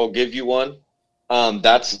 I'll give you one.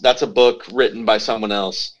 That's a book written by someone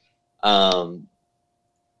else. Don't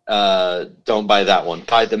buy that one.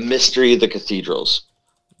 Buy The Mystery of the Cathedrals.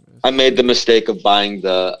 I made the mistake of buying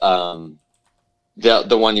the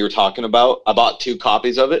one you were talking about. I bought 2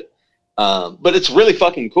 copies of it. But it's really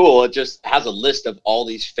fucking cool. It just has a list of all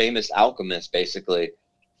these famous alchemists, basically,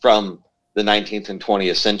 from the 19th and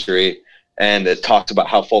 20th century. And it talks about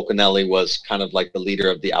how Fulcanelli was kind of like the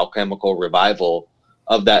leader of the alchemical revival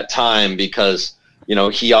of that time because, you know,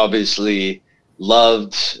 he obviously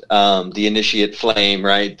loved the initiate flame,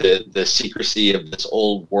 right? The secrecy of this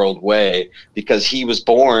old world way, because he was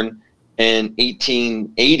born in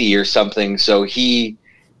 1880 or something. So he,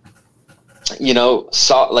 you know,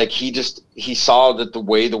 saw that the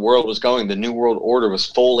way the world was going, the New World Order was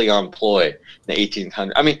fully on ploy in the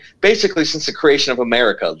 1800s. I mean, basically since the creation of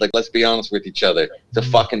America, like, let's be honest with each other, it's a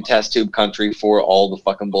fucking test tube country for all the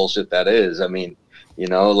fucking bullshit that is. I mean, you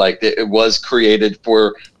know, like it was created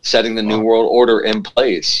for setting the New World Order in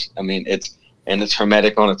place. I mean, it's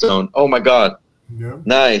hermetic on its own. Oh my God. Yeah.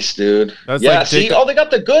 Nice, dude. That's yeah, like see, they got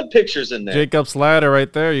the good pictures in there. Jacob's ladder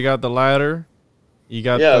right there. You got the ladder. You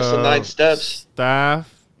got so 9 steps.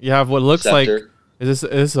 Staff. You have what looks Scepter. like. Is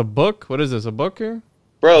this a book? What is this? A book here?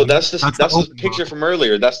 Bro, that's the picture book. from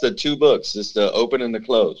earlier. That's the 2 books. It's the open and the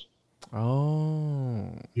close. Oh.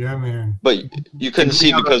 Yeah, man. But you couldn't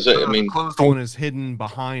see because I mean, the closed one is hidden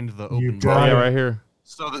behind the open book. got Yeah, it. right here.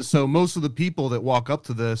 So most of the people that walk up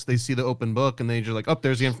to this, they see the open book and they just like, oh,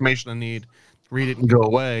 there's the information I need. Read it and go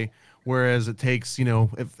away. Whereas it takes, you know,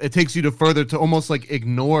 it takes you to almost like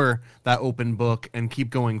ignore that open book and keep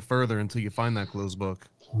going further until you find that closed book.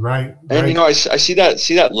 Right. and you know, I see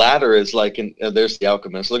that ladder is like, there's the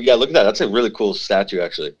alchemist. Look at that. That's a really cool statue,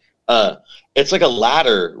 actually. It's like a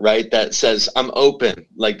ladder, right? That says, I'm open.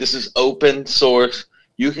 Like, this is open source.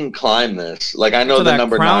 You can climb this. Like, I know So the that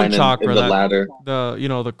number crown 9 chakra, in the that- ladder.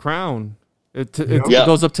 The crown. It Yeah.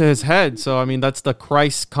 goes up to his head. So I mean, that's the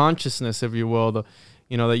Christ consciousness, if you will.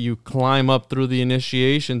 That you climb up through the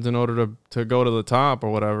initiations in order to go to the top or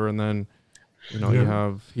whatever, and then you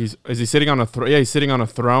have is he sitting on a throne? Yeah, he's sitting on a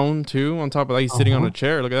throne too. On top of that, he's sitting on a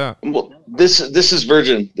chair. Look at that. Well, this is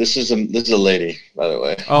Virgin. This is a lady, by the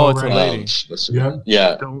way. Oh, it's a Alright. lady.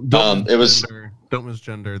 Yeah. Don't it was. don't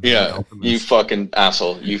misgender. The Yeah, alchemist. you fucking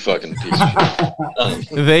asshole. You fucking piece of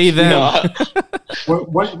shit. They them.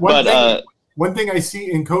 No, One thing I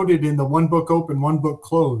see encoded in the 1 book open, 1 book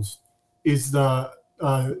closed is there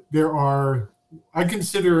are, I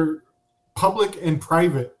consider public and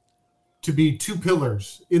private to be 2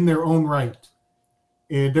 pillars in their own right.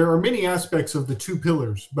 And there are many aspects of the 2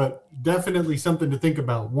 pillars, but definitely something to think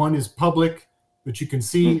about. One is public that you can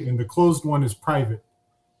see, and the closed one is private.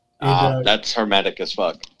 And, that's hermetic as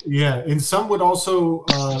fuck. yeah, and some would also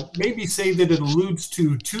maybe say that it alludes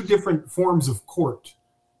to 2 different forms of court.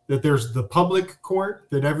 That there's the public court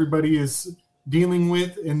that everybody is dealing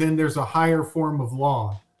with, and then there's a higher form of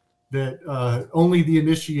law that only the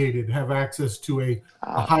initiated have access to a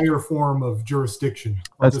higher form of jurisdiction.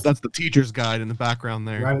 That's the teacher's guide in the background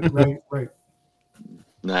there. Right.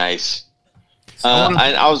 Nice.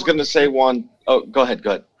 I was gonna say one. Oh, go ahead.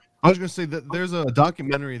 I was going to say that there's a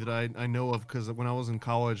documentary that I know of because when I was in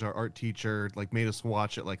college, our art teacher like made us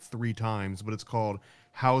watch it like 3 times, but it's called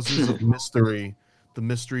Houses of Mystery, The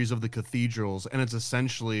Mysteries of the Cathedrals, and it's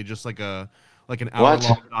essentially just like an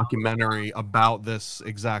hour-long documentary about this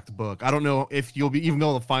exact book. I don't know if you'll be even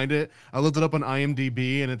able to find it. I looked it up on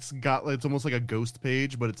IMDb, and it's almost like a ghost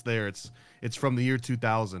page, but it's there. It's from the year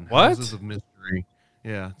 2000. What? Houses of Mystery.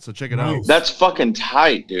 Yeah, so check it out. That's fucking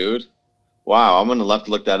tight, dude. Wow, I'm gonna have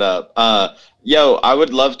to look that up. Yo, I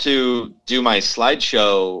would love to do my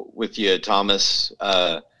slideshow with you, Thomas,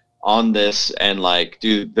 on this and like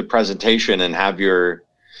do the presentation and have your,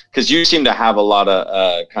 because you seem to have a lot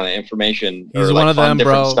of kind of information. He's or, one like, of them,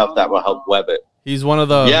 different bro. stuff that will help web it. He's one of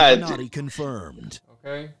the Naughty confirmed.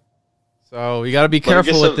 Okay. So you got to be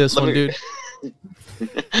careful with this one, dude.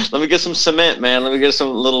 Let me get some cement, man. Let me get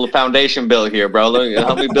some little foundation built here, bro.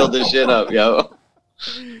 Help me build this shit up, yo.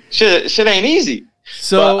 Shit ain't easy.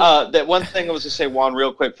 So but, that one thing I was to say, Juan,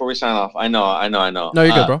 real quick before we sign off. I know. No,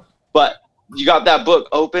 you're good, bro. But you got that book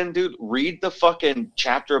open, dude. Read the fucking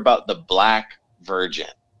chapter about the Black Virgin.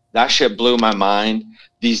 That shit blew my mind.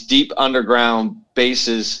 These deep underground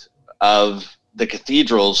bases of the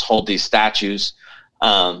cathedrals hold these statues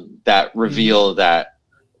that reveal that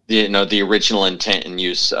the original intent and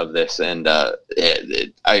use of this, and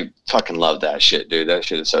I fucking love that shit, dude. That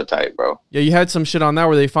shit is so tight, bro. Yeah, you had some shit on that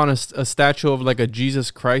where they found a statue of like a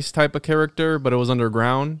Jesus Christ type of character, but it was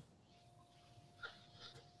underground.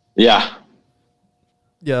 Yeah,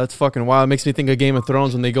 that's fucking wild. It makes me think of Game of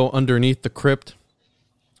Thrones when they go underneath the crypt,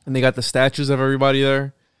 and they got the statues of everybody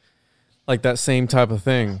there, like that same type of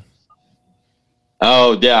thing.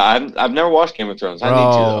 Oh yeah, I've never watched Game of Thrones. I need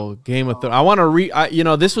to though. Game of Thrones. I want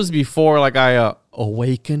to this was before like I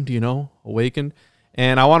awakened,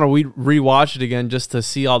 and I want to rewatch it again just to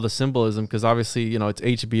see all the symbolism, because obviously it's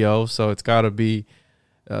HBO, so it's got to be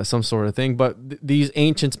some sort of thing. But these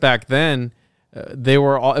ancients back then, it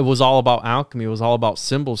was all about alchemy. It was all about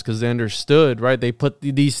symbols, because they understood, right? They put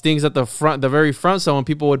these things at the very front, so when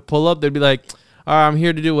people would pull up, they'd be like, "All right, I'm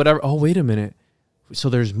here to do whatever." Oh, wait a minute. So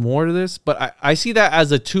there's more to this, but I see that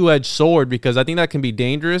as a two-edged sword, because I think that can be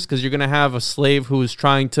dangerous, because you're going to have a slave who's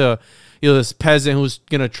trying to, this peasant who's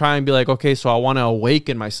going to try and be like, okay, so I want to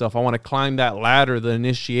awaken myself. I want to climb that ladder, the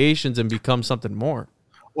initiations, and become something more.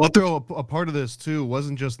 Well, throw a part of this too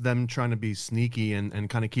wasn't just them trying to be sneaky and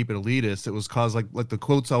kind of keep it elitist. It was cause like the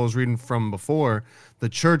quotes I was reading from before, the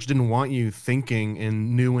church didn't want you thinking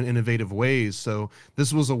in new and innovative ways. So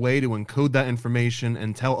this was a way to encode that information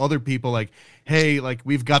and tell other people like, hey, like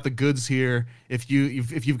we've got the goods here. If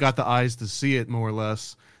you've got the eyes to see it, more or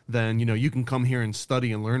less, then you can come here and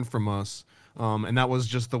study and learn from us. And that was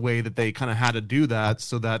just the way that they kind of had to do that,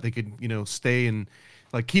 so that they could stay and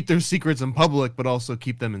like keep their secrets in public, but also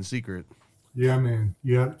keep them in secret. Yeah, man.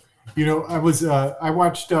 Yeah. I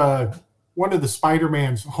watched one of the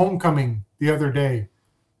Spider-Man's Homecoming the other day,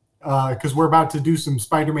 because we're about to do some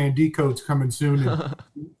Spider-Man decodes coming soon.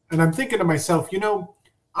 And I'm thinking to myself,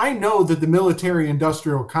 I know that the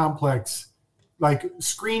military-industrial complex like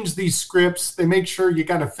screens these scripts. They make sure you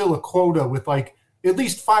got to fill a quota with like at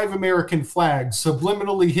least 5 American flags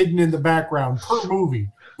subliminally hidden in the background per movie.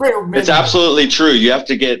 It's absolutely true. You have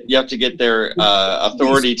to get their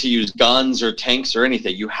authority to use guns or tanks or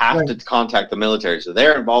anything. You have to contact the military, so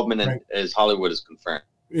their involvement in as Hollywood is confirmed.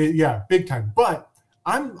 Yeah, big time. But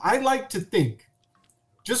I like to think,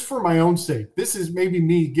 just for my own sake, this is maybe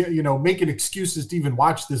me making excuses to even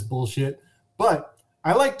watch this bullshit. But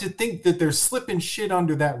I like to think that they're slipping shit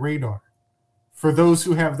under that radar for those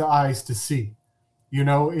who have the eyes to see.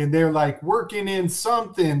 And they're like working in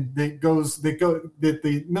something that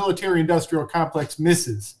the military-industrial complex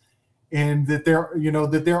misses, and that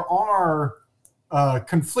there are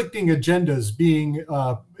conflicting agendas being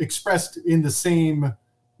expressed in the same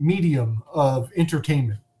medium of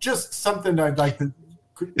entertainment. Just something I'd like to.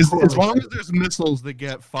 As long as there's missiles that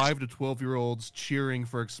get 5 to 12-year-olds cheering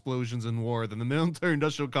for explosions in war, then the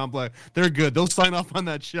military-industrial complex, they're good. They'll sign off on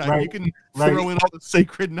that shit. You can throw in all the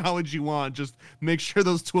sacred knowledge you want. Just make sure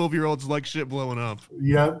those 12-year-olds like shit blowing up.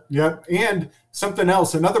 Yep. And something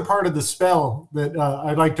else, another part of the spell that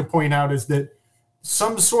I'd like to point out is that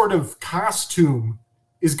some sort of costume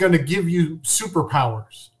is going to give you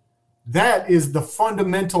superpowers. That is the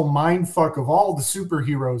fundamental mindfuck of all the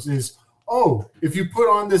superheroes is, if you put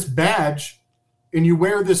on this badge and you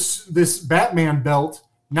wear this Batman belt,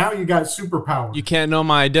 now you got superpower. You can't know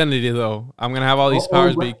my identity, though. I'm going to have all these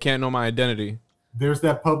powers, but you can't know my identity. There's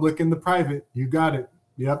that public and the private. You got it.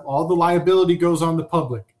 Yep. All the liability goes on the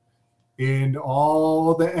public, and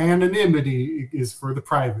all the anonymity is for the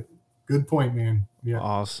private. Good point, man. Yeah.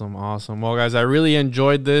 Awesome. Well, guys, I really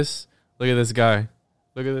enjoyed this. Look at this guy.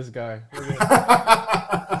 FBI,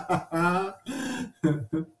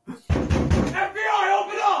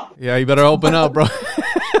 open up! Yeah, you better open up, bro.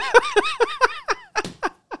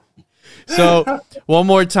 So, one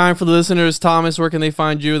more time for the listeners, Thomas, where can they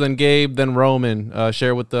find you? Then Gabe, then Roman.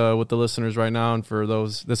 Share with the listeners right now, and for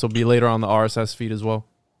those, this will be later on the RSS feed as well.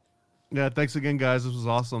 Yeah, thanks again, guys. This was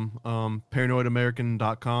awesome.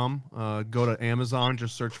 ParanoidAmerican.com. Go to Amazon,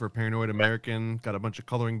 just search for Paranoid American. Got a bunch of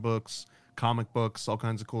coloring books, comic books, all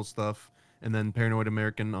kinds of cool stuff. And then Paranoid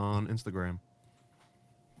American on Instagram.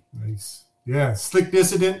 Nice. Yeah, Slick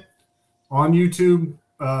Dissident on YouTube.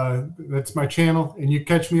 That's my channel. And you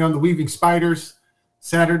catch me on the Weaving Spiders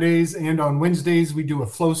Saturdays, and on Wednesdays we do a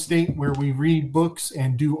flow state where we read books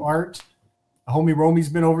and do art. Homie Romie's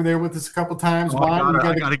been over there with us a couple times. I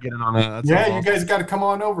gotta get in on that. That's you awesome. guys got to come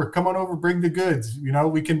on over. Come on over, bring the goods. You know,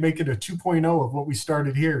 we can make it a 2.0 of what we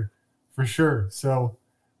started here for sure. So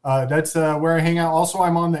that's where I hang out. Also,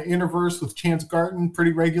 I'm on the Interverse with Chance Garten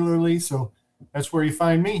pretty regularly. So that's where you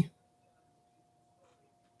find me.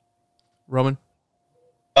 Roman?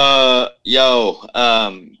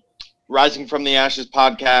 Rising from the Ashes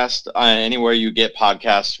podcast, anywhere you get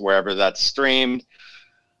podcasts, wherever that's streamed.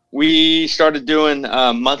 We started doing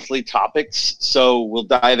monthly topics, so we'll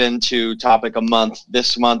dive into topic a month.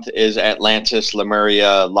 This month is Atlantis,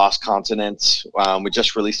 Lemuria, Lost Continents. We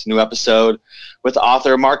just released a new episode with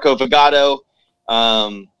author Marco Vigato.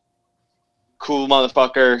 Cool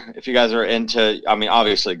motherfucker. If you guys are into, I mean,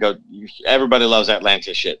 obviously, go. Everybody loves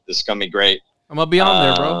Atlantis shit. This is going to be great. I'm going to be on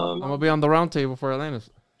there, bro. I'm going to be on the round table for Atlantis.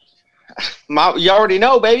 You already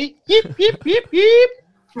know, baby. Yip, yip, yip, yip.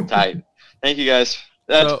 Tight. Thank you, guys.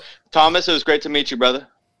 Thomas, it was great to meet you, brother.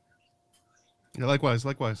 Yeah, likewise.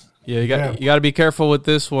 Yeah, you got to be careful with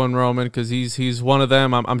this one, Roman, because he's one of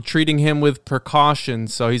them. I'm treating him with precaution,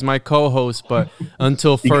 so he's my co-host. But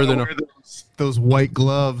until further, wear those white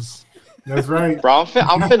gloves. That's right, bro.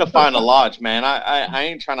 I'm finna find a lodge, man. I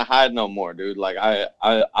ain't trying to hide no more, dude. Like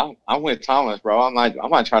I'm with Thomas, bro. I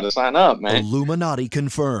might try to sign up, man. Illuminati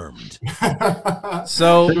confirmed.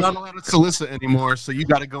 So they're not allowed to solicit anymore, so you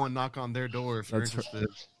got to go and knock on their door if you're interested.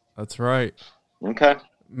 That's right. Okay.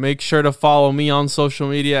 Make sure to follow me on social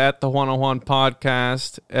media at the Juan on Juan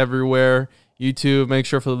Podcast everywhere. YouTube. Make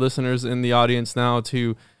sure for the listeners in the audience now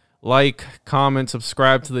to like, comment,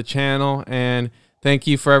 subscribe to the channel, and thank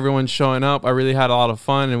you for everyone showing up. I really had a lot of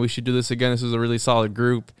fun, and we should do this again. This is a really solid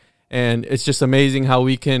group, and it's just amazing how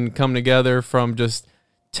we can come together from just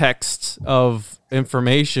texts of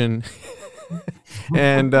information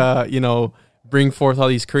and, bring forth all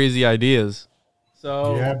these crazy ideas.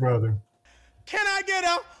 So yeah, brother. Can I get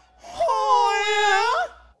a oh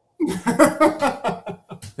yeah?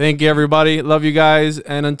 Thank you, everybody. Love you guys,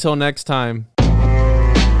 and until next time.